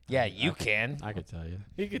 Yeah, you can. I could tell you.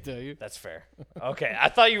 He could tell you. That's fair. Okay, I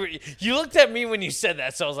thought you looked at me when you said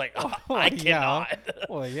that, so I was like, oh, I cannot.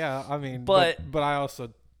 Well, yeah, I mean, but I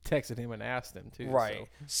also texted him and asked him too. Right.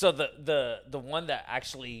 So the one that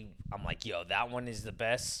actually I'm like, yo, that one is the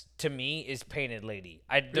best to me is Painted Lady.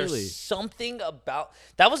 There's something about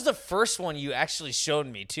that was the first one you actually showed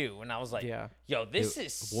me too, and I was like, yo, this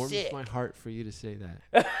is warms sick. my heart for you to say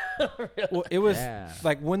that. Really? Well, it was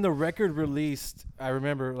like when the record released, I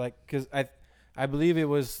remember like because I believe it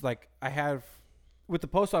was like I have with the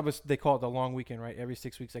post office they call it the long weekend, right? Every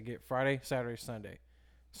 6 weeks I get Friday, Saturday, Sunday.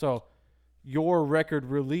 So your record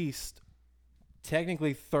released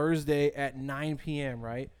technically Thursday at 9 p.m.,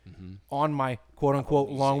 right? Mm-hmm. On my quote-unquote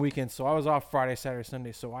long weekend. So I was off Friday, Saturday,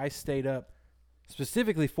 Sunday. So I stayed up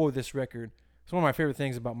specifically for this record. It's one of my favorite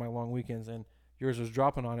things about my long weekends, and yours was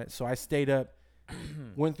dropping on it. So I stayed up,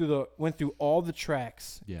 went through all the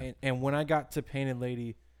tracks, and when I got to Painted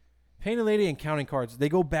Lady and Counting Cards, they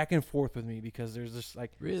go back and forth with me because there's just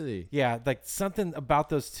like really, like something about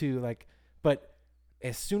those two, like, but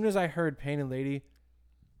as soon as I heard Painted Lady,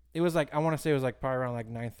 it was like, I want to say it was like probably around like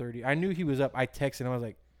 9:30. I knew he was up. I texted him. I was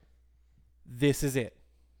like, this is it.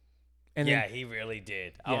 And then, he really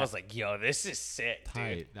did. I was like, yo, this is sick,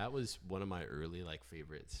 dude. That was one of my early like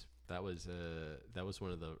favorites. That was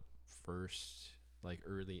one of the first like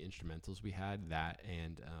early instrumentals we had. That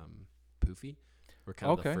and Poofy were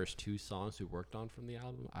kind of the first 2 songs we worked on from the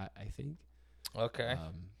album. I think. Okay.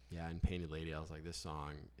 And Painted Lady, I was like, this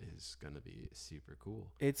song is gonna be super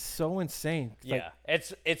cool. It's so insane. Yeah, like,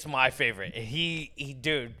 it's my favorite. He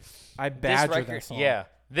dude. I badgered that song. Yeah,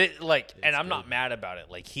 and I'm not mad about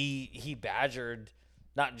it. Like he badgered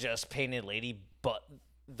not just Painted Lady, but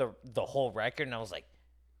the whole record, and I was like,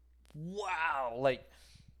 wow, like.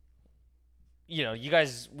 You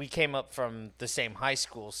guys, we came up from the same high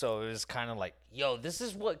school, so it was kind of like, yo, this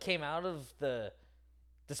is what came out of the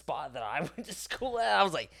the spot that I went to school at. I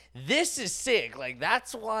was like, this is sick. Like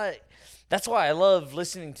that's why I love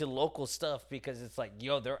listening to local stuff, because it's like,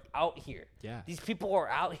 yo, they're out here. Yeah. These people are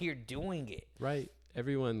out here doing it. Right.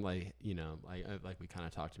 Everyone, like, you know, like we kind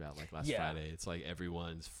of talked about like last Friday. It's like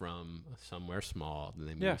everyone's from somewhere small, then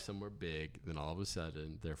they move somewhere big, then all of a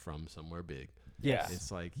sudden they're from somewhere big. Yeah. It's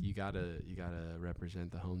like you gotta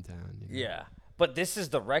represent the hometown. You know? Yeah. But this is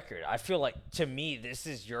the record. I feel like, to me, this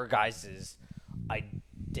is your guys'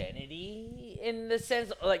 identity in the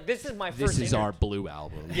sense, like, this is my first. This is our Blue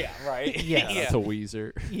album. Yeah, right. Yeah. To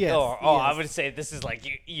Weezer. Yes. Oh, I would say this is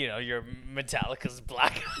like you know, your Metallica's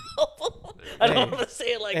Black Album. I don't want to say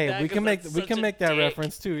it like that. We can make that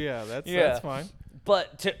reference too. Yeah, that's fine.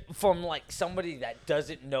 But from like somebody that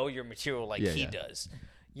doesn't know your material like he does,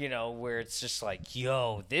 you know, where it's just like,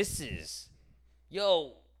 yo, this is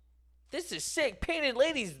sick. Painted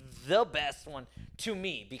Lady's the best one to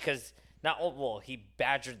me, because he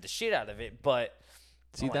badgered the shit out of it, but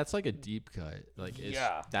see, that's like a deep cut. Like,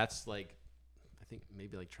 that's like, I think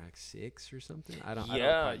maybe like track 6 or something. I don't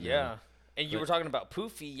quite know. And you were talking about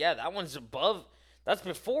Poofy. Yeah, that one's above. That's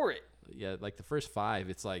before it. Yeah, like the first 5,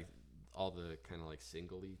 it's like all the kind of like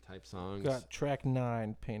single-y type songs. Got track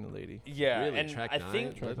 9, Painted Lady. Yeah, really? and track I 9?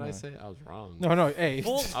 think What did I say? I was wrong. No, hey.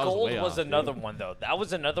 Fool's Gold was another one though. That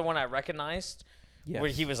was another one I recognized. Yes.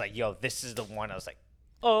 Where he was like, "Yo, this is the one." I was like,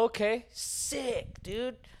 "Oh, okay, sick,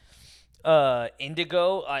 dude."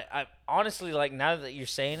 Indigo. I honestly, like, now that you're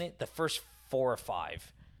saying it, the first 4 or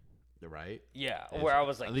 5. Right? Yeah, where I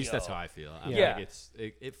was like, at least that's how I feel. I yeah, feel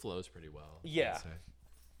like it flows pretty well. Yeah.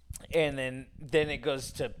 And then it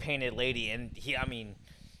goes to Painted Lady, and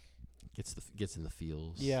gets in the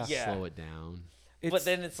feels. Yeah. Slow it down. But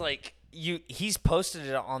then it's like he's posted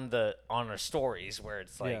it on our stories, where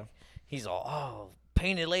it's like he's all, "Oh,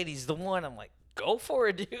 Painted Lady's the one." I'm like, go for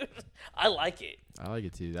it, dude. I like it. I like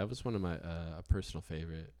it too. That was one of my a personal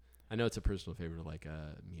favorite. I know it's a personal favorite, like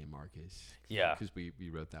me and Marcus. Yeah. Because we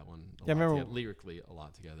wrote that one. I remember lyrically a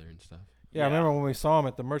lot together and stuff. Yeah, I remember when we saw him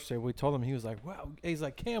at the merch table, we told him, he was like, "Wow." He's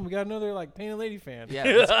like, "Cam, we got another like Painted Lady fan."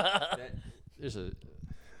 Yeah. There's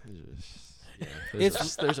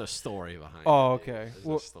a story behind it. Oh, okay.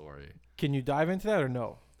 There's a story. Can you dive into that or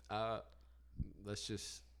no? Let's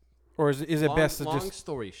just. Or is it best to long just?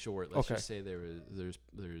 story short, let's just say there's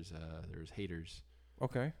haters.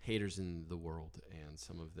 Okay. Haters in the world, and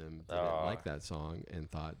some of them didn't like that song and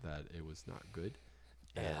thought that it was not good.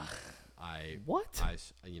 And I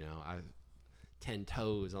 10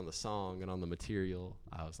 toes on the song and on the material.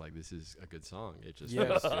 I was like, this is a good song. It just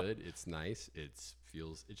feels good. It's nice. It's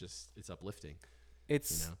uplifting.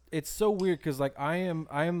 It's so weird because like I am.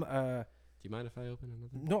 Do you mind if I open another?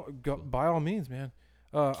 No, go, by all means, man.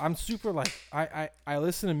 I'm super like I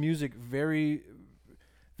listen to music very.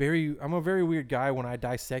 I'm a very weird guy when I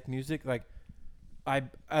dissect music. Like, I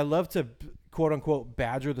love to quote unquote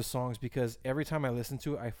badger the songs because every time I listen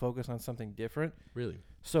to it, I focus on something different. Really?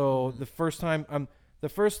 So the first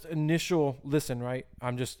initial listen, right?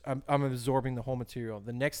 I'm absorbing the whole material.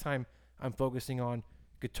 The next time I'm focusing on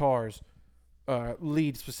guitars,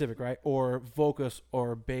 lead specific, right? Or vocals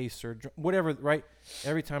or bass or whatever, right?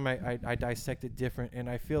 Every time I dissect it different, and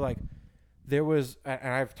I feel like. There was,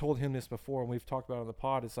 and I've told him this before, and we've talked about it on the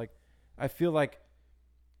pod. It's like, I feel like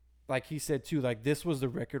he said too, like this was the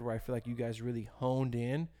record where I feel like you guys really honed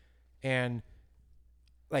in, and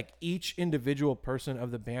like each individual person of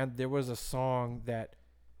the band, there was a song that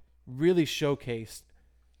really showcased,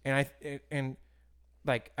 and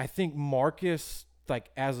I think Marcus, like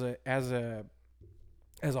as a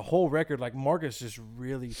whole record, like Marcus just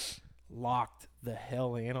really locked the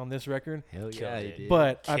hell in on this record. Hell yeah, he did.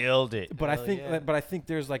 But killed it. But I think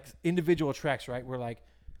there's like individual tracks, right, where like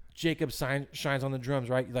Jacob shines on the drums,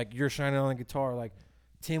 right? Like you're shining on the guitar, like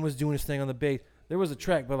Tim was doing his thing on the bass. There was a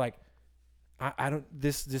track, but like I don't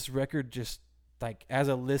this record just like as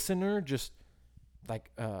a listener, just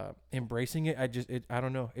like embracing it. I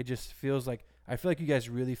don't know. It just feels like I feel like you guys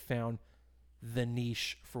really found the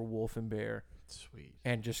niche for Wolf and Bear. Sweet.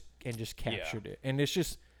 And just captured it. And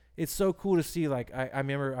it's so cool to see. Like I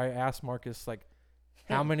remember I asked Marcus like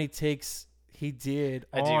how many takes he did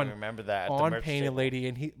I do remember that on Painted Lady,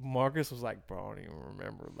 and Marcus was like, "Bro, I don't even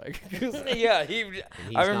remember." Like, yeah,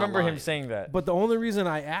 I remember him saying that. But the only reason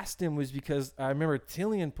I asked him was because I remember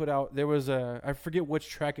Tillian put out I forget which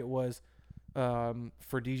track it was for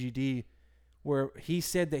DGD, where he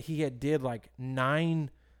said that he had did like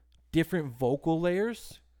 9 different vocal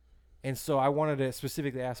layers, and so I wanted to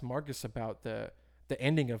specifically ask Marcus about the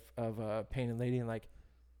ending of Painted Lady and like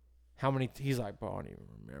how many. He's like, "Bro, I don't even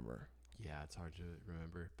remember." Yeah, it's hard to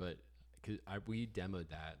remember, but we demoed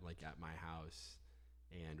that like at my house,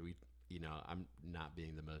 and we, I'm not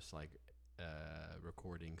being the most like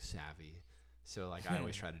recording savvy. So like I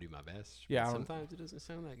always try to do my best. Yeah. Sometimes it doesn't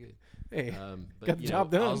sound that good. Hey, but got the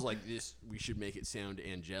job done. I was like, we should make it sound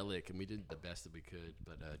angelic, and we did the best that we could.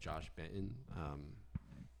 But Josh Benton,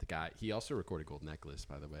 the guy, he also recorded Gold Necklace,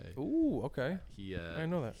 by the way. Ooh, okay. I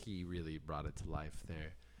didn't know that. He really brought it to life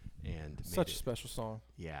there, and such a special song.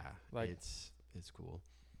 Yeah, like it's cool.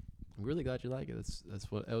 I'm really glad you like it.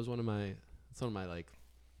 That's one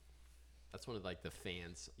of like the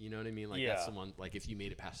fans, you know what I mean? Like that's someone, like if you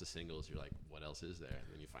made it past the singles, you're like, what else is there?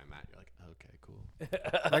 And then you find that, you're like, okay,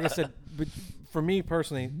 cool. Like I said, but for me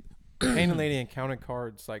personally, Painted Lady and Counted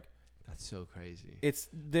Cards, like that's so crazy. It's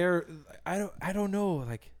there. I don't know.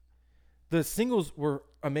 Like the singles were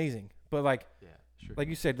amazing, but like sure. Like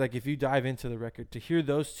you said, like if you dive into the record to hear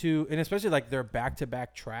those two, and especially like their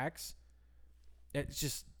back-to-back tracks, it's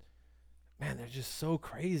just, man, they're just so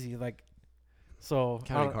crazy. Like. So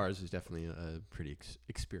Counting Cars is definitely a pretty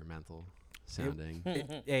experimental sounding.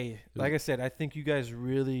 Like I said, I think you guys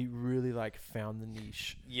really, really like found the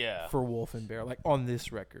niche. Yeah. For Wolf and Bear, like on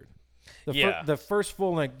this record. The first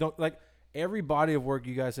full length, like every body of work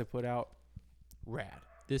you guys have put out, rad.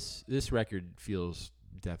 This record feels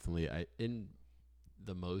definitely in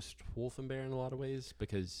the most Wolf and Bear in a lot of ways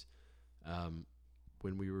because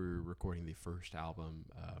when we were recording the first album.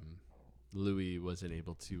 Louis wasn't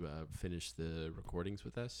able to finish the recordings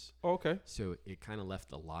with us. Oh, okay. So it kind of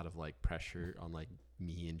left a lot of like pressure on like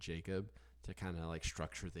me and Jacob to kind of like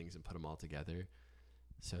structure things and put them all together.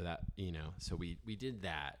 So that, so we did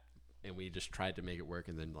that and we just tried to make it work.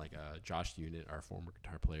 And then like Josh Unit, our former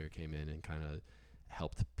guitar player, came in and kind of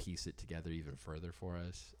helped piece it together even further for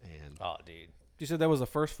us. And oh, dude. You said that was the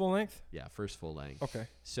first full length? Yeah, first full length. Okay.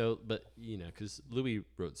 So, but, because Louis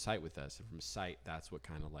wrote Sight with us, and from Sight, that's what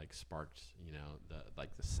kind of, like, sparked,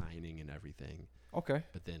 the signing and everything. Okay.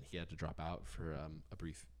 But then he had to drop out for a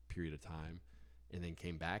brief period of time, and then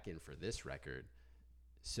came back in for this record.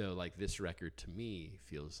 So, like, this record, to me,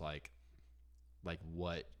 feels like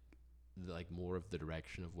what, like, more of the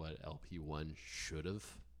direction of what LP1 should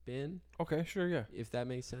have been. Okay, sure, yeah. If that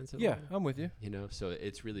makes sense. Yeah, I'm with you. So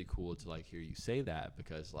it's really cool to like hear you say that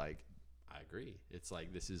because like I agree. It's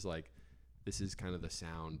like this is kind of the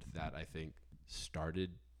sound that I think started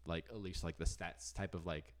like at least like the stats type of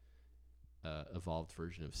like evolved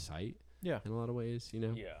version of Sight. Yeah. In a lot of ways, Yeah.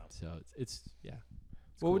 So it's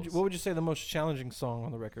What would you say the most challenging song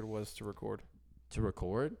on the record was to record? To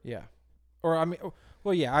record? Yeah. Or I mean,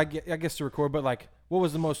 well, yeah, I guess to record, but like, what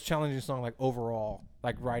was the most challenging song, like overall,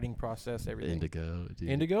 like writing process, everything? Indigo, dude.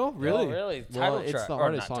 Indigo, really? Oh, really? Well, title track,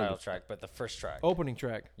 or not title track, but the first track, opening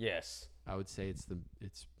track. Yes, I would say it's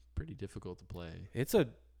pretty difficult to play. It's a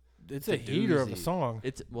heater of a song.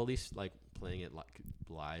 It's at least like playing it like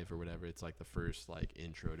live or whatever. It's like the first like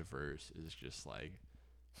intro to verse is just like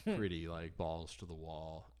pretty like balls to the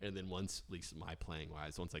wall, and then once at least my playing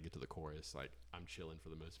wise, once I get to the chorus, like I'm chilling for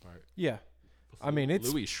the most part. Yeah. I mean, it's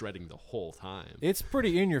Louis shredding the whole time. It's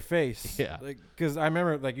pretty in your face. Yeah. Like, because I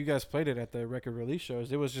remember, like, you guys played it at the record release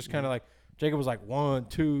shows. It was just kind of like, Jacob was like 1,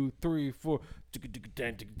 2, 3, 4,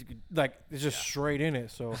 like, it's just straight in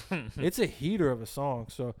it. So it's a heater of a song.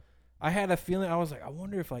 So I had a feeling, I was like, I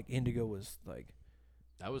wonder if, like, Indigo was, like.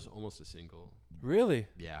 That was almost a single. Really?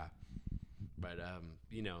 Yeah. But,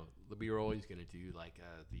 we were always going to do, like,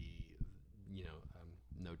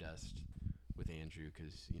 No Dust with Andrew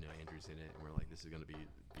because Andrew's in it and we're like this is going to be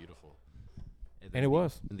beautiful and it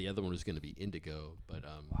was, and the other one was going to be Indigo, but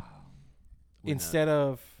instead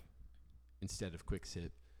of Quick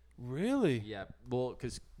Sip. Really? Yeah, well,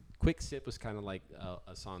 because Quick Sip was kind of like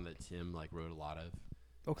a song that Tim like wrote a lot of.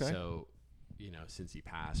 Okay. So since he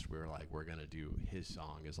passed, we were like we're going to do his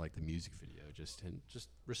song as like the music video, just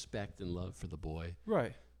respect and love for the boy,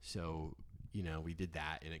 right? So we did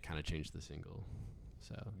that and it kind of changed the single.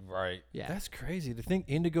 So right, yeah, that's crazy to think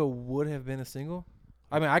Indigo would have been a single.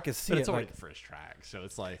 I mean, I could see but it's only like the first track, so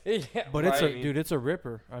it's like, yeah, but right. It's a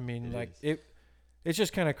ripper. I mean, it's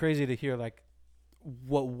just kind of crazy to hear like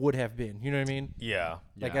what would have been. You know what I mean? Yeah.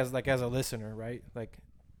 As a listener, right? Like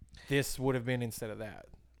this would have been instead of that.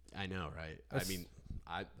 I know, right? I mean,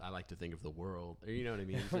 I like to think of the world, or you know what I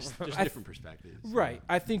mean? Just different perspectives. Right.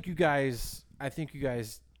 I think you guys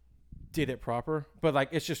did it proper, but like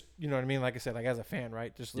it's just, you know what I mean, like I said, like as a fan,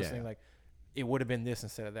 right, just listening, like it would have been this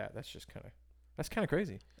instead of that. That's kind of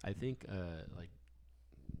crazy. I think like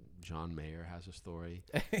John Mayer has a story.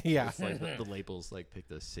 Yeah. It's like the labels like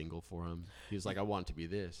picked a single for him. He was like, I want it to be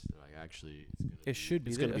this. They're like, actually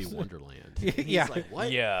it's gonna be Wonderland. Yeah. He's like,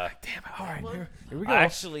 what? Yeah. Damn it. All right, here we go.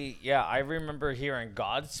 Actually, yeah, I remember hearing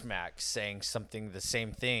Godsmack saying the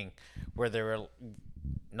same thing, where they were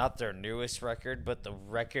not their newest record, but the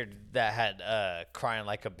record that had "Crying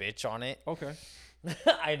Like a Bitch" on it. Okay.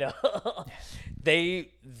 I know.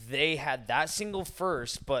 They had that single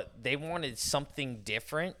first, but they wanted something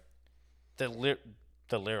different. The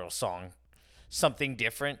lyrical song, something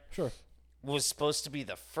different. Sure. Was supposed to be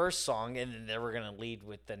the first song, and then they were gonna lead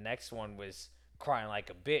with the next one was "Crying Like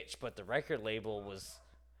a Bitch," but the record label was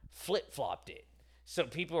flip flopped it. So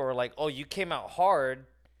people were like, "Oh, you came out hard,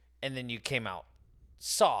 and then you came out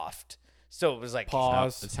soft." So it was like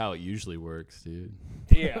pause. That's how it usually works, dude.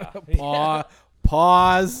 Yeah.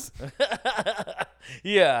 Pause.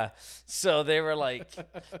 Yeah. So they were like,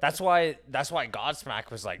 that's why Godsmack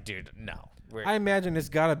was like, dude, no. I imagine it's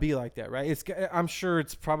got to be like that, right? I'm sure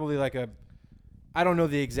it's probably like I don't know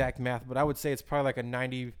the exact math, but I would say it's probably like a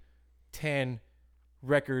 90-10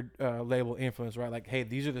 record label influence, right? Like, hey,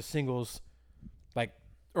 these are the singles, like,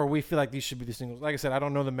 or we feel like these should be the singles. Like I said, I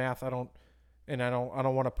don't know the math. I don't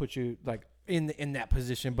want to put you like in that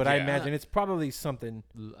position, but I imagine it's probably something.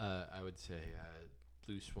 I would say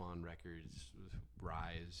Blue Swan Records,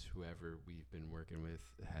 Rise, whoever we've been working with,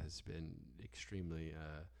 has been extremely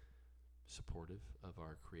supportive of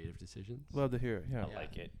our creative decisions. Love to hear it. Yeah, I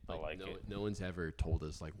like it. I like it. No one's ever told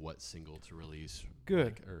us like what single to release. Good.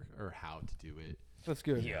 Like, or how to do it. That's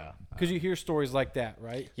good. Yeah. Because you hear stories like that,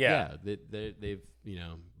 right? Yeah. They've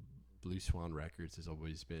Blue Swan Records has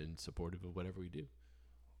always been supportive of whatever we do.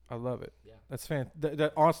 I love it. Yeah. That's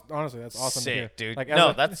fantastic. Honestly, that's awesome to hear. Sick, dude. Like,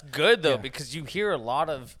 no, that's good though, Yeah. because you hear a lot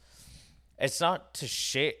of. It's not to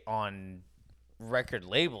shit on record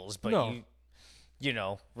labels, but No. you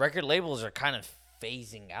know, record labels are kind of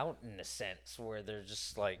phasing out in a sense where they're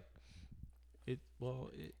just like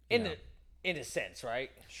in a sense,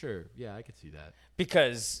 right? Sure. Yeah, I could see that.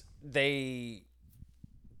 Because they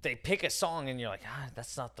pick a song and you're like,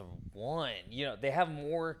 that's not the one. You know, they have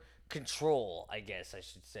more control, I guess I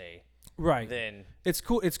should say. Right. Then it's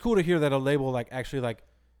cool to hear that a label like actually like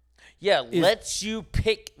lets you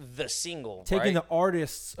pick the single, taking right? the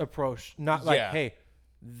artist's approach, not like, hey,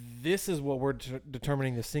 this is what we're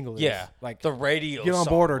determining the single is. Yeah, like the radio. Get on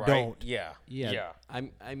song, board or right? don't. Yeah.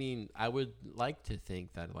 I mean, I would like to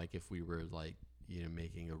think that like if we were like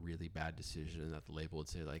making a really bad decision, that the label would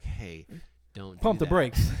say like, hey, don't pump do the that.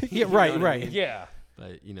 brakes. Yeah, right. I mean? Yeah.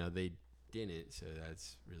 But they didn't, so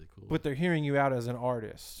that's really cool. But they're hearing you out as an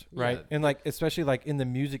artist, right? Yeah. And like especially like in the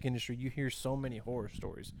music industry, you hear so many horror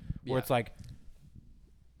stories where it's like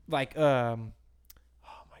oh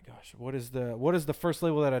my gosh, what is the first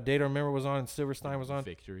label that a Data Remember was on and Silverstein was on?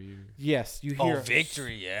 Victory. Yes, you hear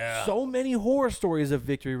Victory, yeah. so many horror stories of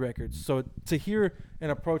Victory Records. So to hear an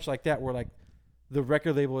approach like that where like the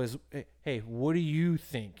record label is, hey, what do you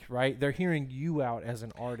think, right? They're hearing you out as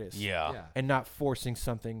an artist. Yeah. And not forcing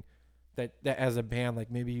something that as a band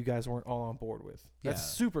like maybe you guys weren't all on board with. That's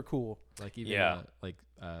super cool. Like even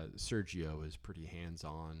Sergio is pretty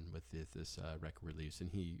hands-on with this record release,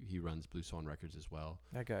 and he runs Blue Swan Records as well.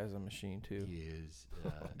 That guy is a machine too. He is.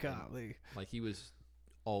 Golly. Like he was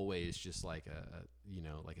always just like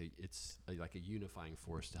it's like a unifying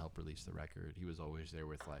force to help release the record. He was always there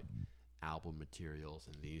with like album materials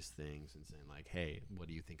and these things and saying like, hey, what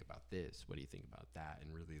do you think about this? What do you think about that?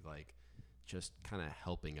 And really like just kind of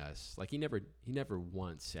helping us. Like he never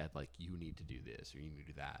once said like you need to do this or you need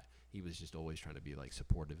to do that. He was just always trying to be like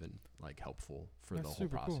supportive and like helpful for the whole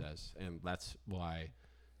process. Cool. And that's why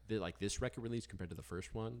like this record release compared to the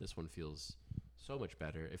first one, this one feels so much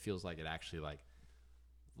better. It feels like it actually like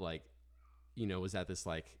was at this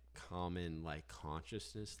like common like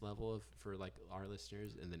consciousness level for like our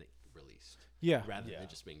listeners, and then it released. Yeah. Rather than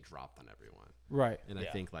just being dropped on everyone. Right. And I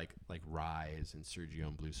think like Rise and Sergio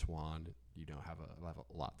and Blue Swan, have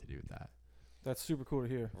a lot to do with that. That's super cool to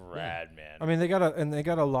hear. Rad, man. I mean, they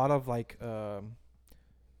got a lot of like I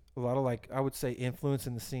would say influence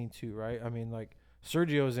in the scene too, right? I mean, like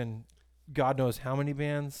Sergio's in God knows how many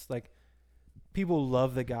bands. Like people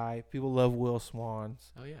love the guy. People love Will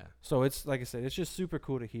Swans. Oh yeah. So it's like I said, it's just super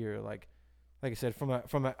cool to hear. Like I said, from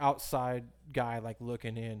an outside guy like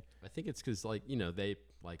looking in. I think it's because like they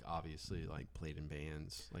like obviously like played in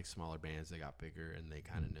bands, like smaller bands. They got bigger and they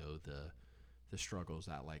kind of know the struggles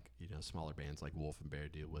that like smaller bands like Wolf and Bear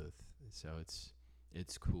deal with. So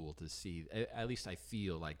it's cool to see. At least I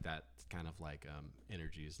feel like that kind of like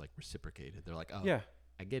energy is like reciprocated. They're like, oh yeah,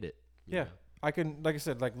 I get it. You know? I can, like I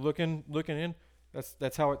said, like looking in.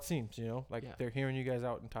 That's how it seems. Like they're hearing you guys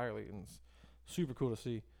out entirely, and it's super cool to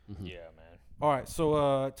see. Mm-hmm. Yeah, man. All right,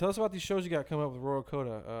 so tell us about these shows you got coming up with Royal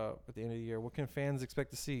Coda at the end of the year. What can fans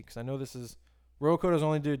expect to see? Because I know Royal Coda's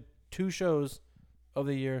only did 2 shows of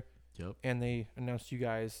the year. Yep. And they announced you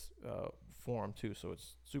guys for them too, so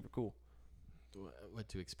it's super cool. what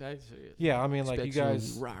to expect. Yeah, I mean, like you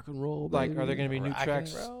guys rock and roll. Like, baby. are there going to be new Rock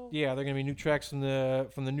tracks? and roll? Yeah, are there going to be new tracks from the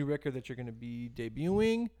new record that you're going to be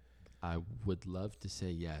debuting? I would love to say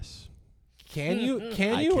yes. Can you? I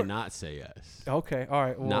cannot say yes. Okay, all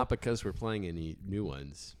right. Well, Not because we're playing any new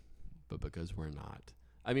ones, but because we're not.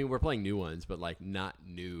 I mean, we're playing new ones, but like not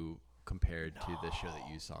new compared to the show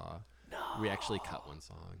that you saw. No. We actually cut one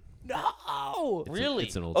song. No, Really?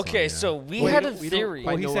 It's an old okay, song, yeah. so we had a theory.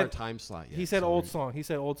 I he know said- our time slot yet. he said so old song. He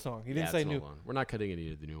said old song. He didn't say it's an new. old one. We're not cutting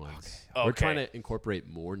any of the new ones. Okay. We're trying to incorporate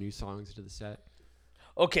more new songs into the set.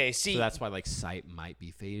 Okay, see. So that's why like Sight might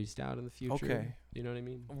be phased out in the future. Okay. You know what I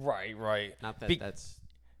mean? Right. Not that that's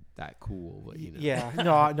that cool, but you know. Yeah,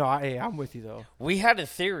 no. Hey, I'm with you though. We had a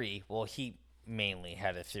theory. Well, he mainly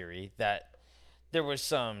had a theory that there was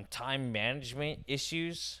some time management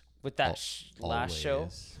issues with that last show.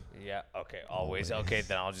 Always. Yeah. Okay. Always. Okay.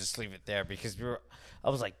 Then I'll just leave it there because I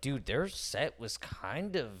was like, dude, their set was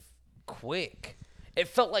kind of quick. It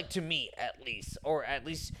felt like to me, at least, or at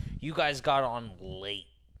least you guys got on late.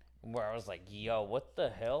 Where I was like, yo, what the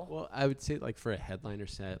hell? Well, I would say like for a headliner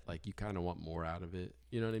set, like you kind of want more out of it.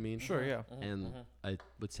 You know what I mean? Sure, yeah. And I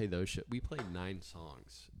would say we played 9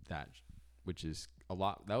 songs, which is a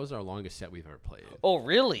lot. That was our longest set we've ever played. Oh,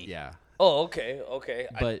 really? Yeah. Oh, okay.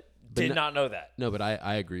 But Did not know that. No, but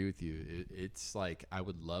I agree with you. It's like I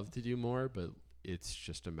would love to do more, but it's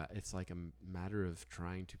just it's like a matter of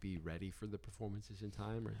trying to be ready for the performances in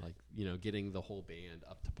time, or like getting the whole band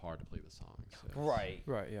up to par to play the songs. So. Right.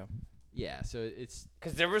 Yeah. Yeah. So it's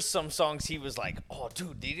because there were some songs he was like, "Oh,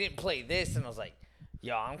 dude, they didn't play this," and I was like,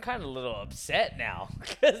 "Yo, I'm kind of a little upset now,"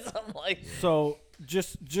 because I'm like, So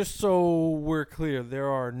just so we're clear, there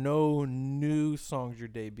are no new songs you're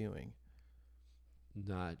debuting,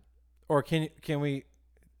 not. or can we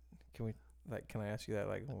like, can I ask you that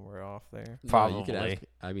like when we're off there? Probably. No, you could ask,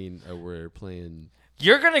 I mean, we're playing.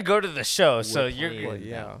 you're gonna go to the show, so We're playing you're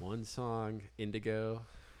yeah. that one song, Indigo.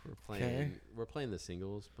 We're playing. Okay. We're playing the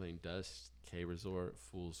singles. Playing Dust, K Resort,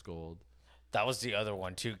 Fool's Gold. that was the other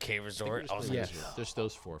one too, K Resort. I was like, Yeah. There's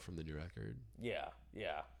those 4 from the new record. yeah.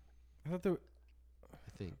 I thought there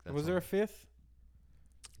I think. That's was there a fifth?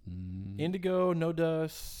 Mm, Indigo, No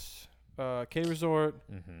Dust, K Resort,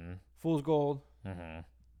 Mm-hmm. Fool's Gold. Mm-hmm.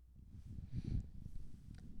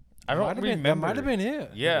 I don't remember. That might have been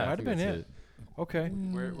it. Yeah. Might have been that's it. Okay.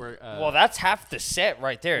 We're Well, that's half the set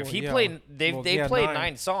right there. If Well, he yeah. played, they Well, they yeah, played 9.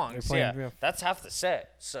 9 songs. They're playing- Yeah, yeah. that's half the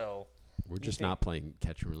set. So We're just not playing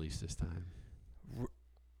Catch and Release this time.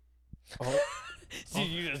 Oh, dude,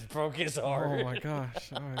 you just broke his heart. oh my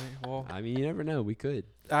gosh. All right. Well, I mean, you never know. We could.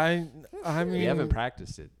 I mean, We haven't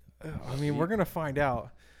practiced it. I mean, we're gonna find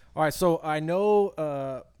out. All right. So I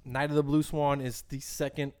know Night of the Blue Swan is the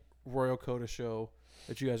second Royal Coda show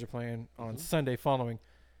that you guys are playing on Sunday following.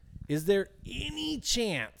 Is there any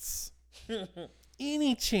chance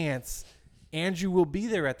Andrew will be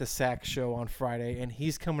there at the Sax show on Friday and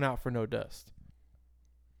he's coming out for No Dust?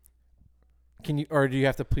 Can you, or do you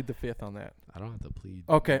have to plead the fifth on that? I don't have to plead.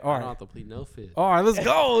 Okay, all I right. don't have to plead no fifth. All right, let's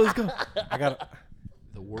go. Let's go. I got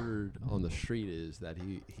The word on the street is that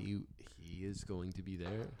he is going to be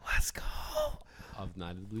there Let's go. of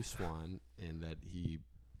Night of the Blue Swan, and that he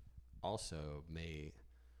also may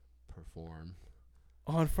perform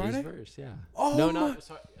On Friday? his verse. Yeah. Oh no, my-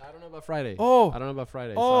 sorry, I don't know about Friday. Oh. I don't know about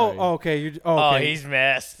Friday. Oh, sorry. okay. Oh, Okay. he's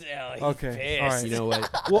messed. Yeah, he's Okay, pissed. all right. You know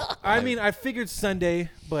what? Well, I mean, I figured Sunday,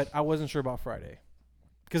 but I wasn't sure about Friday.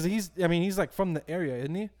 Because he's like from the area,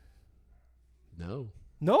 isn't he? No.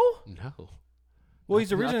 No? No. Well,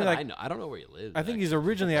 he's Not originally that like, I know. I don't know where he lives. I think he's actually.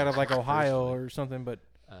 originally out of like Ohio Personally. or something, but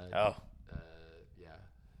Oh. Yeah.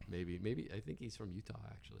 Maybe. I think he's from Utah,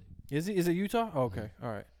 actually. is he? Is it Utah? Oh, okay. All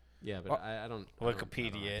right. Yeah, but Oh. I don't. Wikipedia I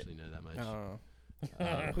don't it. actually know that much. I don't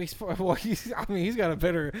know. He's got a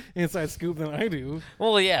better inside scoop than I do.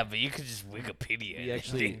 Well, yeah, but you could just Wikipedia He it.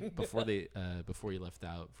 actually before he left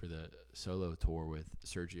out for the solo tour with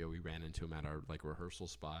Sergio, we ran into him at our like rehearsal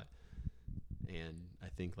spot, and I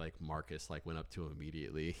think like Marcus like went up to him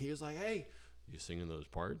immediately. He was like, "Hey, you singing those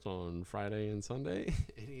parts on Friday and Sunday?"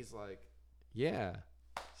 And he's like, "Yeah."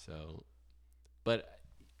 So, but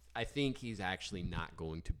I think he's actually not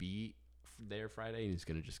going to be there Friday, and he's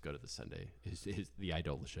gonna just go to the Sunday. The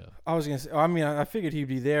Idola show. I was gonna say. I mean, I figured he'd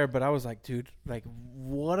be there, but I was like, dude, like,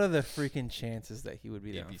 what are the freaking chances that he would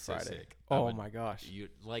be there It'd on be so Friday? sick. Oh my gosh. You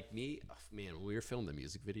like me, man? When we were filming the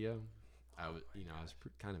music video, I was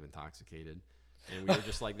kind of intoxicated, and we were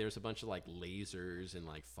just like, there's a bunch of like lasers and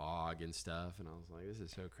like fog and stuff, and I was like, this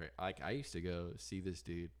is so crazy. Like I used to go see this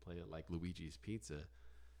dude play at like Luigi's Pizza.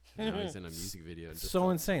 And I was in a music video. And just So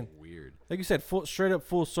felt insane. Weird. Like you said, straight up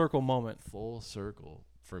full circle moment. Full circle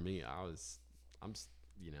for me. I was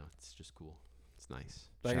it's just cool. It's nice.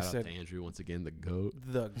 Like Shout I out said, to Andrew once again, the GOAT.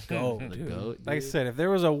 The GOAT, The dude. GOAT, Like I dude. said, if there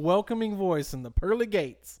was a welcoming voice in the pearly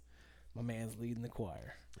gates, my man's leading the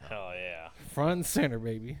choir. Hell yeah. Front and center,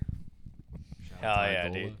 baby. Hell yeah,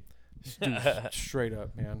 dude. Dude, straight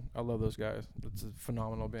up, man. I love those guys. It's a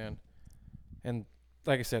phenomenal band. And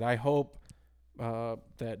like I said, I hope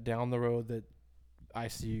that down the road that I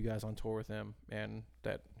see you guys on tour with him, and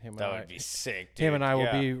that That would be sick, dude. him and I will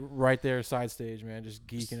be right there side stage, man, just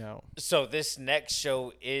geeking out. So this next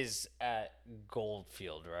show is at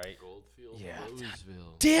Goldfield, right? Goldfield, Yeah.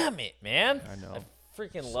 Roseville. Damn it, man. I know. I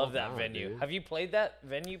freaking Sold love that out, venue. dude. Have you played that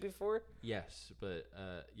venue before? Yes, but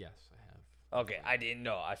yes, I have. Okay, I didn't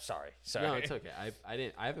know. I'm sorry. No, it's okay.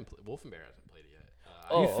 I haven't played. Wolfenbear hasn't played it yet.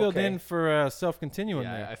 Oh, You filled okay. in for self-continuing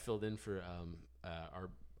yeah, there. I filled in for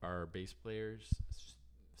our bass players,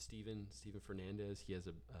 Steven Fernandez. He has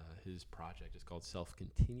his project is called Self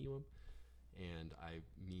Continuum, and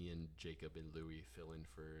me and Jacob and Louie fill in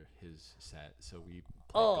for his set. So we play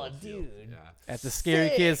Goldfield. Dude. Yeah. At the Scary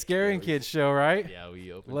Kids, Scaring Kids show, right? Yeah,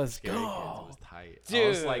 we opened Let's for Scary Kids. go. It was tight. Dude. I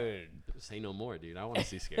was like, say no more, dude. I want to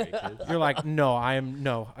see Scary Kids. You're like, no, I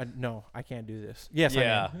can't do this. Yes,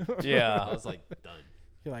 Yeah. I am. Yeah. I was like, done.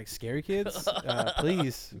 You're like, Scary Kids?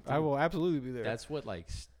 Please. I will absolutely be there. That's what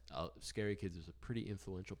Scary Kids is a pretty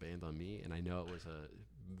influential band on me, and I know it was a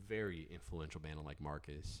very influential band on like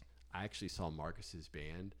Marcus. I actually saw Marcus's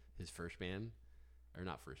band, his first band, or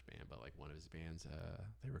not first band, but like one of his bands.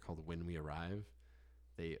 They were called When We Arrive.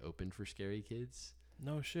 They opened for Scary Kids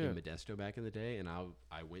No shit. in Modesto back in the day, and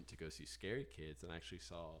I went to go see Scary Kids, and I actually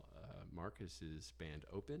saw Marcus's band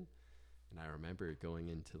open, and I remember going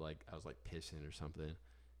into I was like pissing or something.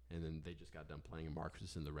 And then they just got done playing, and Marcus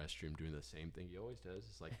was in the restroom doing the same thing he always does.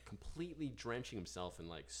 It's like completely drenching himself in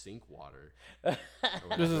like sink water.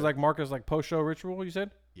 This is like Marcus, like post-show ritual, you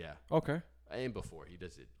said? Yeah. Okay. And before, he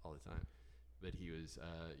does it all the time. But he was,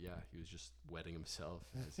 he was just wetting himself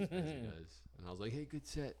as he does. And I was like, hey, good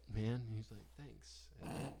set, man. And he's like, thanks.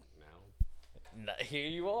 And now Here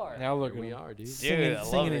you are. Now look here at we him. are, dude. Dude, I love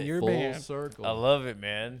singing in it. your Full band. circle. I love it,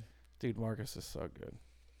 man. Dude, Marcus is so good.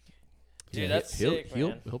 Dude, that's sick,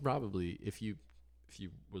 man. He'll probably, if you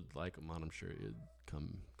would like him on, I'm sure he'd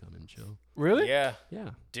come and chill. Really? Yeah.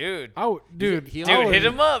 Yeah. Dude. Dude, Hit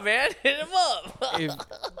him up, man. Hit him up.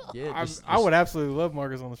 Yeah. I would absolutely love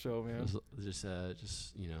Marcus on the show, man. Just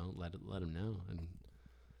let him know, and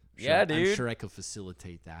Yeah, dude. I'm sure I could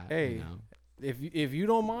facilitate that. Hey, you know? if you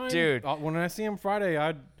don't mind, Dude. when I see him Friday,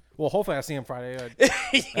 hopefully I see him Friday.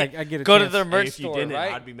 I get a Go chance. to their merch if you store, didn't,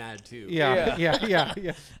 right? I'd be mad too. Yeah.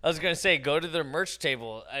 I was gonna say, go to their merch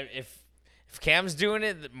table. If Cam's doing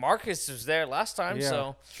it, Marcus was there last time, Yeah,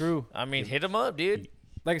 so true. I mean, hit him up, dude.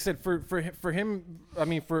 Like I said, for him, I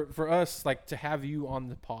mean, for us, like to have you on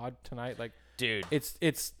the pod tonight, like, Dude,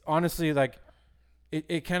 it's honestly like,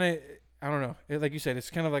 it kind of, I don't know, like you said,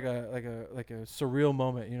 it's kind of like a surreal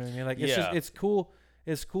moment. You know what I mean? Like it's just,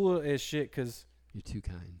 it's cool as shit because. You're too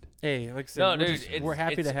kind. Hey, like I said, no, dude, we're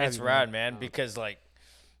happy to have it's you. rad, man, because like,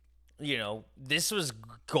 this was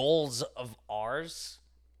goals of ours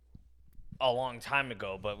a long time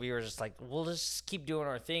ago, but we were just like, we'll just keep doing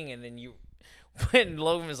our thing, and then when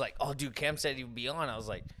Logan was like, oh, dude, Cam said he'd be on, I was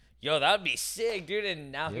like, yo, that would be sick, dude,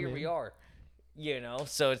 and now here we are,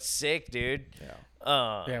 so it's sick, dude.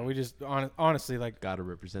 Yeah, we just honestly like Gotta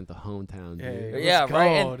represent the hometown, dude. Hey, Yeah, let's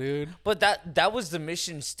right, go, dude. But that was the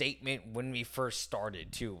mission statement when we first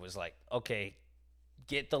started too. Was like, okay,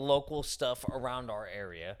 get the local stuff around our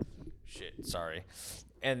area. Shit, sorry.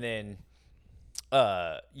 And then,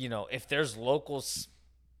 if there's local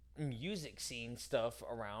music scene stuff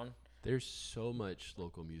around, There's so much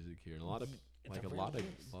local music here, and a lot of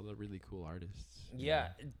really cool artists. yeah,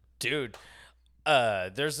 dude.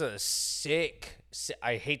 There's a sick.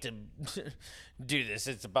 I hate to do this.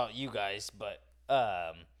 It's about you guys, but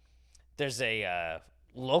there's a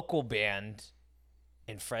local band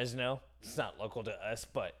in Fresno. It's not local to us,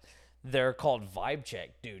 but they're called Vibe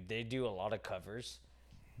Check, dude. They do a lot of covers,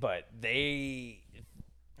 but they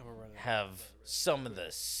have some of the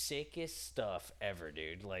sickest stuff ever,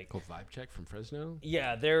 dude. Like, Called Vibe Check from Fresno.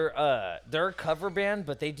 yeah, they're a cover band,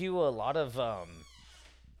 but they do a lot of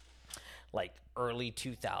like early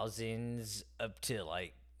 2000s up to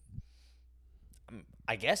like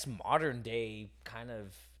I guess modern day kind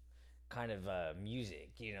of music,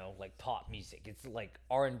 like pop music. It's like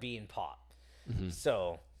R&B and pop. Mm-hmm.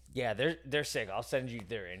 So yeah, they're sick. I'll send you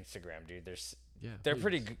their Instagram, dude. They're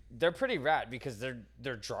please. pretty rad because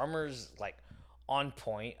their drummers like on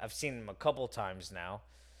point. I've seen them a couple times now.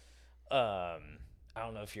 I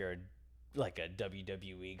don't know if you're like a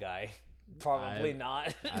WWE guy. Probably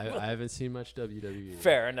not. I haven't seen much WWE.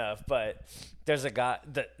 Fair enough, but there's a guy,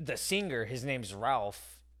 the singer, his name's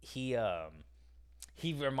Ralph. He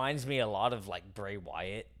reminds me a lot of like Bray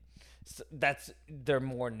Wyatt. So they're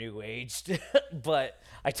more new aged, but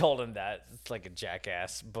I told him that it's like a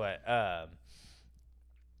jackass. But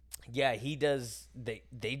yeah, he does.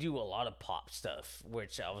 They do a lot of pop stuff,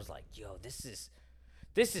 which I was like, yo, this is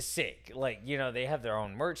sick. Like, you know, they have their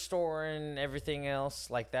own merch store and everything else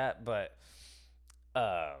like that, but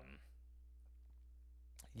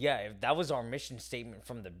yeah, that was our mission statement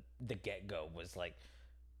from the get-go, was like,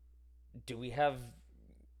 do we have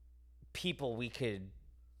people we could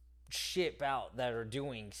ship out that are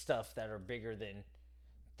doing stuff that are bigger than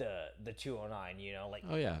the 209, you know? Like,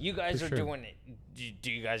 oh yeah, you guys are doing it.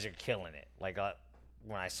 You guys are killing it. Like,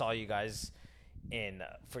 when I saw you guys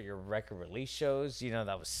for your record release shows, you know,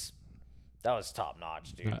 that was top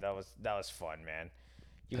notch, dude. That was fun, man.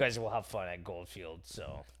 You guys will have fun at Goldfield.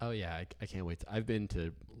 So. Oh yeah, I can't wait. I've been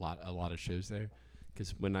to a lot of shows there,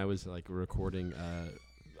 because when I was like recording,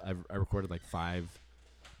 I recorded like five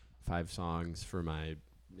songs for my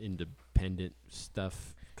independent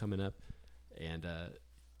stuff coming up, and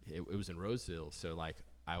it was in Roseville. So like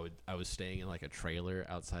I was staying in like a trailer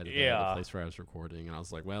outside of the place where I was recording, and I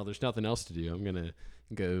was like, well, there's nothing else to do. I'm gonna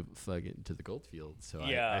go fuck it into the Goldfield. So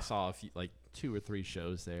I saw a few, like 2 or 3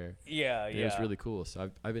 shows there. It was really cool. So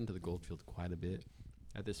I've been to the Goldfield quite a bit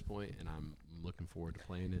at this point, and I'm looking forward to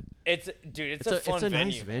playing it. It's a fun venue. It's a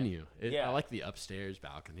nice venue. I like the upstairs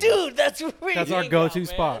balcony. Dude, that's our go-to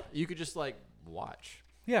spot. You could just like watch.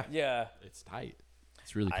 Yeah. It's tight.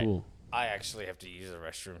 It's really cool. I actually have to use the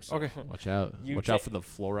restroom. So. Okay. Watch out. Watch out for the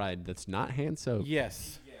fluoride that's not hand soap.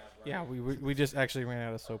 Yes. Yeah, we just actually ran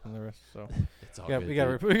out of soap in the wrist, so it's all good, we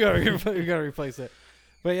gotta replace it.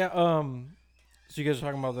 But yeah, so you guys are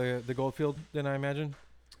talking about the Goldfield, then, I imagine?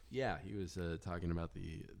 Yeah, he was talking about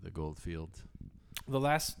the Goldfield. The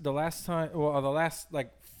last time, well, the last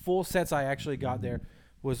like full sets I actually got there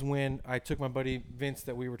was when I took my buddy Vince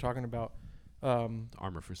that we were talking about.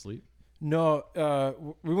 Armor for Sleep.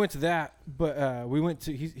 No, we went to that, but we went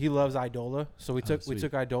to he loves Idola, so we took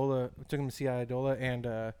Idola. We took him to see Idola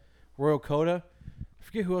and Royal Coda. I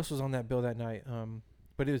forget who else was on that bill that night.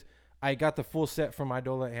 But I got the full set from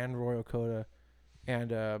Idola and Royal Coda,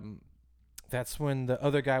 and that's when the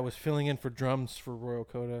other guy was filling in for drums for Royal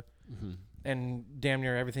Coda, and damn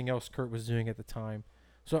near everything else Kurt was doing at the time.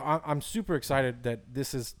 So I'm super excited that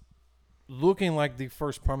this is looking like the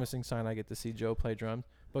first promising sign I get to see Joe play drums.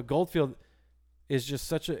 But Goldfield is just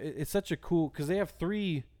such a cool, because they have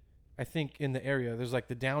 3, I think, in the area. There's like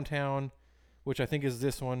the downtown, which I think is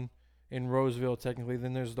this one in Roseville technically.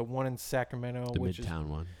 Then there's the one in Sacramento, which Midtown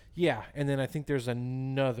one. Yeah, and then I think there's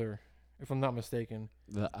another, if I'm not mistaken.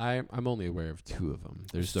 I'm only aware of 2 of them.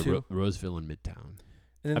 There's the Roseville and Midtown.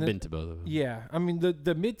 And I've been to both of them. Yeah, I mean the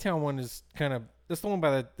Midtown one is kind of, that's the one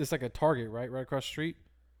by it's like a Target, right across the street.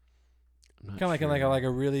 Kind of like in like a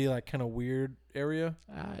really like kind of weird area.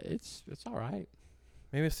 It's all right.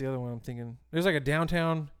 Maybe it's the other one I'm thinking. There's like a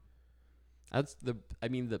downtown. That's the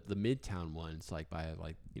Midtown one. It's like by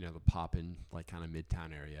like, you know, the poppin' like kind of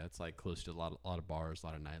Midtown area. It's like close to a lot of bars, a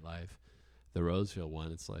lot of nightlife. The Roseville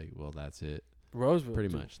one, it's like, well, that's it. Roseville,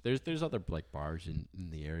 pretty much. There's other like bars in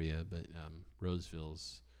the area, but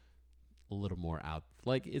Roseville's a little more out.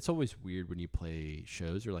 Like, it's always weird when you play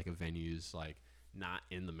shows or like a venue's like not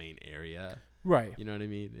in the main area, right? You know what I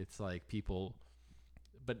mean? It's like people,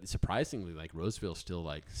 but surprisingly, like Roseville still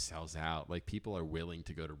like sells out. Like, people are willing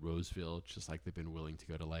to go to Roseville just like they've been willing to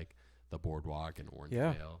go to like the Boardwalk and Orangevale.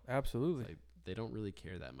 Yeah, absolutely. Like, they don't really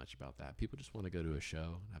care that much about that. People just want to go to a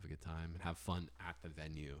show and have a good time and have fun at the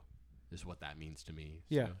venue. Is what that means to me.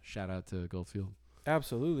 Yeah. So, shout out to Goldfield.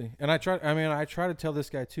 Absolutely. And I try to tell this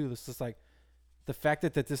guy too. This is like the fact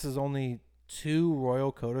that this is only 2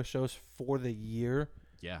 Royal Coda shows for the year.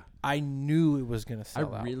 Yeah. I knew it was going to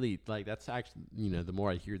sell out. I really, like, that's actually, you know, the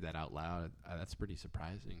more I hear that out loud, that's pretty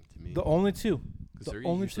surprising to me. The only 2. Because they're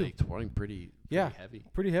usually touring pretty heavy.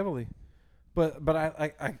 Pretty heavily. But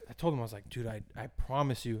I told him, I was like, dude, I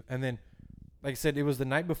promise you. And then, like I said, it was the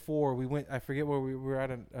night before we went. I forget where we were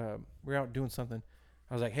at. We were out doing something.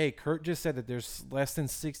 I was like, hey, Kurt just said that there's less than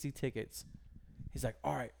 60 tickets. He's like,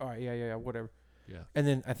 all right, yeah, whatever. Yeah. And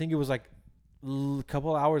then I think it was like a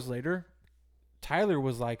couple hours later, Tyler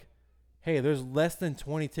was like, hey, there's less than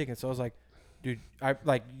 20 tickets. So I was like, dude,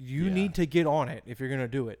 you need to get on it if you're gonna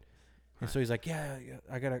do it. And so he's like, yeah,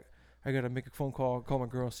 I gotta make a phone call my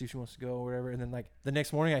girl, see if she wants to go or whatever. And then like the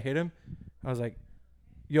next morning I hit him. I was like,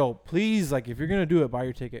 yo, please, like, if you're gonna do it, buy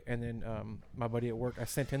your ticket. And then my buddy at work, I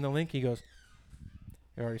sent him the link. He goes,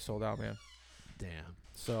 it already sold out, man. Damn.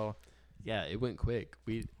 So Yeah, it went quick.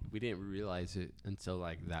 We didn't realize it until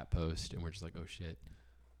like that post, and we're just like, oh shit.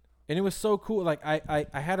 And it was so cool. Like I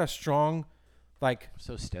had a strong, like. I'm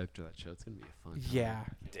so stoked for that show. It's gonna be a fun time. Yeah.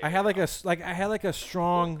 Dude, I had like a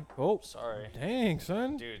strong. Oh, sorry. Dang,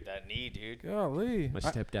 son. Dude, that knee, dude. Golly. My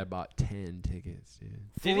stepdad bought 10 tickets, dude.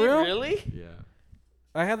 Did For real? he really? Yeah.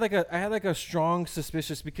 I had like a strong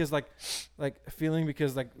suspicious because like feeling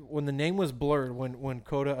because like when the name was blurred when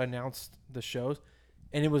Coda announced the shows,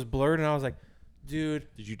 and it was blurred and I was like, dude.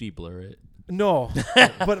 Did you de-blur it? No,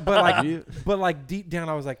 but like deep down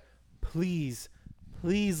I was like, please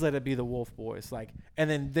let it be the Wolf Boys. Like, and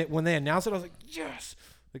then when they announced it, I was like, yes,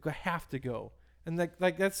 like I have to go. And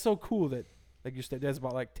like that's so cool that like your stepdad's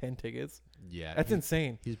bought like 10 tickets. Yeah, that's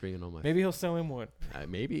insane. He's bringing all my. Maybe he'll sell him one.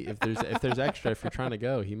 Maybe if there's extra, if you're trying to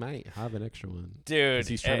go, he might have an extra one. Dude, 'cause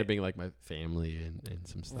he's trying to bring like my family and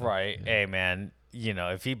some stuff. Right. Yeah. Hey, man. You know,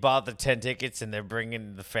 if he bought the 10 tickets and they're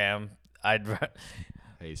bringing the fam, I'd.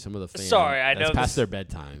 Hey, some of the fans. Sorry, I know past this- their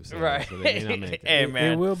bedtime. So, Right. So they may not make it. Hey,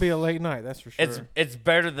 man. It will be a late night, that's for sure. It's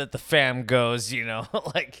better that the fam goes, you know.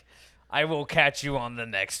 Like, I will catch you on the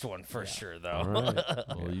next one for sure, though. All right.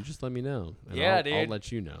 Well, you just let me know. And Yeah, I'll dude.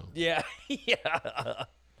 let you know. Yeah. Yeah.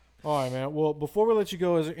 All right, man. Well, before we let you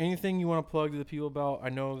go, is there anything you want to plug to the people about? I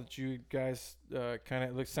know that you guys kind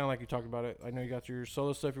of sound like you talked about it. I know you got your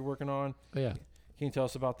solo stuff you're working on. Oh yeah. Can you tell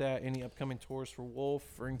us about that? Any upcoming tours for Wolf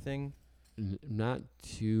or anything? Not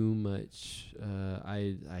too much.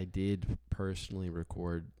 I did personally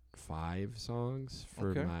record 5 songs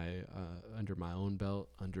for Okay. my under my own belt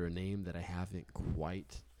under a name that I haven't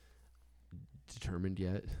quite determined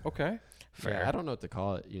yet. Okay. Fair. Yeah, I don't know what to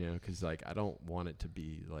call it, you know, because like I don't want it to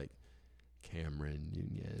be like Cameron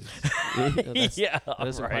Nunez. That's, Yeah. that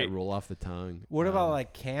doesn't Right. quite roll off the tongue. What about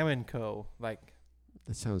like Cam & Co? Like,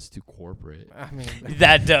 That sounds too corporate. I mean,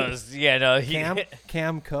 That does. Yeah, no.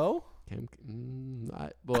 Cam Co?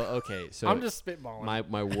 Well, okay. So I'm just spitballing.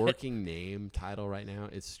 my working name title right now.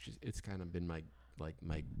 It's kind of been my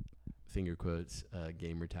finger quotes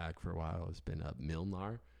gamer tag for a while. It's been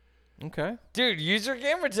Milnar. Okay. Dude, use your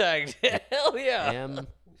gamer tag. Hell yeah.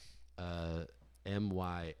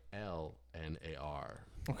 MYLNAR.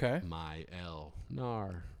 Okay. My L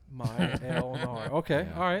Nar. My L R. Okay.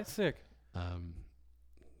 Yeah. All right. Sick.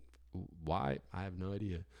 Why? I have no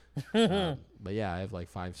idea. But yeah, I have like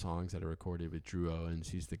 5 songs that I recorded with Drew Owens.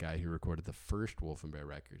 He's the guy who recorded the first Wolf and Bear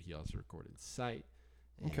record. He also recorded Sight.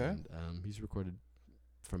 Okay. And he's recorded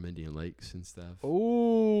from Indian Lakes and stuff.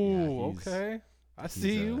 Oh, he's- okay. I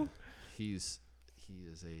see you. He is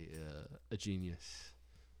a genius.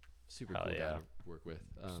 Super Hell cool guy yeah. to work with.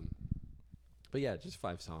 But yeah, just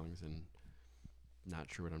 5 songs and not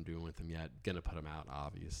sure what I'm doing with them yet. Gonna put them out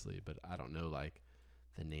obviously, but I don't know like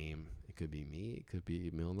the name. It could be me. It could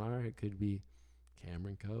be Milnar. It could be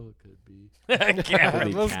Cameron Co. It could be.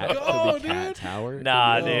 Cameron. Let's go, Cat dude. Tower.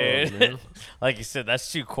 Nah, Could be- dude. you know? Like you said,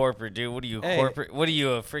 that's too corporate, dude. What are you, Hey. corporate? What are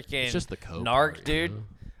you, a freaking It's just the co. narc, part, you dude? know?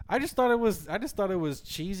 I just thought it was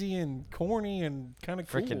cheesy and corny and kind of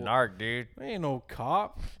cool. Freaking narc, dude. I ain't no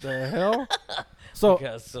cop. The hell? So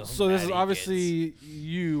Got some so this is natty obviously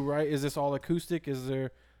you, right? Is this all acoustic? Is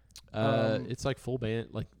there? It's like full band,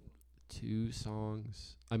 like 2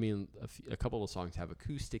 songs. I mean, a couple of songs have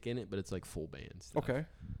acoustic in it, but it's like full band stuff. Okay.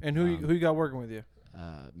 And who you got working with you?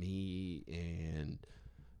 Me and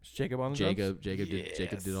Is Jacob on the drums?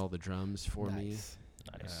 Jacob did all the drums for me.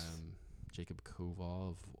 Nice. Jacob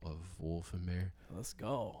Koval of Wolf and Bear. Let's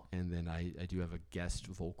go. And then I do have a guest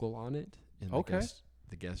vocal on it. And Okay.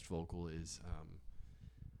 The guest vocal is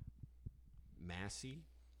Massey.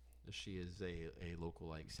 She is a local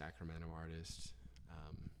like Sacramento artist.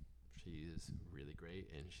 She is really great,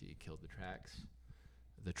 and she killed the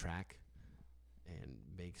track, and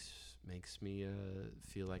makes me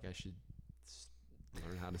feel like I should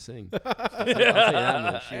learn how to sing. I'll tell you that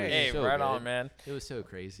much. She was Hey, so right good. on, man. It was so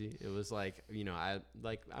crazy. It was like, you know,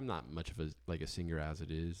 I'm not much of a singer as it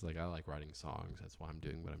is. Like I like writing songs. That's why I'm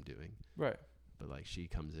doing what I'm doing. Right. But like she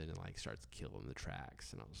comes in and like starts killing the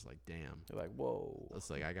tracks, and I was like, damn. You're like, whoa. It's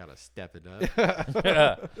like I gotta step it up.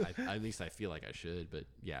 At least I feel like I should. But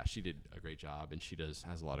yeah, she did a great job, and she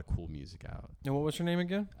has a lot of cool music out. And what was her name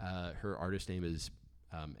again? Her artist name is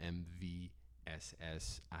MVSSIE,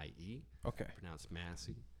 Okay. pronounced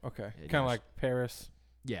Massey. Okay. Yeah, Kind of no, like Paris.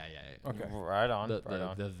 Yeah. Okay. Right on. The, right the,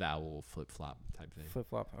 on. the vowel flip flop type thing. Flip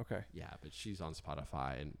flop. Okay. Yeah, but she's on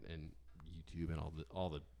Spotify and YouTube and all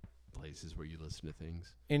the places where you listen to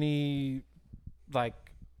things.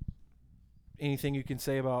 Anything you can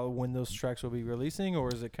say about when those tracks will be releasing, or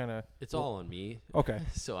is it kind of? It's all on me. Okay.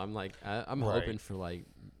 So I'm like, I'm Right. hoping for like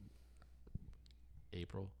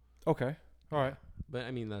April. Okay. All right. But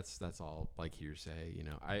I mean, that's all like hearsay. You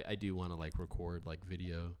know, I do want to like record like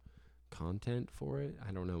video content for it.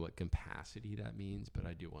 I don't know what capacity that means, but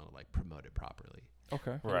I do want to like promote it properly.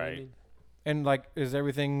 Okay. Right. I mean? And like, is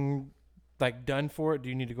everything like done for it? Do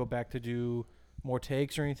you need to go back to do more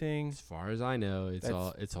takes or anything? As far as I know, it's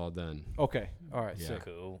all done. Okay. All right. Yeah. Sick.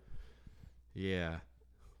 Cool. Yeah.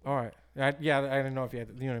 All right. I didn't know if you had,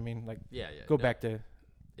 you know what I mean? Like, go back to.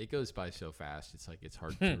 It goes by so fast. It's like it's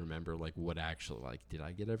hard to remember like what actually like did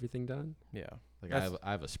I get everything done? Yeah. Like I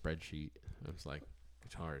have a spreadsheet. I was like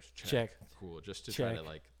guitars check. Cool. Just to try to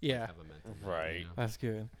like have a mental note, Right. You know? That's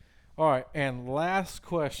good. All right. And last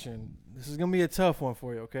question. This is gonna be a tough one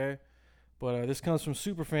for you, okay? But this comes from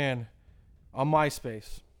Superfan on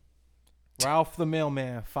MySpace. Ralph the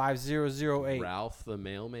Mailman 5008. Ralph the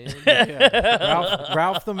Mailman. Yeah.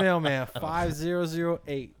 Ralph the Mailman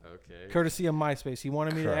 5008. Okay. Courtesy of MySpace. He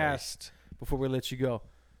wanted me to ask before we let you go.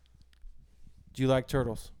 Do you like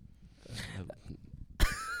turtles?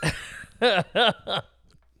 No.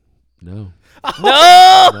 No. No,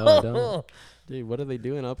 I don't. Dude, what are they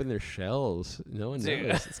doing up in their shells? No one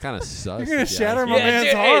knows. It's kind of sus. You're gonna to be shatter honest. my man's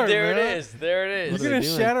dude, heart, hey, there man. it is. There it is. You're gonna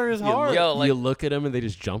shatter his heart. Yo, like, you look at them and they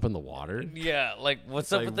just jump in the water. Yeah, like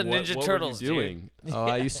what's up Like, with the what- Ninja what Turtles, were you doing? Oh,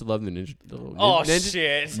 I used to love the Ninja. Oh,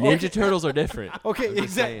 shit. Ninja Turtles are different. Okay, I'm just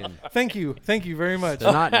exactly. saying. Thank you very much.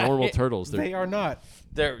 They're not normal turtles. They are not.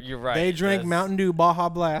 You're right. They drank That's- Mountain Dew Baja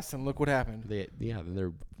Blast, and look what happened. Then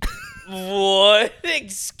they're. What?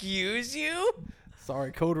 Excuse you?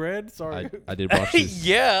 Sorry, Code Red. Sorry. I did watch this.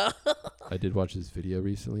 Yeah. I did watch this video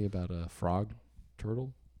recently about a frog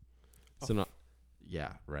turtle. So not.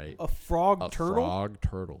 Yeah, right. A frog A turtle? frog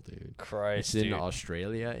turtle, dude. Christ, It's in dude.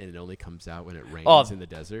 Australia, and it only comes out when it rains Oh. in the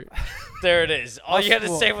desert. There it is. All you had to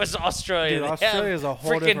Well, say was Australia. dude, They Australia have is a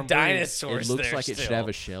whole freaking different breed. dinosaurs. It looks there like it should still. have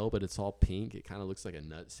a shell, but it's all pink. It kind of looks like a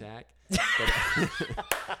nut sack.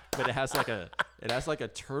 But it has like a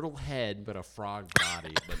turtle head, but a frog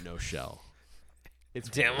body, but no shell. It's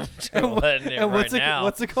Damn, weird. I'm letting it And right now.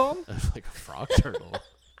 what's it called? Like a frog turtle.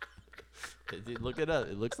 Dude, look it up.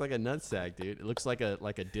 It looks like a nut sack, dude. It looks like a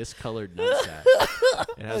discolored nut sack.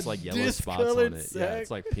 It has like yellow spots on discolored it. Yeah, sack?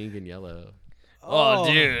 it's like pink and yellow.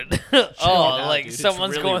 Oh, dude. out, Like dude. It's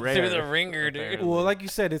someone's really going through rare, the ringer, dude. apparently. Well, like you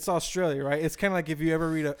said, it's Australia, right? It's kind of like if you ever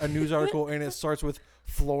read a news article and it starts with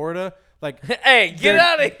Florida. Like, Hey, get they're-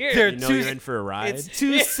 out of here. they're You know two- you're in for a ride. it's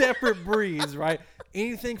two separate breeds, right?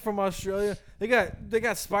 Anything from Australia, they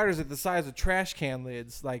got spiders at the size of trash can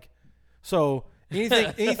lids, like, so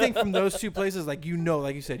anything from those two places, like, you know,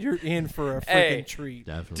 like you said, you're in for a freaking Hey, treat.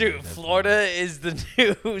 Definitely, Dude, definitely. Florida is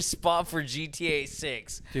the new spot for GTA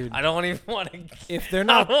 6. Dude. I don't even want to. If they're I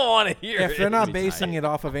not don't want to hear if it. they're not Be basing tight. it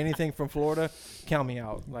off of anything from Florida, count me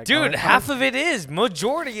out. Like, Dude, half of it is.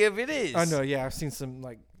 Majority of it is. I know, yeah, I've seen some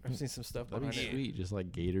stuff That'd behind be it. sweet. Just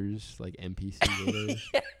like gators, like NPC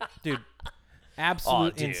gators. Dude,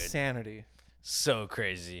 absolute dude. insanity. So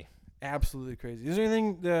crazy. Absolutely crazy. Is there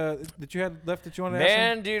anything that you had left that you wanted to ask him?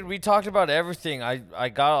 Man, dude, we talked about everything. I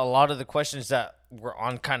got a lot of the questions that were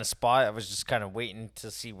on kind of spot. I was just kind of waiting to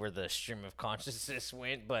see where the stream of consciousness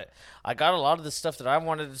went, but I got a lot of the stuff that I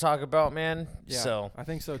wanted to talk about, man. Yeah, So, I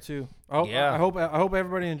think so too. I Yeah. hope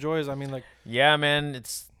everybody enjoys. I mean, like, yeah, man,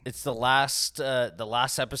 it's the last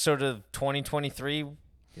episode of 2023.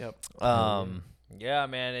 yep. Yeah,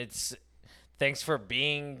 man, it's thanks for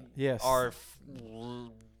being Yes.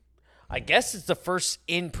 I guess it's the first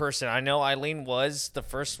in person. I know Eileen was the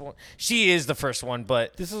first one. She is the first one,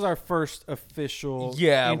 but This is our first official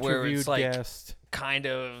Yeah, interviewed where it's like- guest. kind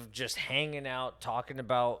of just hanging out, talking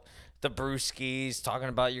about the brewskis, talking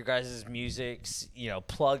about your guys' musics,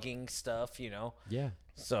 plugging stuff, Yeah.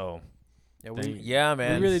 So, Yeah, yeah,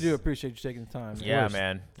 man. we really do appreciate you taking the time. Yeah, course.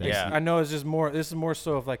 man. Thanks. Yeah. I know it's just more. This is more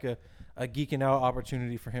so of like a geeking out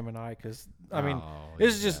opportunity for him and I, because I mean,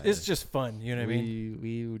 it's just fun. You know what I mean?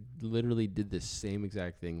 We literally did the same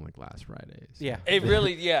exact thing like last Friday. So. Yeah. It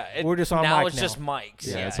really, yeah. We're just on now mic it's now. just mics.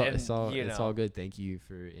 Yeah, Yeah, it's all, and, it's, all, you it's know. all good. Thank you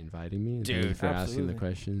for inviting me. And Dude, thank you for asking absolutely. the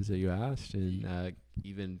questions that you asked, and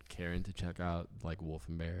even caring to check out like Wolf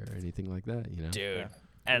and Bear or anything like that. You know, Dude. Yeah.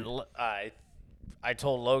 And I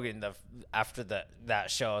told Logan after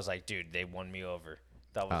that show, I was like, dude, they won me over.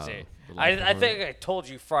 That was Oh, it. the I Wolf think I told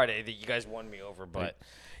you Friday that you guys won me over, but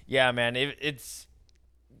yeah, man, it's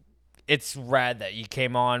rad that you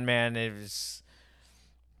came on, man. It was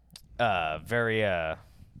very I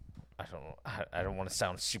don't want to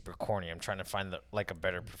sound super corny. I'm trying to find a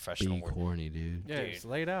better professional be word. corny, dude. Yeah, Dude. just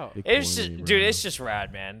lay it out. Be It's corny, just, bro. dude, it's just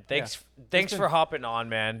rad, man. Thanks been- for hopping on,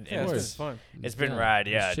 man. Yeah, It's it's been fun. been rad,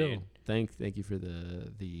 yeah, It's chill. dude. thank you for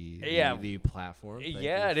the platform. Thank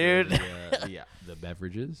yeah, you dude. For the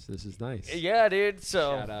beverages. This is nice. Yeah, dude.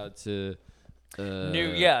 So shout out to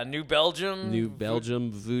New Belgium,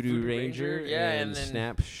 VooDoo Ranger, and then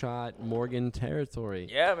Snapshot Morgan Territory.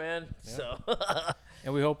 Yeah, man. Yeah. So.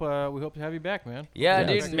 And we hope to have you back, man. Yeah,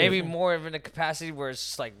 Yeah, dude. Maybe more of in a capacity where it's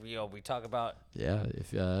just like we talk about. Yeah,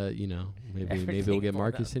 if maybe we'll get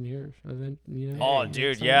Marcus in here event. Oh,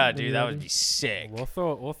 dude, yeah, dude, that would be sick. We'll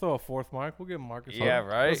throw a fourth mic. We'll get Marcus. Yeah, on.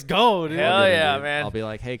 right. Let's go, dude. Hell yeah, dude. man. I'll be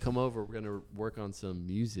like, hey, come over. We're gonna work on some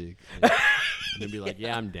music. And then be like,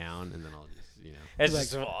 yeah, I'm down, and then I'll just.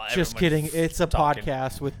 It's just kidding. It's a talking.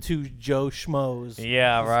 podcast with two Joe Schmoes.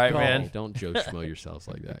 Yeah, right, go. man. Don't Joe Schmo yourselves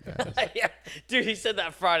like that, guys. Yeah, dude, he said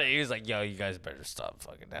that Friday. He was like, "Yo, you guys better stop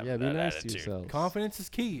fucking having Yeah, be that nice attitude." to yourselves. Confidence is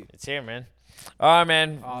key. It's here, man. All right,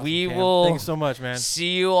 man. Awesome, We Cam. will. Thanks so much, man.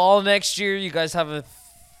 See you all next year. You guys have a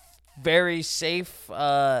very safe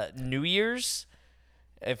New Year's.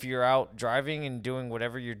 If you're out driving and doing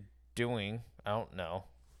whatever you're doing, I don't know.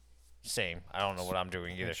 Same. I don't know what I'm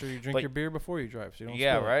doing either. Make sure you drink your beer before you drive, so you don't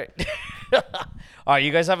Yeah, spill it. right. All right,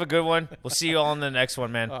 you guys have a good one. We'll see you all in the next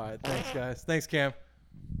one, man. All right, thanks, guys. Thanks, Cam.